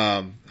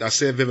 I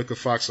said Vivica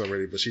Fox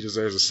already, but she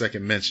deserves a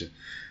second mention.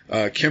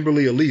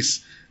 Kimberly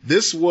Elise.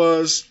 This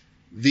was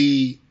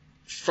the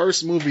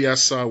first movie I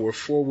saw where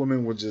four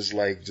women were just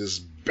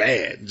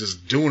bad,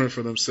 just doing it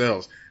for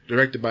themselves.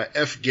 Directed by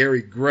F.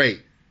 Gary Gray,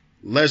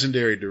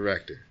 legendary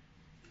director.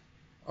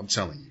 I'm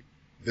telling you,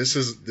 this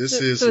is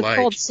it's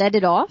called Set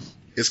It Off.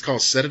 It's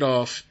called Set It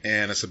Off,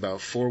 and it's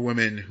about four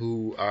women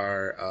who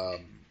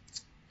are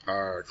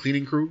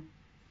cleaning crew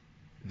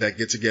that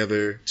get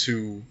together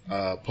to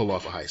pull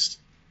off a heist.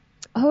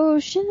 Oh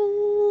shit!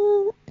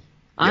 Yeah.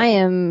 I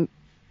am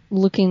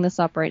looking this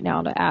up right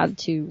now to add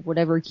to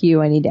whatever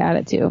queue I need to add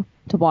it to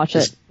watch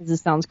it.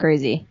 This sounds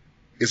crazy.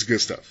 It's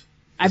good stuff.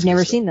 I've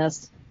never seen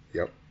this.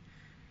 Yep.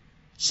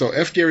 So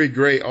F. Gary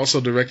Gray also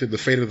directed The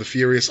Fate of the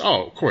Furious.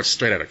 Oh, of course,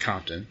 straight out of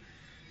Compton.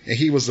 and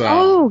he was.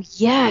 Oh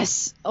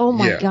yes! Oh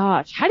my yeah.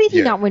 gosh! How did he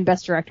Yeah. not win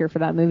Best Director for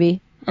that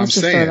movie? Let's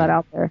just throw that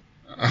out there.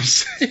 I'm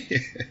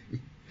saying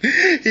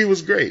he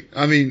was great.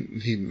 I mean,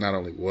 he not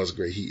only was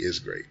great, he is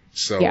great.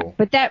 So Yeah,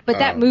 but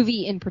that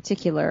movie in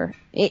particular,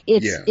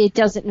 it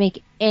doesn't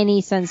make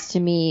any sense to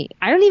me.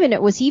 I don't even know,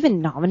 was he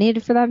even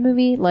nominated for that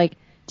movie? Like,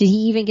 did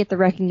he even get the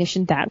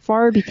recognition that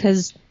far?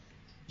 Because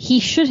he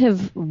should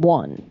have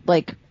won.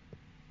 Like,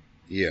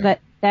 yeah,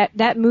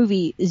 that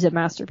movie is a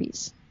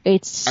masterpiece.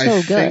 It's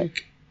so good.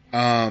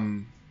 Yeah,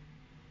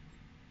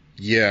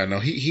 no,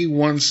 he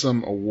won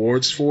some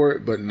awards for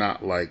it, but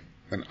not like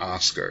an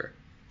Oscar.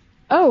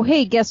 Oh,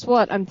 hey, guess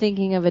what? I'm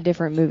thinking of a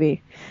different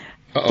movie.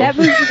 Uh-oh. That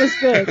movie was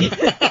good.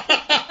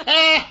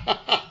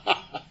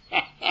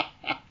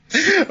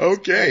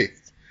 Okay.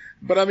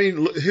 But I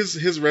mean,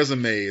 his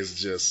resume is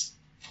just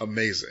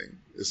amazing.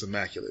 It's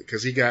immaculate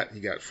because he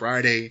got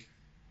Friday,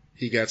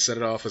 he got Set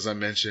It Off, as I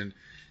mentioned.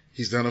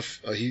 He's done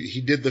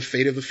he did The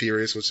Fate of the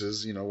Furious, which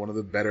is, you know, one of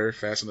the better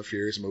Fast and the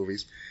Furious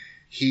movies.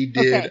 He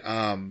did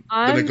The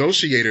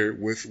Negotiator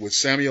with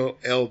Samuel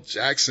L.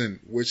 Jackson,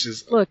 which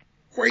is great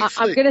flick.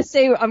 I'm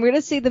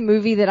gonna say the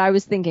movie that I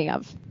was thinking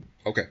of.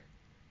 Okay.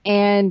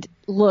 And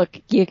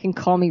look, you can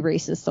call me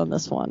racist on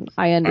this one.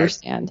 I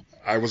understand.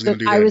 I was going to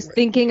do that I was anyway.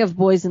 thinking of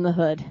Boys in the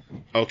Hood.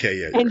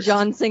 Okay, yeah. And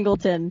John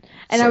Singleton.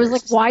 And I was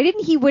like, why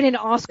didn't he win an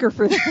Oscar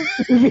for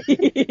that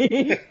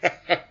movie?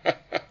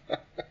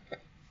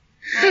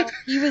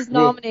 He was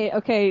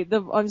nominated.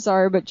 I'm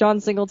sorry, but John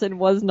Singleton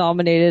was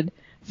nominated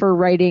for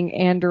writing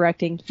and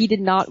directing. He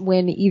did not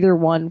win either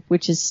one,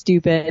 which is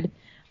stupid.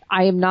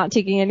 I am not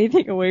taking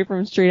anything away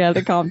from Straight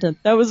Outta Compton.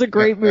 That was a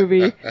great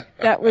movie.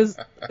 That was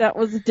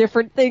a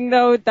different thing,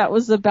 though. That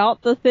was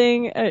about the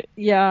thing.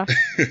 Yeah.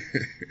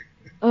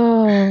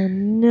 Oh,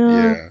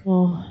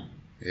 no.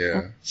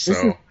 Yeah. This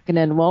is going to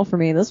end well for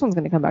me. This one's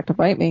going to come back to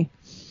bite me.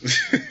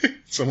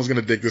 Someone's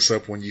going to dig this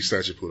up when you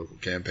start your political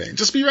campaign.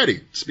 Just be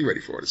ready. Just be ready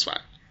for it. It's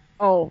fine.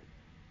 Oh,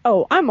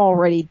 I'm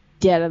already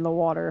dead in the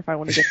water if I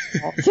want to get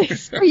into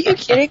politics. Are you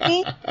kidding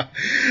me?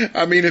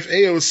 I mean, if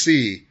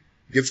AOC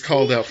gets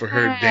called out for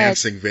her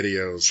dancing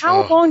videos.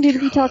 How long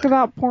did we talk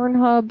about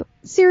Pornhub?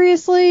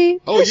 Seriously?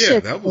 Oh, yeah,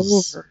 that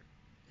was over.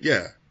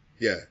 Yeah.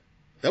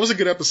 That was a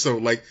good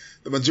episode. Like,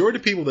 the majority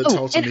of people that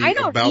talk to me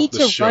about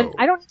the show.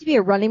 I don't need to be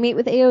a running mate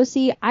with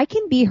AOC. I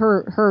can be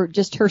her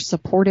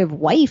supportive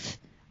wife.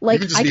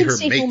 Like, I can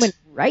stay home and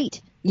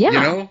write. Yeah. You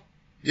know?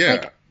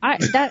 Yeah.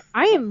 Like,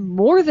 I am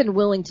more than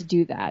willing to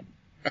do that.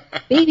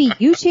 Baby,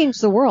 you change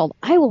the world.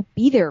 I will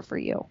be there for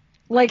you.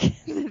 Like,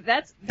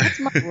 that's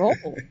my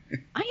role.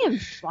 I am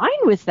fine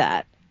with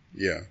that.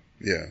 Yeah.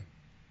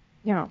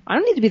 Yeah, I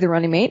don't need to be the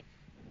running mate.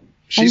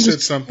 She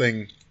said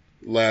something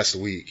last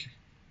week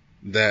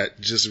that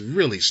just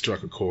really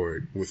struck a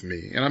chord with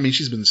me. And I mean,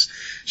 she's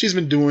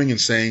been doing and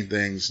saying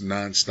things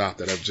nonstop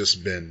that have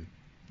just been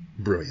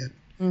brilliant.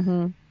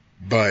 Mm-hmm.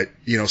 But,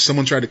 you know,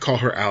 someone tried to call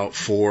her out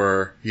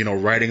for, you know,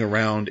 riding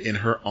around in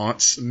her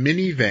aunt's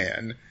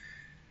minivan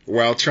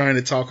while trying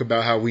to talk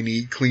about how we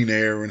need clean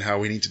air and how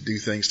we need to do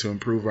things to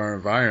improve our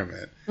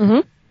environment.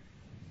 Mm-hmm.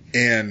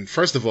 And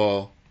first of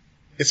all,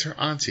 it's her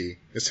auntie.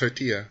 It's her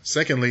tia.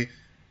 Secondly,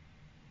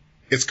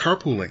 it's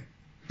carpooling.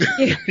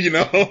 Yeah. You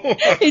know?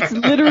 It's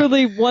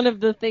literally one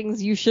of the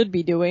things you should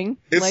be doing.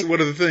 It's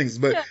one of the things.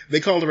 But they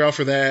called her out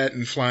for that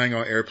and flying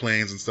on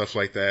airplanes and stuff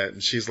like that.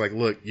 And she's like,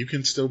 look, you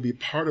can still be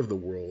part of the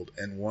world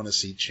and want to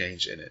see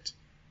change in it.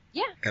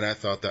 Yeah. And I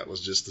thought that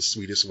was just the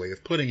sweetest way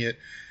of putting it.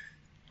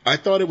 I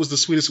thought it was the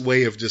sweetest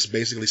way of just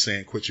basically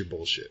saying, quit your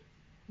bullshit.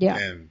 Yeah.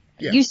 And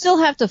you still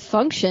have to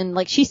function.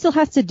 Like, she still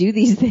has to do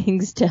these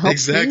things to help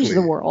change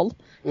the world.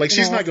 Like,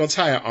 she's not going to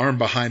tie an arm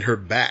behind her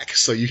back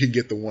so you can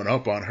get the one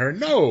up on her.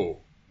 No.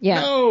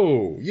 Yeah.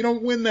 No. You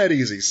don't win that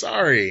easy.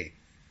 Sorry.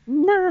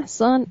 Nah,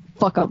 son.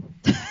 Fuck them.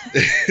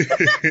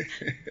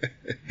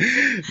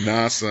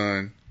 Nah,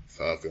 son.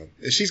 Fuck them.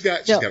 She's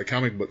got a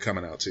comic book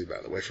coming out, too,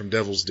 by the way, from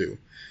Devil's Due.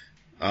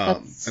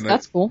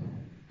 That's cool.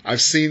 I've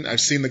seen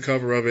the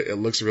cover of it. It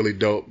looks really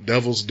dope.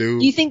 Devil's Due.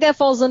 Do you think that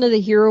falls under the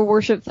hero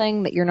worship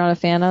thing that you're not a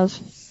fan of?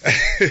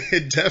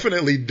 It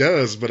definitely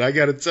does, but I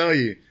got to tell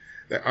you,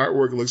 the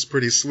artwork looks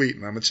pretty sweet,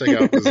 and I'm going to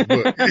check out this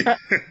book.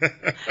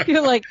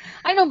 You're like,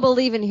 I don't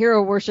believe in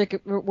hero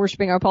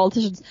worshiping our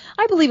politicians.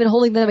 I believe in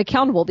holding them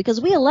accountable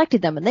because we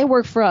elected them and they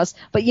work for us.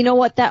 But you know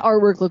what? That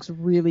artwork looks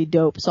really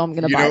dope, so I'm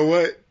going to buy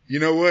it. You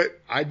know what?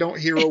 I don't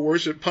hero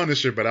worship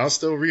Punisher, but I'll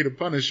still read a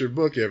Punisher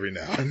book every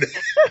now and then.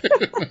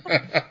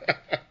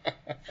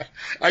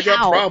 I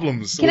got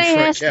problems with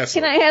Frank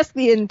Castle. Can I ask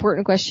the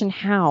important question?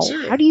 How?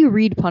 Sure. How do you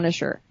read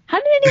Punisher? How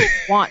did anyone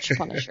watch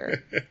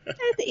Punisher?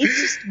 It's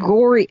just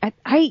gory.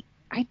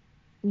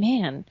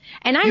 Man.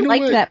 And I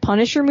liked that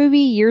Punisher movie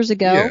years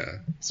ago. Yeah.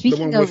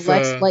 Speaking of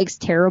Lex likes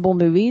terrible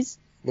movies.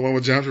 The one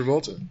with John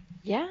Travolta?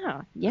 Yeah.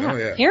 Oh, yeah.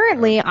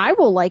 Apparently, I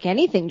will like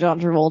anything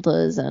John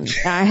Travolta is in.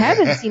 I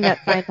haven't seen that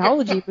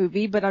Scientology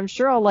movie, but I'm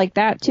sure I'll like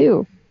that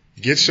too.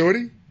 Get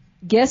Shorty?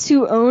 Guess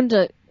who owned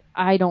a...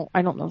 I don't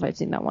know if I've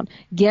seen that one.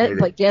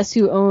 But guess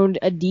who owned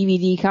a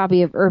DVD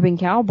copy of Urban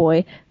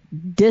Cowboy?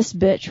 This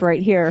bitch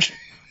right here.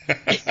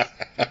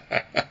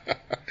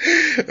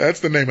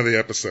 That's the name of the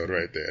episode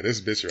right there.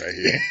 This bitch right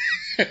here.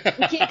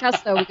 We can't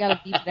cuss though. We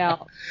gotta beep it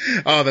out.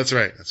 Oh, that's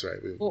right. That's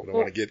right. We don't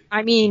want to get.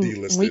 I mean,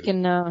 delisted. we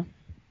can.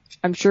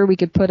 I'm sure we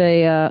could put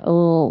a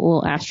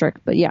little asterisk,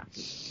 but yeah.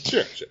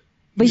 Sure.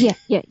 But yeah.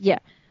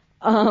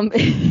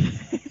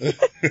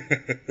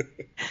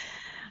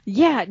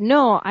 Yeah,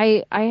 no,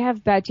 I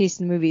have bad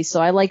taste in movies,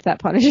 so I like that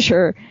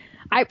Punisher.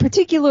 I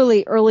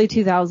particularly early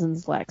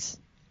 2000s Lex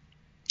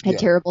had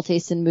terrible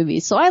taste in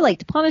movies. So I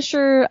liked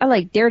Punisher, I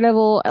liked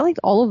Daredevil, I liked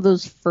all of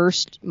those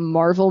first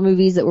Marvel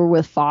movies that were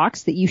with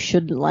Fox that you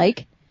shouldn't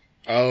like.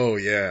 Oh,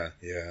 yeah.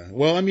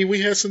 Well, I mean, we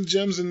had some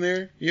gems in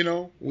there,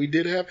 We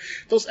did have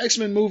those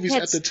X-Men movies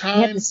at the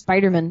time. We had the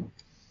Spider-Man.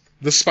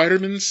 The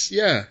Spider-Mans?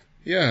 Yeah.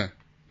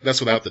 That's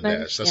without the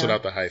dash. That's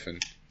without the hyphen.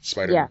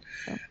 Spider-Man.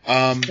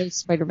 Yeah.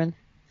 Spider-Man.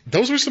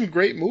 Those were some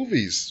great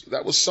movies.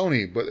 That was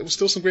Sony, but it was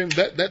still some great.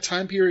 That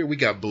time period, we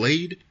got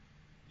Blade.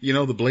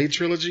 The Blade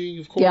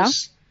trilogy, of course. Yeah.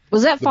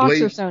 Was that Fox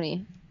or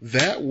Sony?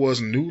 That was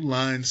New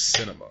Line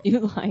Cinema. New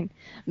Line.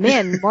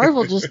 Man,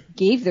 Marvel just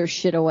gave their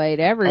shit away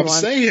to everyone. I'm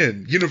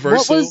saying,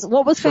 Universal.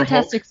 What was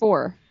Fantastic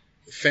Four?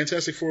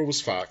 Fantastic Four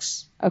was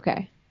Fox.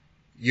 Okay.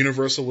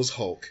 Universal was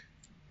Hulk,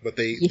 but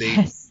they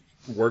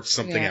worked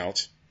something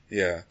out.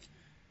 Yeah.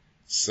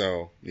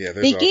 So there's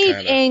they gave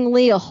Ang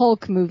Lee a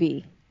Hulk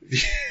movie.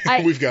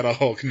 We've got a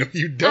Hulk. No,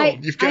 you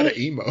don't. You've got an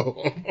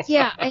emo.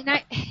 Yeah,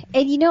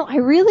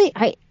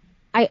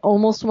 I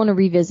almost want to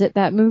revisit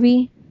that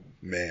movie.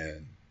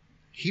 Man,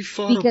 he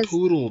fought a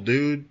poodle,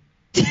 dude.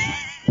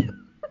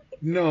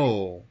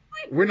 No,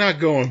 we're not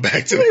going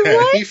back to that.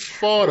 What? He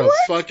fought a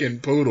fucking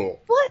poodle.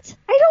 What?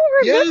 I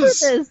don't remember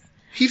this.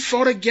 He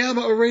fought a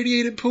gamma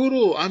irradiated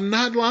poodle. I'm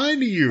not lying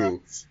to you.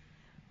 What?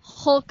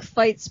 Hulk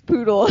fights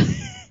poodle.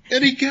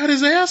 And he got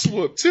his ass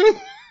whooped too.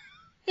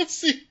 Let's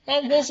see,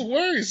 almost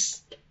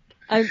worse.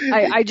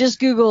 I just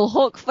Google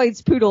Hulk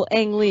fights poodle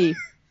Ang Lee.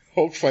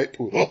 Hulk fight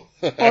poodle.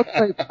 Hulk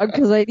fight,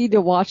 because I need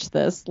to watch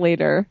this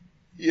later.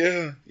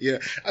 Yeah.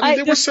 I mean,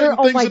 there were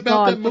certain things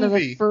about that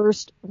movie.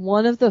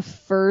 One of the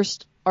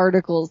first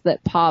articles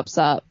that pops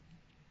up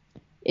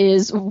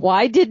is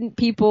why didn't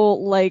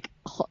people like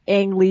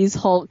Ang Lee's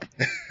Hulk?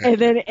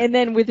 And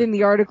then within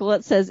the article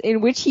it says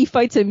in which he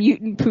fights a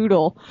mutant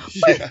poodle.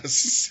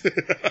 Yes.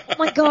 Oh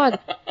my God,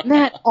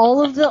 Matt!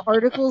 All of the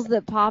articles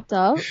that popped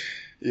up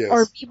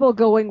are people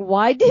going,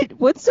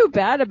 what's so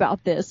bad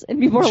about this? And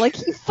people are like,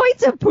 he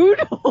fights a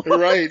poodle.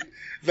 Right.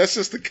 That's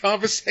just the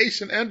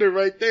conversation ender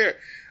right there.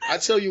 I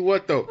tell you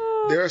what though,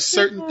 there are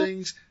certain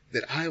things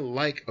that I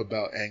like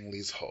about Ang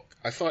Lee's Hulk.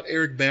 I thought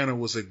Eric Bana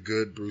was a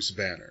good Bruce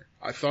Banner.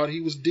 I thought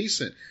he was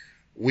decent.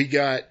 We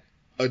got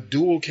a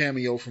dual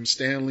cameo from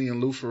Stan Lee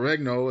and Lou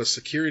Ferrigno as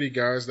security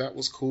guards. That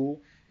was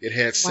cool. It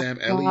had Sam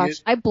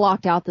Elliott. I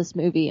blocked out this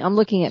movie. I'm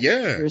looking at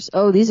pictures.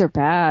 Oh, these are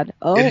bad.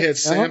 Oh, it had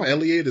Sam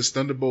Elliott as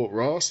Thunderbolt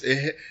Ross.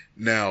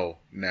 Now.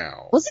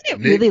 Wasn't it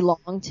really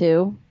long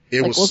too?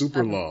 It was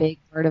super long. A big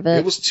part of it.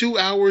 It was 2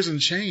 hours and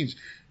change.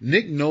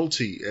 Nick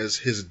Nolte as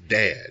his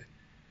dad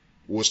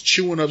was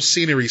chewing up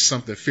scenery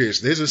something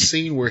fierce. There's a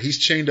scene where he's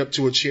chained up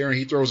to a chair and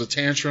he throws a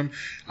tantrum.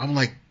 I'm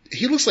like,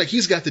 he looks like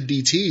he's got the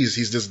DTs.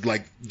 He's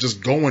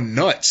just going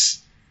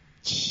nuts.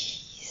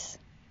 Jeez.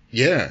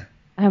 Yeah.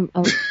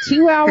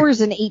 2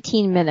 hours and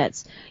 18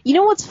 minutes. You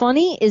know what's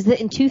funny is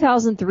that in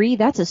 2003,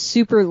 that's a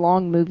super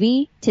long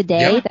movie.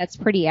 Today, that's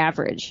pretty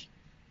average.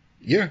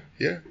 Yeah.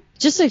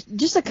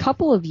 Just a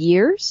couple of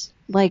years,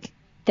 like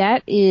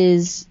that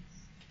is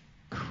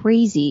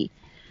crazy.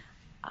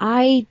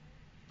 I'm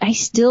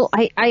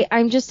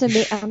just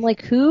amazed. I'm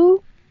like,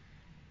 who?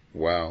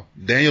 Wow.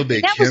 Daniel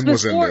Day Kim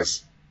was in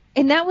this.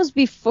 And that was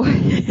before.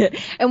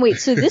 And wait,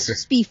 so this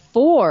was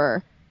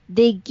before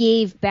they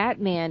gave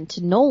Batman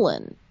to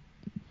Nolan.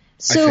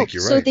 So, I think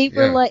you're right. So they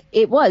were like,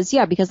 it was,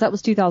 because that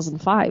was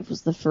 2005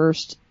 was the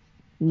first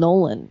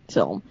Nolan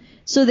film.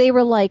 So they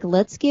were like,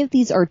 let's give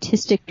these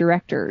artistic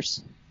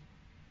directors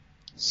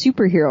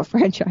superhero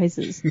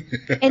franchises.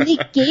 And they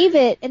gave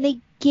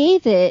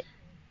it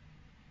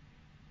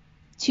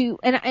to,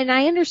 and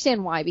I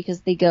understand why,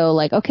 because they go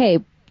like, okay,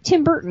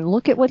 Tim Burton,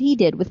 look at what he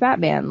did with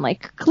Batman.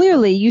 Like,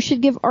 clearly you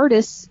should give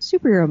artists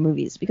superhero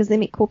movies because they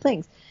make cool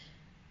things.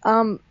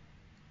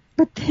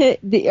 But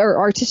the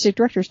artistic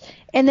directors.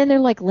 And then they're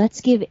like,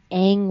 let's give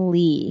Ang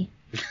Lee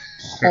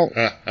Hulk.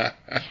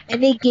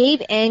 And they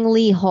gave Ang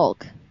Lee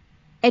Hulk.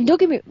 And don't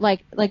get me,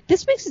 like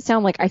this makes it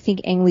sound like I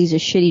think Ang Lee's a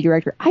shitty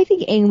director. I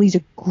think Ang Lee's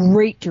a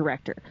great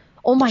director.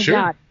 Oh my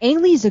God.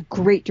 Ang Lee's a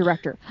great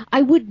director.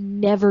 I would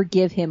never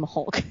give him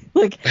Hulk.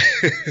 Like,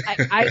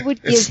 I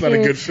would give him. It's not a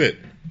good fit.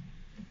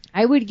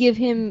 I would give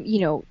him,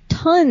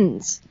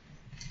 tons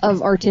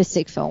of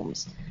artistic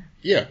films.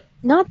 Yeah.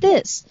 Not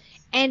this.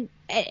 And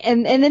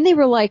then they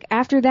were like,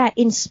 after that,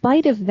 in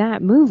spite of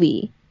that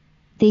movie,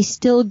 they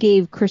still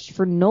gave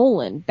Christopher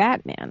Nolan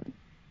Batman,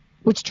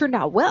 which turned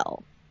out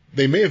well.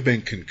 They may have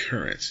been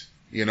concurrent,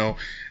 and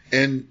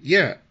Ang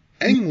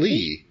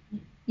Lee.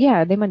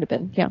 Yeah, they might have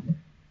been, yeah.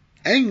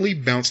 Ang Lee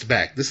bounced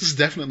back. This is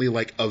definitely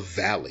like a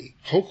valley.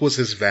 Hulk was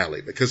his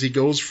valley because he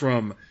goes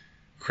from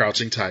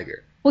Crouching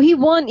Tiger, Well, he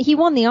won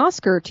the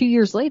Oscar 2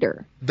 years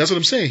later. That's what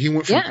I'm saying. He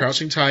went from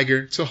Crouching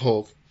Tiger to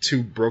Hulk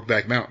to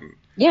Brokeback Mountain.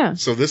 Yeah.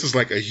 So this is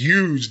like a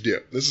huge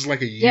dip. This is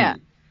like a U,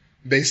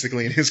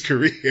 basically, in his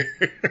career.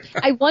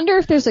 I wonder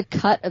if there's a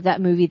cut of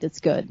that movie that's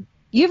good.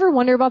 You ever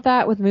wonder about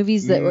that with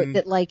movies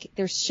that like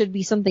there should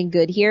be something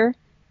good here?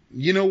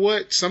 You know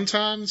what?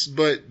 Sometimes,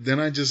 but then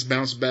I just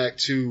bounce back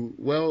to,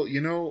 well,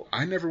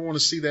 I never want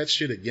to see that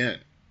shit again.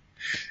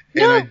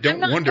 And I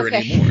don't wonder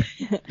anymore.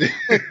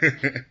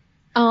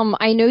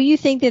 I know you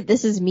think that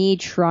this is me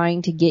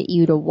trying to get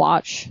you to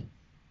watch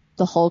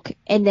the Hulk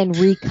and then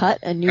recut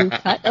a new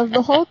cut of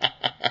the Hulk.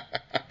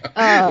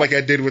 Like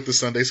I did with the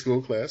Sunday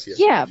school class. Yes.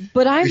 Yeah,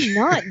 but I'm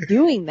not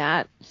doing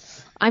that.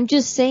 I'm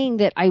just saying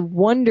that I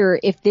wonder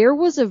if there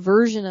was a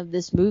version of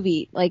this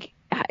movie, like,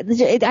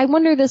 I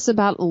wonder this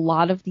about a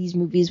lot of these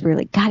movies where,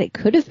 like, God, it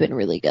could have been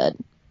really good.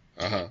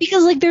 Uh-huh.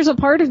 Because, like, there's a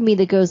part of me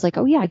that goes, like,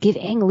 oh, yeah, give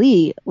Ang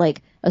Lee,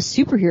 like, a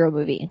superhero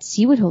movie and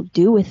see what he'll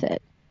do with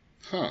it.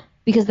 Huh.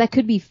 Because that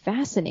could be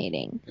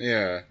fascinating.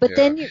 Yeah. But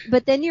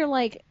then you're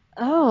like,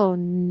 oh,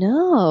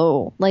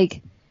 no.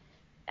 Like,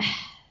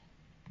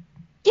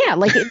 yeah,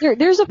 like,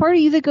 there's a part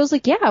of you that goes,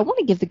 like, yeah, I want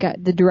to give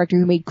the director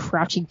who made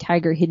Crouching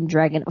Tiger, Hidden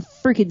Dragon a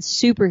freaking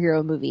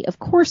superhero movie. Of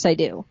course I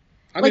do.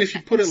 I mean, if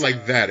you put it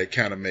like that, it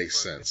kind of makes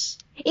sense.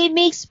 It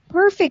makes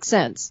perfect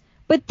sense.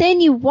 But then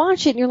you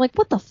watch it and you're like,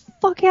 what the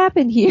fuck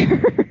happened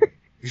here?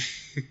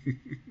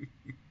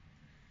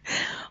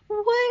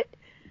 What?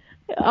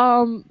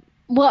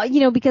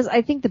 Well, because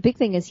I think the big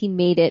thing is he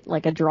made it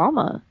like a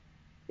drama.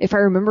 If I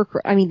remember,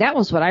 I mean, that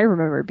was what I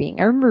remember being.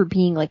 I remember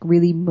being like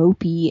really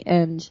mopey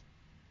and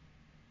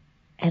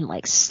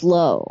like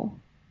slow.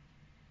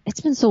 It's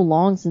been so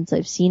long since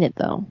I've seen it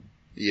though.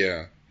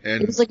 Yeah.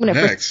 And it was like when it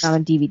first came out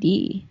on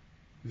DVD.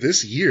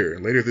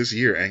 Later this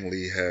year, Ang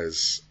Lee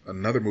has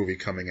another movie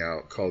coming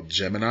out called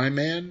Gemini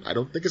Man. I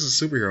don't think it's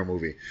a superhero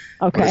movie.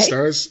 Okay. But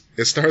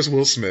it stars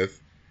Will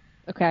Smith.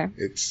 Okay.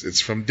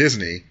 It's from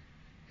Disney,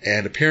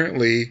 and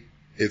apparently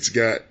it's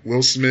got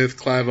Will Smith,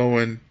 Clive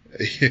Owen,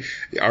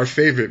 our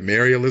favorite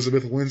Mary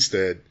Elizabeth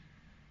Winstead.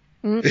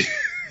 Mm.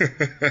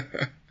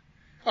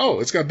 Oh,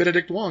 it's got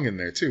Benedict Wong in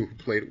there too, who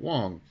played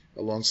Wong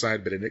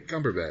alongside Benedict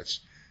Cumberbatch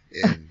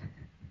in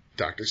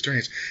Doctor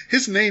Strange.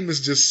 His name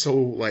is just so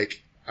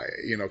like,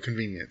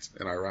 convenient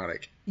and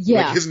ironic.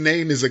 Yeah. Like his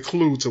name is a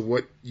clue to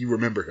what you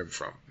remember him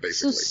from,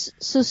 basically.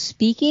 So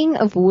speaking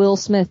of Will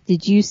Smith,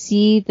 did you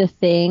see the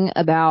thing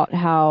about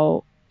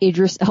how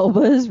Idris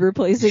Elba is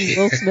replacing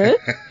Will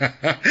Smith?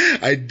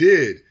 I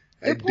did.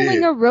 They're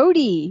pulling a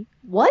roadie.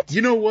 What?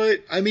 You know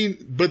what? I mean,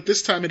 but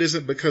this time it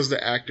isn't because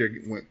the actor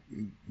went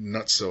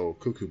nutso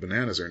cuckoo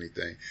bananas or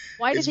anything.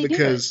 Why did he do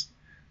it? It's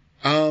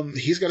because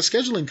he's got a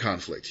scheduling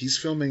conflict. He's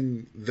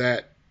filming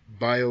that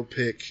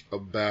biopic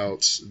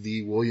about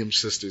the Williams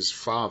sisters'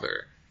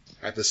 father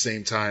at the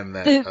same time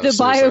that the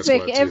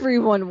biopic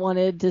everyone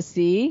wanted to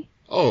see.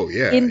 Oh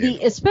yeah,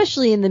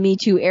 especially in the Me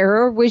Too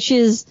era, which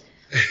is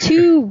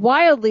two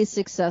wildly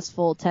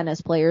successful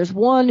tennis players.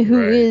 One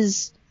who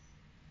is,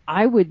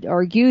 I would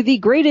argue, the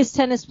greatest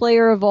tennis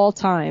player of all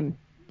time.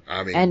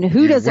 I mean, and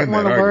who doesn't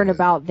want to learn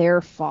about their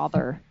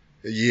father?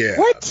 Yeah,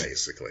 what?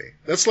 Basically,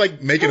 that's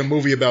like making a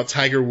movie about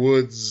Tiger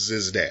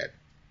Woods' dad.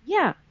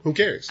 Yeah. Who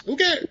cares?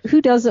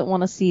 Who doesn't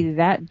want to see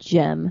that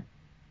gem?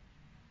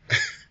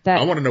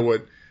 I want to know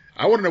what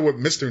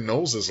Mr.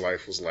 Knowles'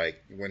 life was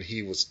like when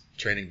he was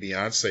training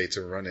Beyonce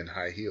to run in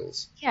high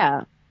heels.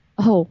 Yeah.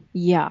 Oh,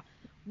 yeah.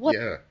 What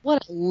a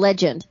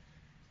legend.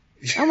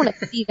 I want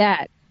to see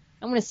that.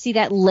 I want to see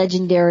that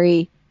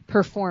legendary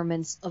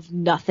performance of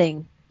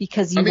nothing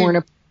because you weren't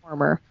a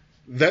performer.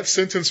 That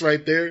sentence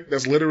right there,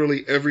 that's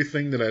literally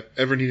everything that I've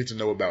ever needed to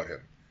know about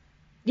him.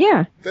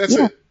 Yeah. That's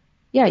it.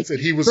 Yeah, that's it.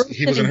 He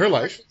was in her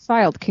life.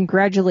 Child,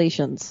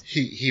 congratulations.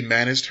 He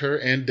managed her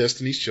and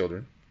Destiny's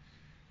children,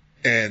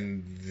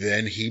 and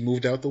then he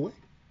moved out the way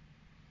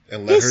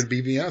and let her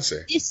be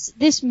Beyonce.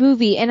 This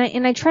movie, and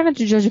I try not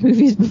to judge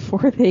movies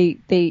before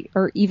they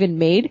are even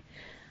made.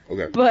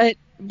 Okay.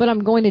 But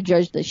I'm going to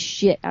judge the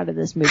shit out of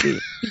this movie.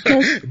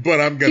 Because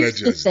but I'm gonna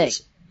judge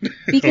this.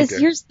 Because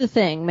here's the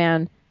thing,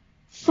 man.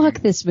 Fuck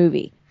this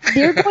movie.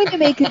 They're going to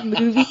make a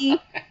movie.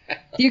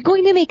 They're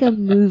going to make a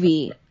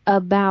movie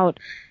about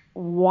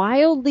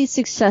wildly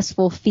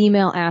successful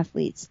female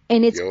athletes,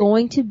 and it's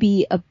going to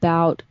be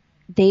about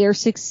they are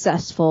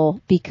successful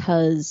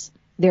because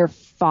their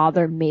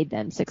father made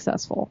them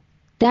successful.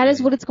 That is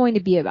what it's going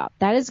to be about.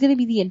 That is going to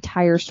be the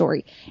entire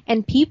story.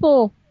 And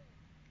people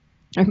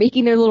are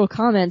making their little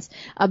comments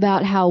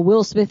about how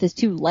Will Smith is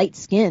too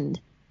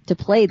light-skinned to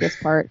play this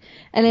part.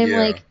 And I'm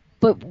like,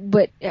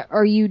 but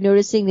are you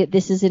noticing that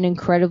this is an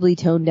incredibly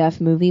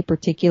tone-deaf movie,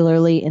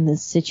 particularly in the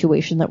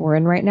situation that we're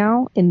in right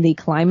now, in the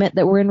climate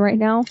that we're in right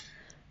now?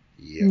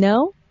 Yeah.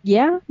 No?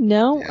 Yeah?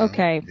 No? Yeah.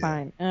 Okay,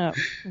 fine.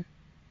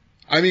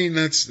 I mean,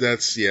 that's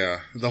the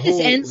whole.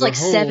 This ends like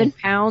 7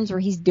 pounds where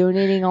he's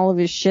donating all of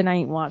his shit. I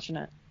ain't watching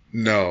it.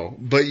 No,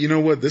 but you know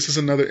what? This is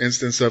another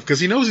instance of, because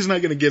he knows he's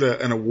not going to get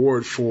an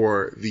award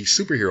for the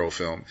superhero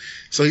film,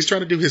 so he's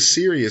trying to do his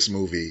serious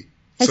movie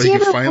so he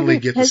can finally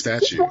get the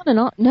statue.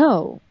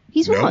 No.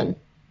 He's No. won.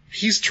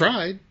 He's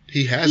tried.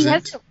 He He hasn't.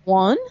 hasn't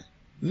won?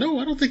 No,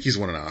 I don't think he's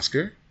won an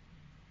Oscar.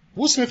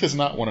 Will Smith has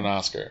not won an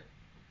Oscar.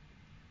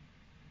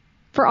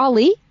 For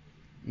Ali?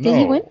 No. Did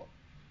he win?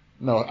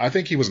 No, I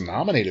think he was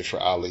nominated for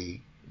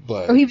Ali,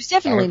 but Oh, he was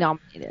definitely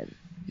nominated.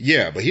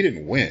 yeah, but he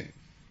didn't win.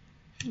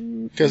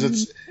 Because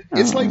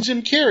it's like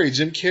Jim Carrey.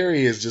 Jim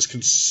Carrey is just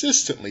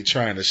consistently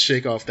trying to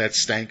shake off that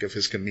stank of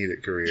his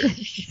comedic career.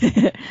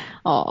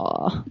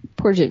 Aw,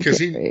 poor Jim Because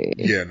Carrey.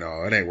 yeah,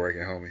 no, it ain't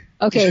working, homie.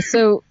 Okay,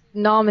 so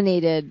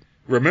nominated.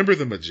 Remember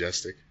the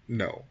Majestic?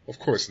 No, of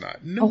course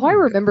not. No. Oh, I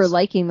remember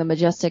liking The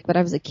Majestic, but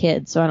I was a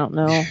kid, so I don't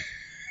know.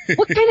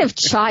 What kind of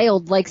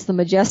child likes The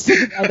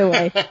Majestic, by the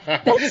way?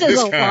 That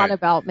says a lot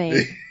about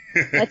me.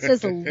 That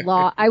says a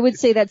lot. I would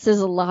say that says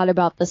a lot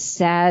about the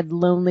sad,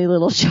 lonely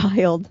little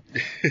child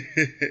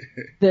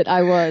that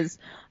I was.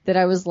 That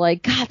I was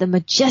like, God, The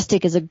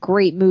Majestic is a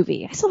great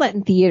movie. I saw that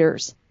in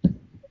theaters.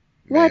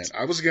 What? Man,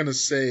 I was going to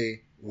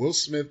say Will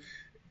Smith,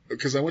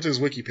 because I went to his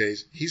wiki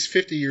page. He's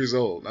 50 years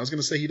old. I was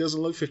going to say he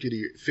doesn't look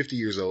 50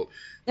 years old.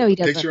 No, he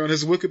doesn't. Picture on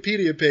his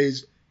Wikipedia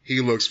page,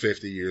 he looks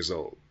 50 years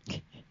old.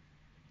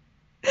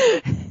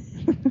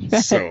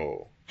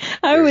 So,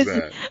 I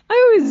that.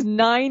 was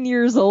 9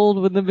 years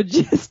old when The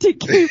Majestic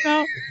came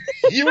out.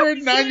 You were a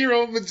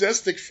 9-year-old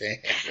Majestic fan.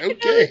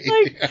 Okay.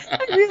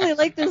 I really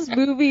like this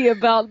movie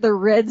about the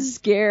Red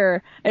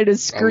Scare and a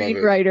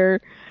screenwriter.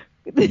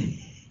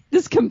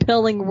 This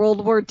compelling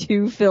World War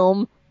II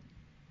film.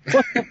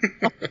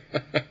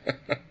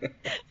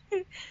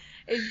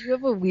 If you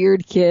have a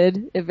weird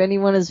kid, if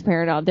anyone is a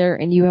parent out there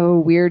and you have a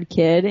weird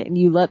kid and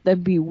you let them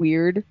be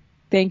weird,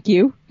 thank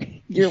you.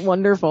 You're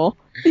wonderful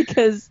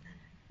because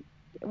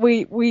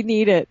we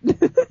need it.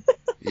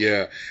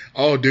 Yeah.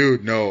 Oh,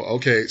 dude, no.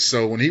 Okay,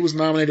 so when he was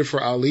nominated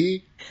for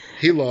Ali,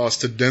 he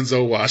lost to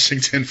Denzel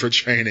Washington for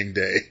Training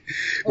Day.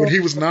 When he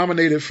was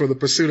nominated for The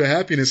Pursuit of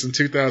Happiness in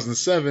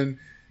 2007,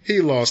 he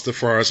lost to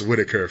Forrest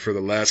Whitaker for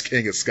The Last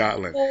King of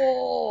Scotland.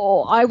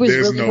 Oh, I was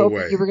There's really no hoping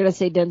way. you were going to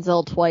say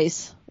Denzel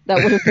twice.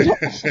 That would have been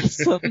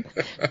awesome.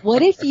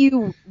 What if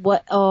you?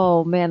 What?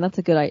 Oh man, that's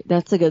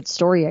a good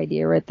story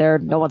idea right there.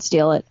 No one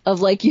steal it.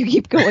 Of like you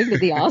keep going to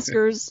the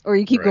Oscars or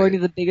you keep going to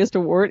the biggest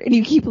award and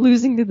you keep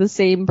losing to the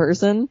same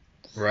person.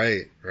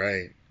 Right.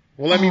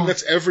 Well, I mean,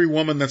 that's every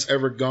woman that's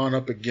ever gone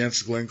up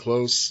against Glenn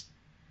Close.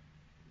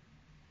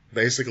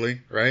 Basically,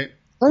 right?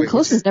 Glenn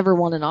Close has never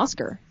won an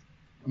Oscar.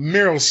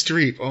 Meryl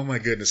Streep. Oh my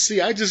goodness. See,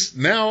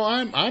 now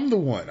I'm the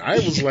one. I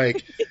was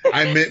like,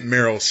 I meant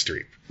Meryl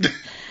Streep.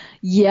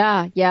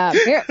 Yeah. Well,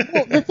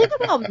 the thing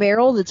about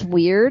Meryl that's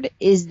weird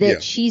is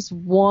that she's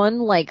won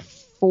like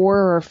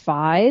 4 or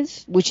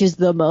 5, which is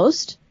the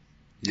most.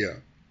 Yeah.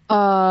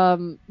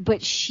 But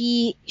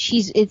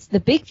it's the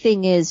big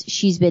thing is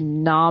she's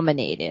been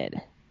nominated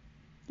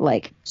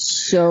like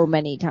so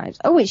many times.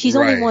 Oh wait, she's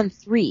only won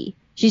 3.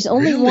 She's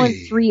only won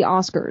 3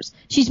 Oscars.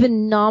 She's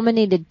been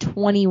nominated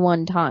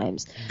 21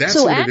 times. That's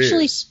so what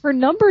actually, it is. her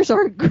numbers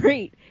aren't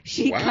great.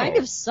 She kind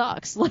of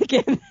sucks. Like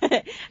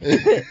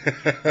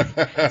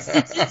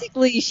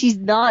statistically, she's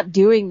not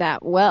doing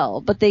that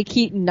well. But they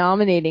keep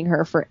nominating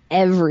her for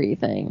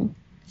everything.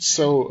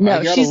 So no,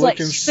 I gotta she's look like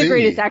and she's see. the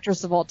greatest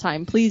actress of all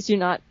time. Please do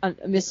not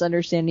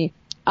misunderstand me.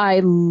 I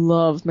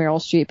love Meryl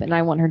Streep, and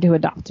I want her to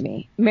adopt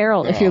me.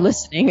 Meryl, if you're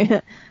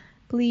listening,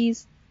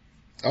 please.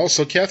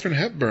 Also, Katharine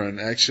Hepburn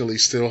actually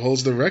still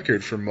holds the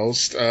record for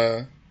most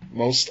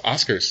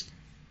Oscars.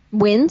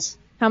 Wins?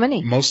 How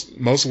many?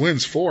 Most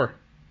wins, 4.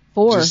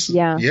 4,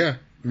 yeah. Yeah.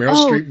 Meryl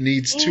Streep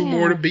needs 2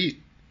 more to beat.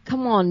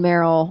 Come on,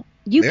 Meryl.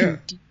 You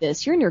can do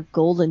this. You're in your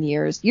golden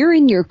years. You're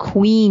in your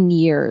queen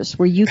years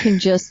where you can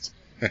just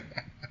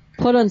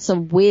put on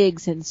some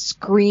wigs and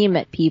scream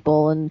at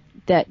people, and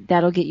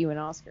that'll get you an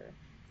Oscar.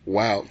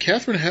 Wow.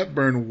 Katharine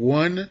Hepburn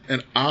won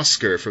an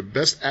Oscar for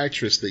Best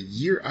Actress the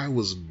year I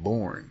was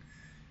born.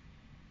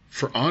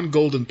 For On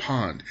Golden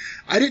Pond.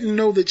 I didn't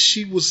know that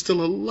she was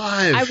still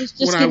alive. I was just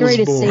when getting I was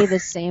ready to born. say the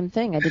same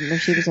thing. I didn't know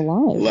she was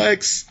alive.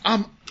 Lex,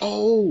 I'm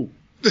old.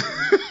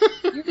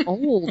 You're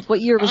old. What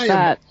year was I am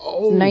that?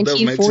 old.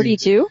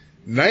 1942?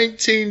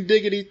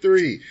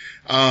 19-3.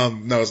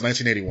 No, it's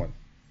 1981.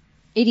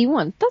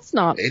 81. That's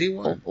not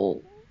 81?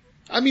 old.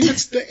 I mean,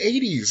 it's the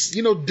 80s.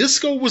 You know,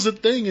 disco was a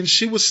thing and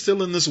she was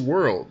still in this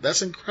world.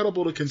 That's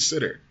incredible to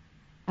consider.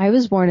 I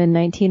was born in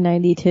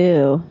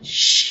 1992.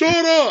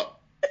 Shut up!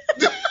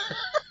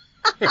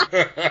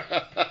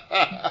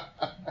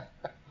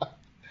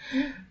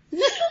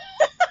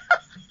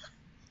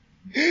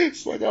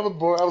 It's like I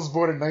was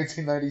born in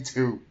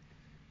 1992.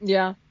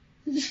 Yeah.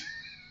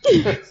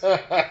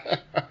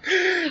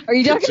 Are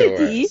you talking to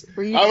D?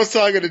 I was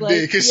talking to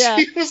D because yeah.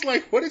 she was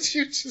like, why did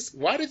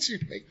you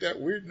make that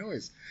weird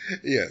noise?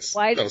 Yes.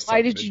 Why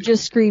did you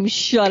just scream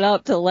shut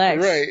up to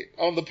Lex? Right,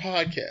 on the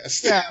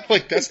podcast. Yeah.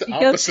 Like, that's the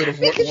opposite of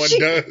what one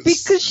does.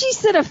 Because she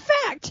said a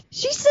fact.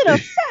 She said a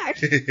fact.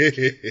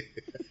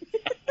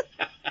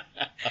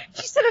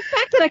 She said a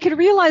fact that I could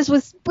realize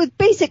with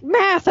basic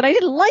math, and I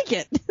didn't like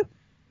it.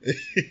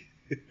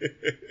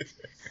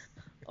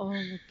 Oh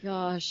my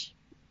gosh.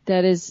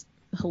 That is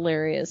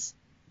hilarious.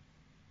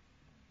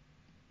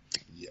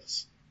 Yes.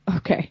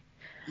 Okay.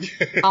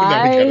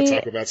 Now we gotta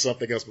talk about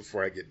something else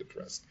before I get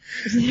depressed.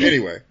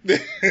 Anyway.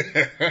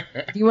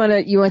 You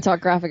wanna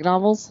talk graphic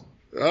novels?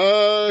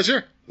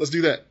 Sure. Let's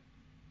do that.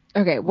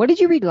 Okay, what did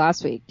you read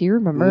last week? Do you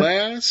remember?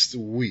 Last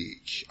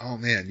week. Oh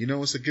man,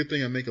 it's a good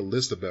thing I make a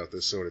list about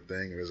this sort of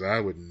thing, because I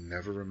would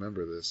never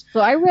remember this. So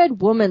I read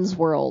Woman's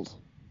World.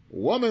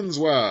 Woman's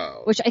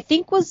World. Which I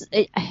think was,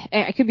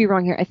 I could be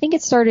wrong here. I think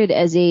it started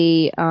as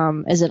an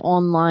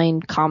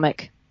online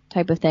comic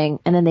type of thing,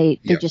 and then they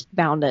just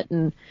bound it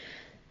and,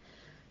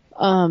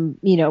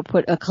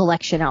 put a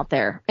collection out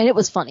there. And it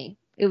was funny.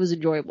 It was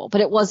enjoyable,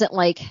 but it wasn't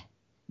like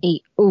a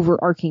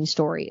overarching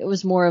story. It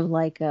was more of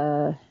like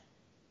a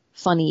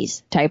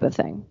funnies type of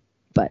thing.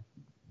 But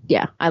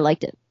yeah, I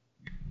liked it.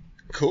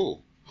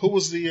 Cool.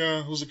 Who's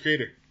the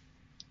creator?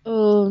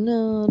 Oh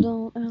no,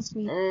 don't ask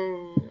me.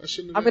 Oh, I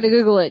shouldn't have. I'm gonna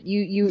Google it.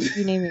 You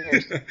name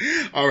yours.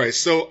 All right,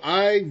 so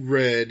I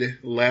read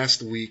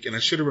last week, and I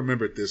should have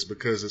remembered this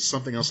because it's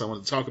something else I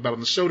wanted to talk about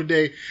on the show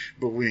today,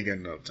 but we ain't got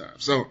enough time.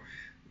 So,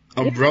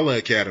 Umbrella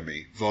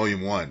Academy,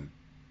 Volume 1,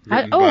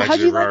 written by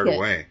Gerard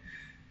Way.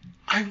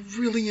 I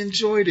really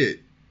enjoyed it.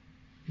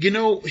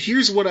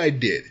 Here's what I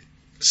did.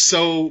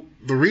 So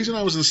the reason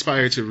I was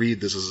inspired to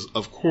read this is,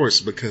 of course,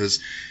 because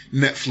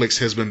Netflix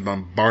has been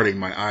bombarding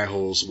my eye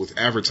holes with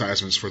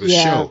advertisements for the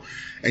show.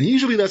 And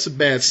usually that's a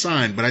bad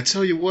sign, but I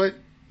tell you what,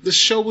 the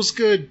show was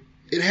good.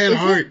 It had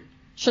heart.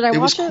 Should I watch it?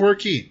 It was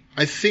quirky.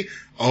 I think,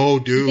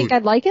 dude. You think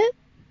I'd like it?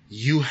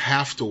 You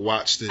have to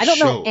watch this show. I don't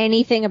know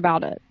anything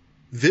about it.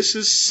 This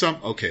is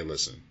okay,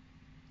 listen.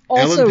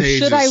 Also,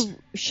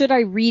 should I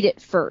read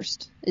it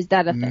first? Is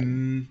that a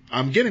thing?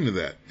 I'm getting to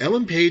that.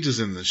 Ellen Page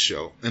is in this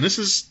show, and this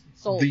is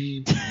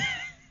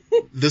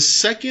the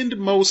second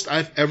most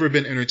I've ever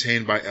been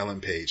entertained by Ellen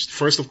Page.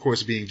 First, of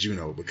course, being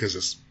Juno, because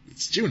it's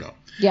Juno.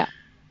 Yeah.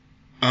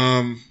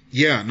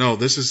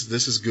 This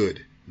is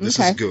good. This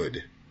is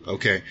good.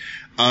 Okay.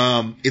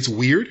 It's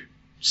weird,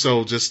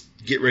 so just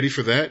get ready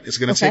for that. It's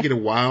gonna take it a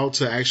while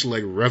to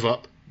actually rev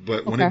up,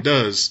 but when it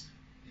does,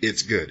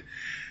 it's good.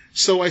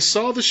 So I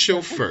saw the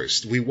show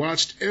first. We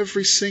watched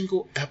every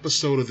single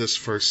episode of this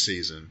first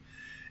season,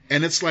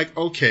 and it's like,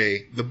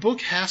 okay, the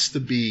book has to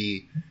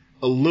be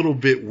a little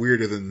bit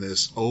weirder than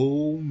this.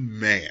 Oh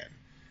man.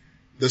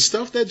 The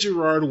stuff that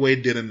Gerard Way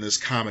did in this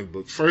comic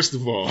book, first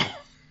of all.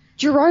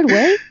 Gerard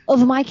Way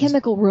of My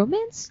Chemical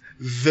Romance?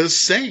 The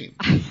same.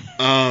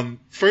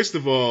 First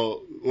of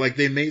all,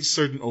 they made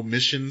certain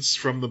omissions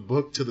from the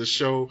book to the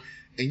show,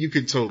 and you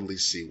can totally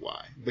see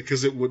why.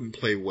 Because it wouldn't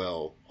play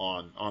well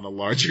on a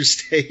larger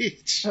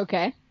stage.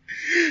 Okay.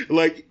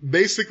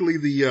 Basically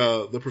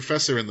the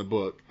professor in the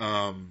book,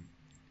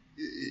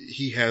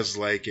 he has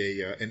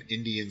an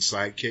Indian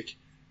sidekick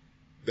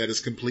that is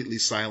completely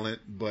silent,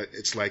 but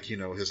it's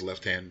his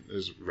left hand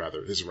is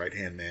rather his right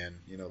hand man,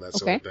 that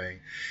sort of thing.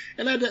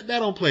 And that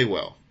don't play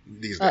well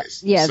these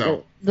days. Yeah,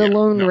 so, the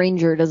Lone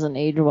Ranger doesn't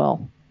age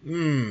well.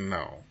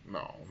 No.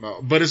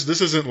 But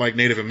this isn't like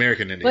Native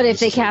American Indian. But if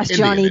they cast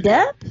Johnny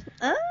Depp?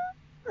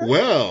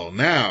 Well,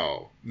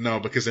 no,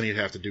 because then he'd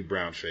have to do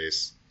brown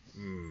face.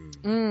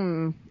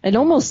 It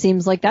almost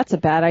seems like that's a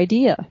bad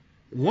idea.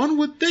 One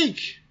would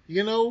think.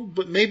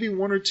 But maybe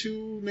one or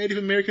two Native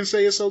Americans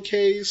say it's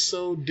okay,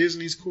 so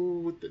Disney's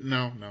cool with it.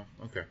 No,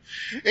 okay.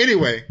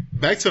 Anyway,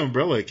 back to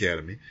Umbrella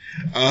Academy.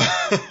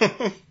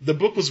 The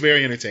book was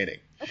very entertaining.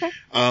 Okay.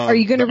 Are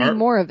you going to read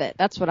more of it?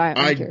 That's what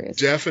I'm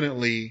curious. I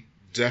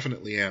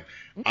definitely am.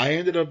 I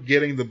ended up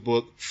getting the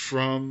book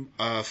from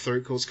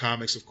Third Coast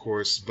Comics, of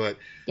course, but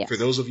for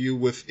those of you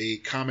with a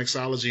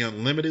Comixology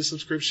Unlimited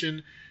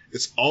subscription,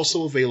 it's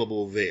also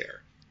available there.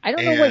 I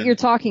don't know what you're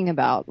talking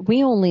about.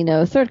 We only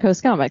know Third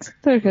Coast Comics.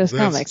 Third Coast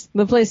Comics,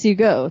 the place you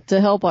go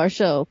to help our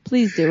show.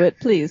 Please do it.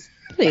 Please.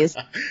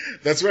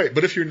 That's right.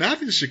 But if you're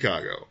not in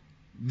Chicago,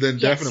 then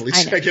definitely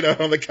check it out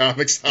on the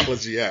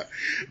Comixology app.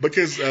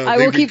 Because I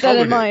will keep that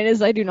in mind,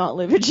 as I do not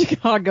live in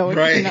Chicago and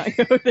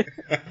cannot go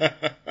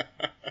there.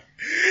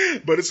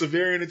 But it's a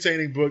very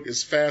entertaining book.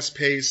 It's fast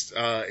paced.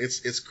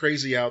 It's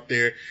crazy out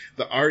there.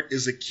 The art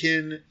is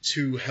akin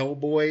to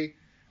Hellboy.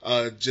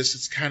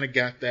 It's kind of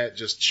got that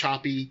just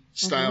choppy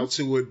style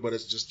to it, but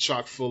it's just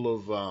chock full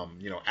of,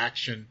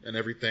 action and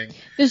everything.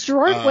 Does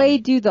Gerard Way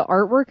do the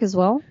artwork as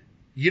well?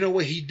 You know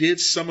what? He did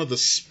some of the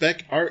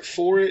spec art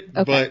for it,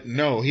 but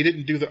no, he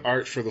didn't do the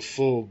art for the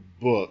full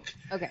book.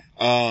 Okay.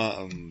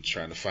 I'm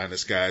trying to find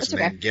this guy's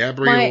name.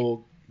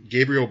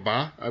 Gabriel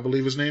Ba, I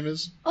believe his name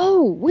is.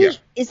 Oh, wait. Yeah.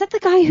 Is that the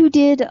guy who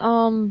did,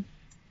 oh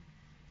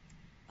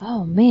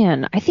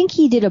man, I think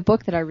he did a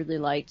book that I really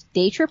liked.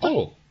 Day Tripper?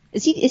 Oh.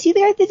 Is he the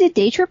guy that did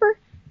Day Tripper?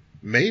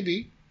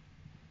 Maybe.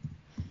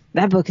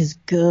 That book is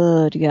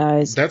good,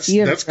 guys. That's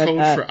code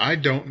for I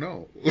don't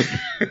know.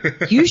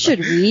 You should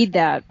read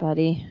that,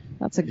 buddy.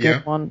 That's a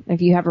good one.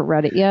 If you haven't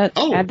read it yet,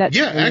 add that to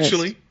your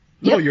actually. list.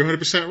 No, you're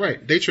 100%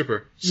 right. Day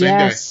Tripper. Same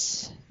guy.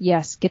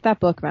 Yes. Get that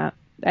book, Matt.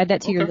 Add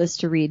that to your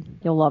list to read.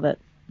 You'll love it.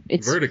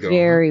 It's Vertigo,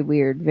 very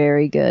weird,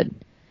 very good.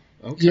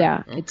 Okay.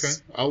 Yeah.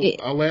 Okay.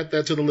 I'll add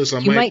that to the list.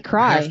 You might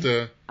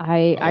cry.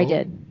 I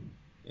did.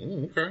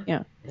 Oh, okay.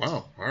 Yeah.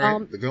 Wow. All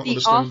right. The Gauntlet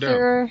is thrown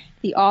down.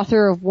 The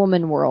author of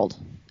Woman World.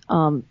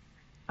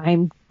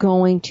 I'm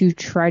going to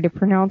try to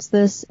pronounce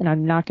this, and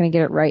I'm not going to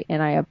get it right,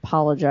 and I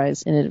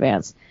apologize in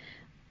advance.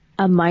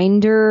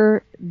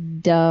 Aminder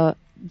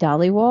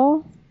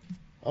Dhaliwal.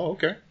 Oh,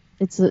 okay.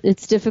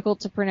 It's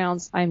difficult to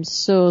pronounce. I'm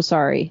so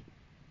sorry.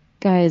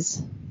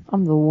 Guys,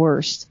 I'm the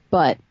worst.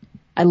 But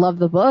I love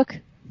the book.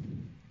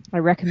 I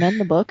recommend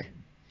the book.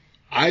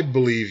 I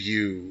believe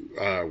you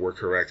were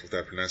correct with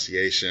that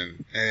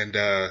pronunciation, and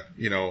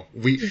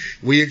we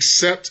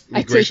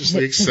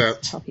graciously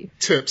accept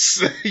tips,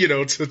 to try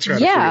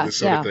to figure this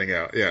sort of thing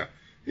out. Yeah.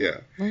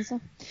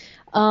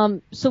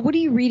 So what are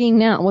you reading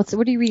now? What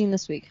are you reading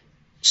this week?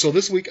 So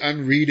this week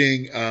I'm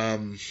reading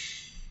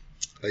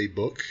a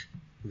book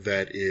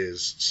that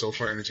is so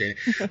far entertaining.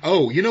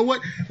 Oh, you know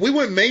what? We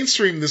went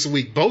mainstream this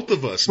week, both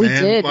of us,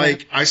 man. We did, man.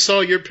 I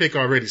saw your pick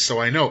already, so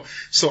I know.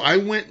 So I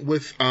went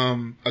with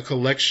a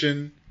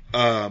collection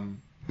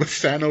with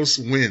Thanos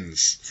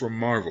Wins from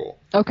Marvel.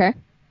 Okay.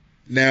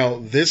 Now,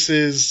 this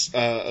is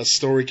a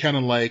story kind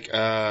of like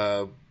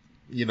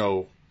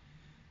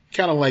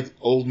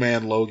Old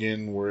Man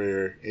Logan,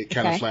 where it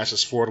kind of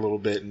flashes forward a little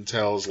bit and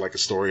tells like a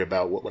story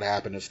about what would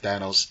happen if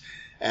Thanos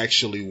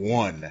actually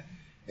won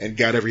and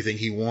got everything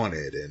he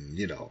wanted, and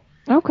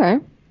Okay.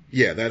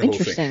 Yeah, that whole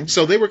thing.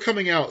 So they were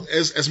coming out,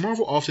 as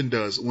Marvel often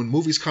does, when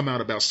movies come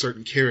out about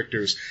certain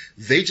characters,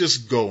 they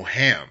just go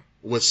ham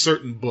with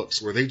certain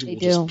books where they will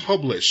just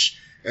publish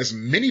as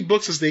many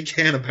books as they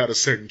can about a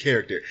certain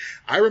character.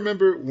 I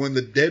remember when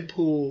the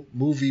Deadpool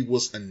movie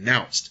was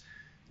announced,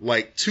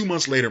 like 2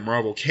 months later,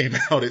 Marvel came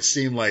out, it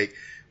seemed like,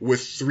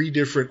 with 3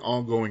 different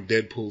ongoing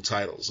Deadpool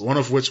titles. One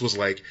of which was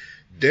like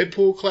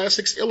Deadpool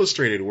Classics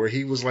Illustrated, where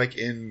he was like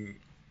in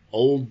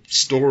old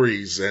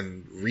stories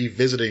and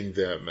revisiting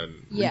them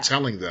and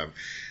retelling them.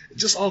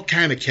 Just all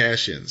kind of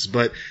cash-ins.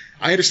 But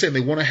I understand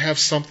they want to have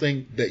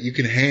something that you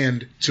can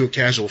hand to a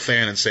casual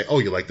fan and say, oh,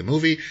 you like the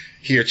movie?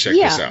 Here, check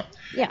this out.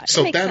 Yeah,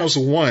 so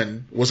Thanos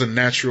 1 was a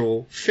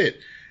natural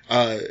fit.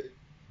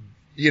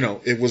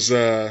 It was,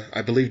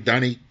 I believe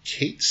Donny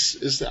Cates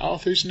is the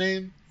author's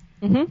name.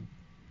 Mm-hmm.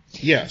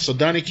 Yeah, so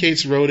Donny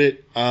Cates wrote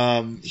it.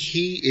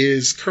 He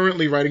is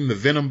currently writing the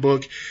Venom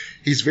book.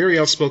 He's very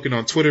outspoken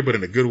on Twitter, but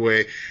in a good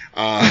way.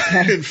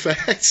 In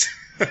fact,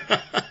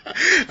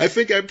 I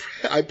think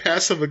I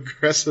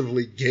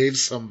passive-aggressively gave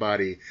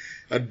somebody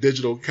a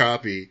digital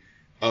copy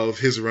of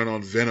his run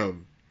on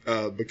Venom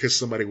because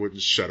somebody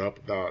wouldn't shut up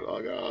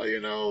about,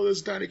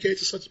 this Donny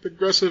Cates is such a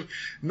progressive.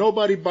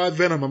 Nobody buy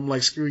Venom. I'm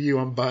like, screw you.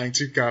 I'm buying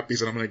 2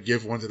 copies, and I'm going to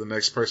give one to the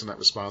next person that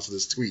responds to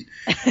this tweet.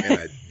 And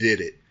I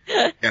did it.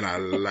 And I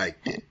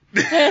liked it.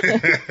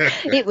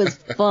 It was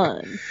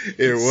fun.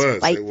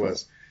 It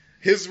was.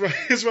 His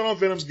run on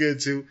Venom's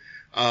good too.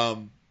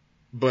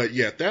 But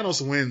yeah,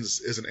 Thanos Wins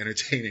is an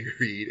entertaining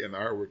read, and the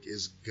artwork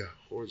is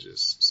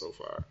gorgeous so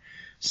far.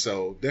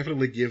 So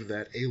definitely give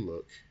that a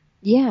look.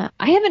 Yeah,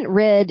 I haven't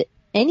read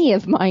any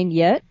of mine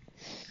yet.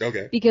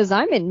 Okay. Because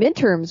I'm in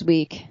midterms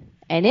week,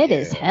 and it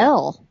is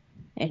hell,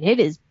 and it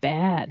is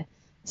bad.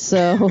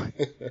 So,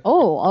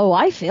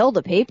 I failed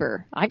a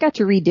paper. I got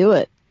to redo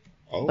it.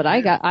 Oh, but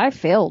I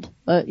failed.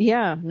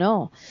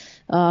 No.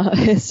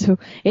 So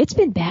it's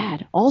been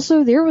bad.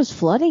 Also, there was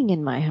flooding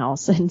in my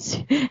house,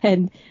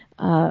 and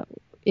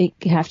you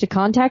have to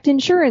contact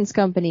insurance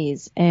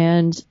companies,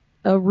 and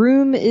a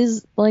room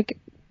is like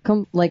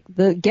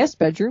the guest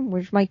bedroom,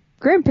 which my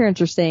grandparents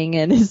are staying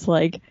in, is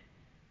like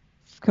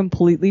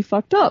completely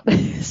fucked up.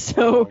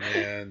 So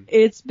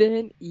it's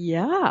been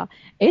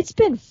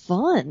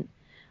fun.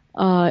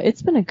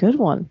 It's been a good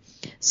one.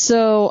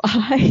 So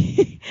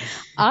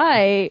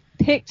I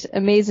picked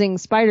Amazing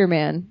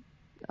Spider-Man,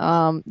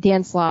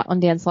 Dan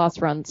Slott's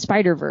run,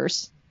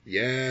 Spider-Verse.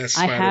 Yes,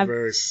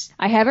 Spider-Verse.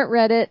 I haven't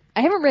read it.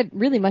 I haven't read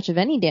really much of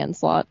any Dan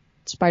Slott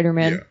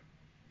Spider-Man.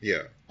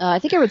 Yeah. I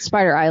think I read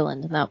Spider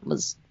Island, and that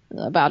was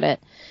about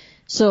it.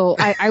 So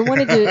I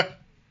wanted to.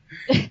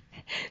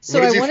 So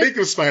what did you think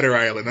of Spider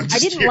Island? I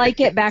didn't like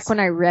it back when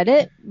I read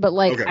it, but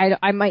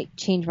I might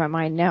change my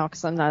mind now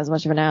because I'm not as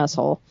much of an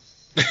asshole,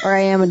 or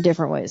I am in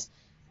different ways.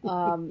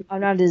 I'm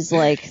not as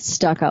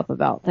stuck up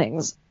about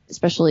things,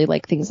 especially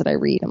things that I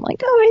read. I'm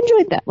like, I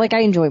enjoyed that. I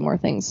enjoy more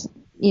things.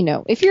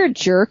 If you're a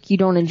jerk, you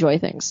don't enjoy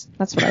things.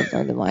 That's what I've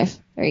learned in life.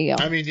 There you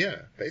go. I mean, yeah,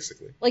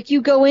 basically.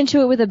 You go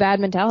into it with a bad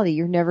mentality,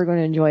 you're never going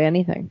to enjoy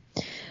anything.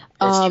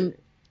 That's true.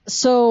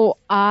 So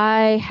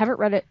I haven't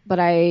read it, but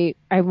I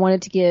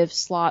wanted to give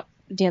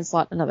Dan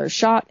Slott another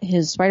shot,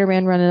 his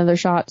Spider-Man run another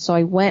shot. So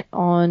I went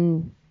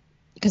on,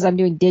 because I'm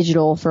doing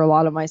digital for a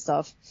lot of my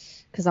stuff,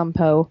 because I'm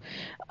Poe.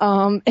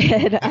 And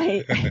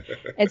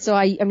so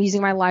I'm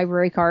using my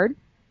library card,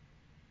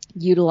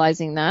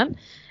 utilizing that.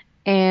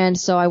 And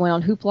so I went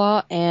on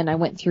Hoopla and I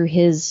went through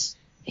his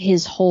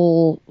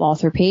whole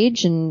author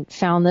page and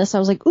found this. I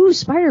was like, ooh,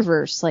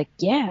 Spider-Verse. Let's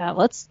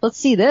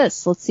see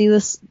this. Let's see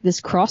this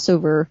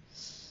crossover.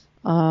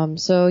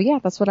 So yeah,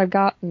 that's what I've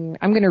got, and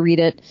I'm going to read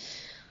it.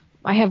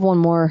 I have one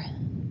more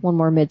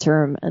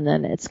midterm, and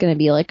then it's going to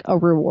be a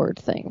reward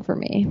thing for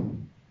me.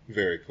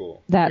 Very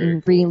cool. That Very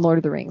and cool. reading Lord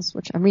of the Rings,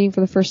 which I'm reading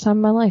for the first time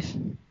in my life.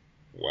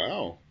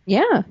 Wow.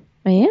 Yeah,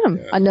 I am.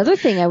 Yeah. Another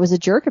thing I was a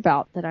jerk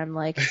about that I'm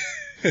like,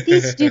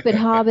 these stupid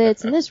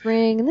hobbits and this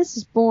ring and this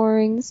is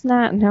boring, this and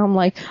that. And now I'm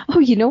like, oh,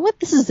 you know what?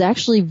 This is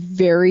actually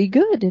very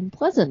good and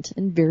pleasant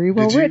and very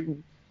well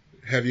written.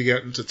 Have you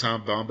gotten to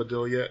Tom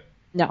Bombadil yet?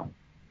 No.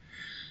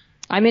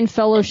 I'm in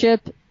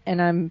Fellowship and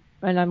I'm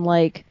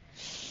like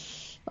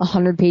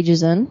 100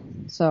 pages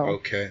in. So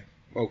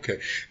Okay.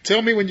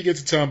 Tell me when you get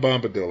to Tom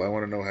Bombadil. I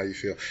want to know how you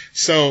feel.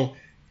 So,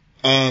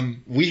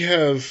 we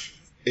have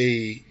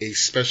a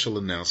special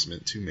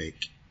announcement to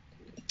make.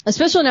 a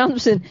special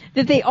announcement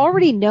that they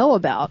already know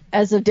about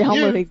as of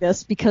downloading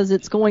this because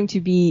it's going to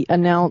be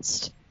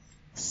announced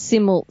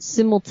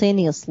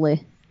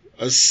simultaneously.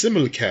 A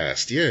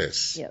simulcast,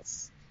 yes.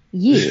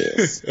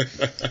 Yes.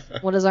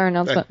 What is our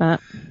announcement,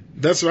 Matt?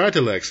 That's right,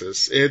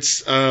 Alexis.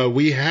 It's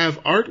we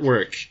have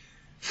artwork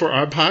for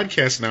our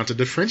podcast now to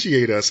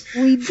differentiate us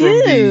We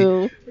from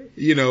do.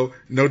 the,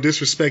 no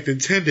disrespect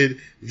intended,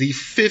 the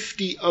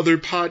 50 other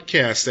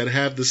podcasts that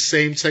have the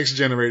same text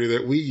generator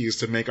that we use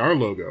to make our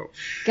logo.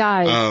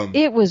 Guys,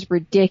 it was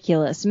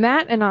ridiculous.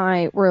 Matt and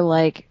I were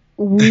like,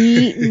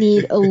 we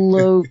need a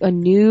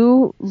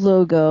new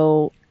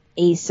logo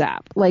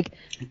ASAP. Like,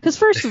 because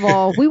first of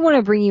all, we want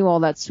to bring you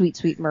all that sweet,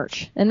 sweet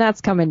merch, and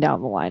that's coming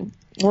down the line.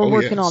 We're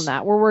working on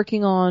that. We're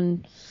working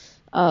on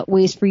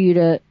ways for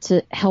you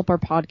to help our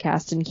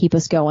podcast and keep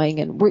us going.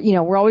 And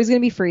we're always going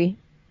to be free.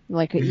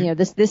 Like,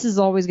 this is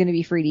always going to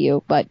be free to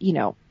you, but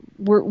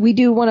we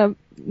do want to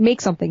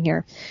make something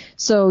here.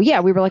 So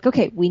yeah, we were like,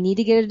 okay, we need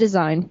to get a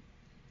design.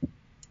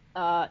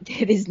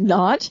 It is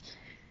not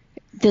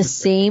the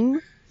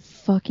same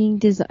fucking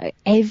design.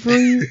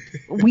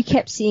 We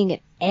kept seeing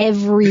it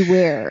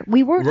everywhere.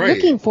 We weren't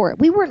looking for it.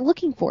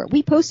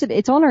 We posted it.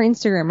 It's on our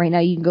Instagram right now.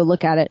 You can go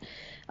look at it.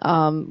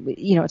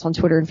 It's on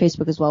Twitter and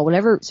Facebook as well.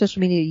 Whatever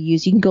social media you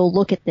use, you can go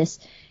look at this.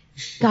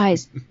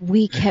 Guys,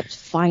 we kept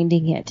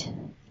finding it.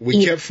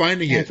 We kept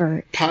finding it.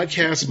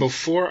 Podcasts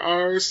before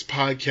ours,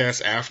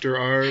 podcasts after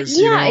ours.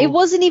 Yeah, it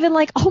wasn't even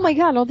like, oh my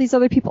God, all these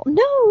other people.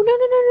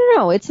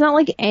 No. It's not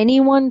like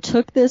anyone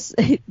took this.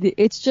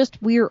 It's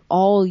just we're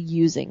all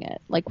using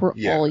it. Like, we're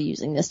all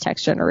using this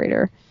text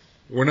generator.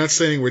 We're not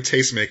saying we're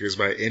tastemakers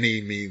by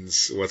any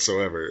means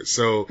whatsoever.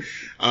 So,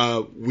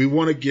 we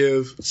want to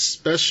give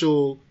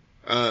special,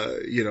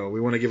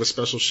 we want to give a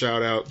special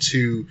shout out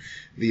to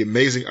the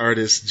amazing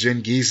artist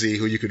Jen Geezy,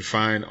 who you can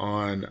find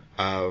on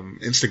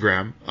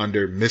Instagram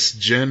under Miss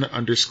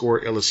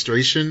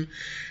Jen_illustration.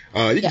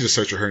 You can just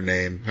search for her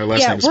name. Her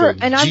last name is spelled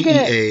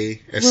Geasey.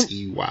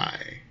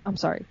 I'm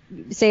sorry.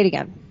 Say it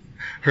again.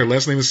 Her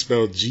last name is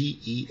spelled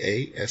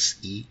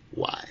Geasey.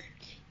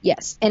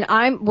 Yes, and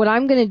what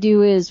I'm going to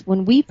do is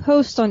when we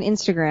post on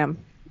Instagram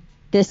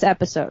this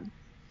episode,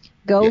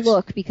 go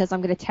look because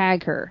I'm going to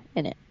tag her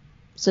in it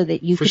so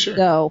that you can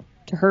go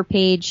to her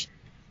page,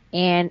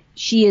 and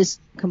she is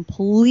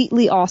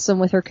completely awesome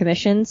with her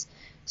commissions.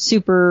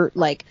 Super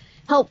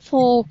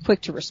helpful,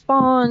 quick to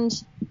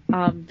respond,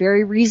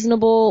 very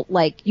reasonable.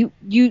 Like you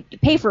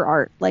pay for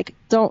art. Like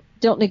don't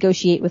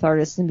negotiate with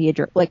artists and be a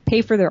jerk. Like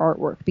pay for their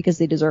artwork because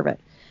they deserve it.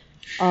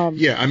 I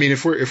mean,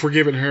 if we're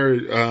giving her,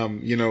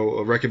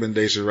 a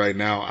recommendation right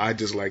now, I'd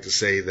just like to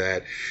say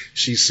that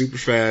she's super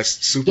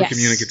fast, super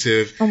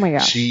communicative. Oh my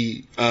gosh.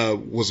 She,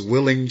 was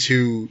willing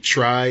to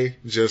try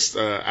just,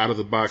 out of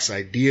the box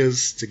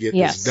ideas to get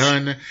this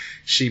done.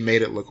 She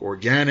made it look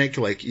organic.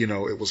 Like,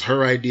 it was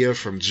her idea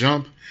from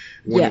jump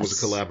when it was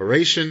a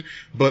collaboration.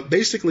 But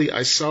basically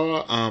I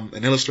saw,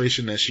 an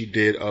illustration that she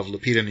did of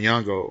Lupita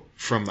Nyong'o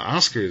from the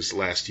Oscars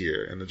last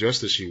year and the dress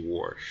that she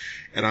wore.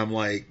 And I'm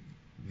like,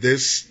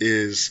 this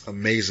is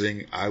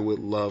amazing. I would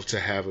love to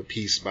have a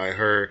piece by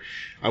her.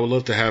 I would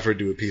love to have her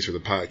do a piece for the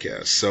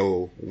podcast.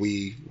 So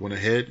we went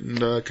ahead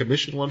and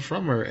commissioned one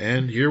from her,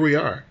 and here we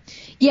are.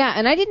 Yeah,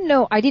 and I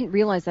didn't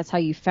realize that's how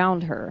you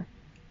found her.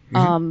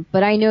 Mm-hmm.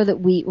 But I know that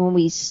when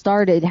we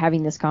started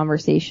having this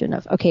conversation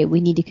of, okay,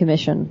 we need to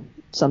commission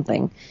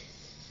something.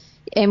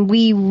 And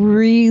we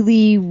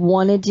really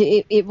wanted to,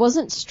 it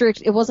wasn't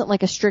strict, it wasn't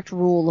like a strict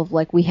rule of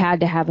like we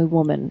had to have a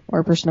woman or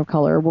a person of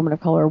color or a woman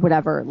of color or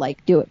whatever,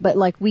 like do it. But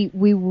like we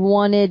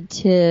wanted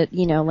to,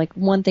 like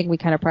one thing we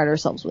kind of pride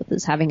ourselves with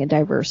is having a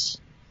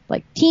diverse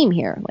like team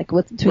here, like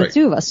between the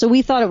two of us. So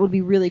we thought it would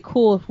be really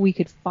cool if we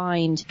could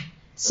find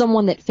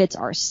someone that fits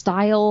our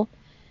style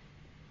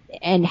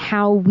and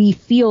how we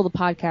feel the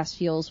podcast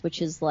feels,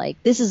 which is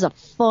like, this is a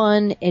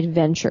fun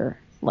adventure.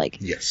 Like,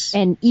 yes.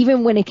 And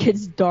even when it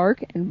gets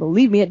dark, and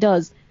believe me, it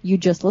does, you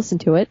just listen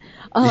to it.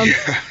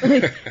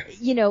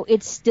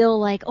 It's still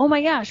like, oh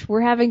my gosh,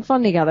 we're having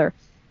fun together.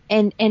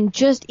 And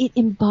just, it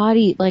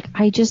embodied, like,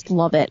 I just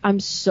love it. I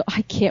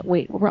can't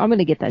wait. I'm going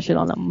to get that shit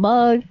on a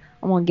mug.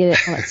 I'm going to get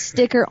it on a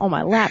sticker on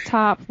my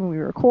laptop when we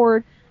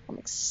record. I'm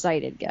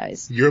excited,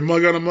 guys. Your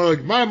mug on a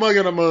mug. My mug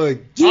on a mug.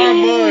 Yeah. Our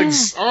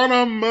mugs on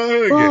a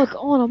mug. Mug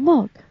on a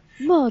mug.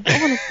 Mug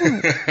on a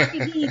mug.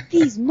 You need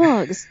these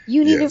mugs.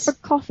 You need it for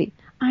coffee.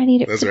 I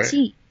need it for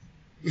tea.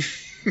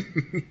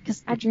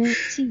 Because I drink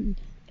tea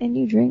and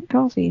you drink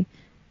coffee.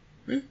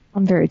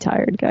 I'm very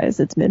tired, guys.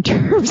 It's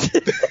midterms.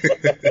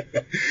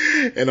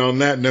 And on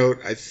that note,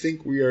 I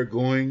think we are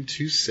going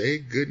to say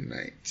good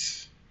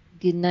night.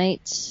 Good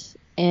night.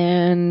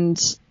 And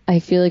I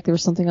feel like there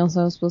was something else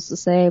I was supposed to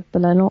say,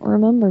 but I don't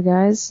remember,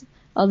 guys.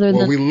 Other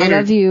than I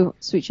love you,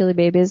 sweet chili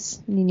babies.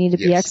 You need to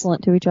be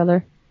excellent to each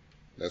other.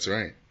 That's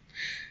right.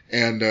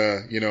 And,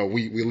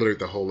 we littered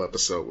the whole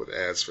episode with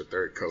ads for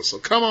Third Coast. So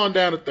come on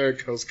down to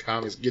Third Coast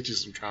Comics. Get you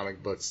some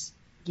comic books.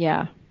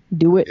 Yeah.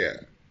 Do it. Yeah.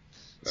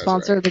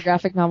 Sponsor the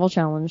Graphic Novel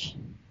Challenge.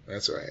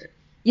 That's right.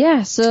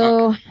 Yeah,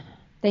 so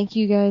thank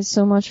you guys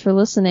so much for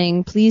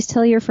listening. Please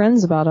tell your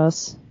friends about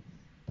us.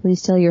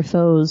 Please tell your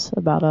foes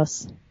about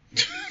us.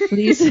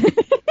 Please.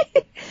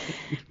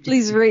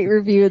 Please rate,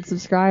 review, and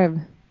subscribe.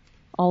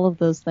 All of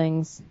those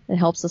things. It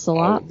helps us a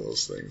lot. All of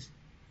those things.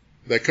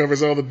 That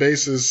covers all the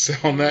bases.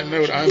 On that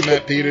note, I'm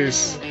Matt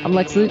Peters. I'm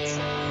Lex Lutz.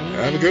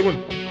 Have a good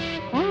one.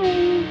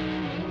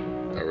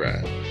 Bye. All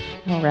right.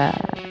 All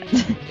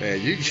right.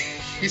 Man,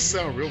 you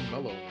sound real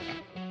mellow.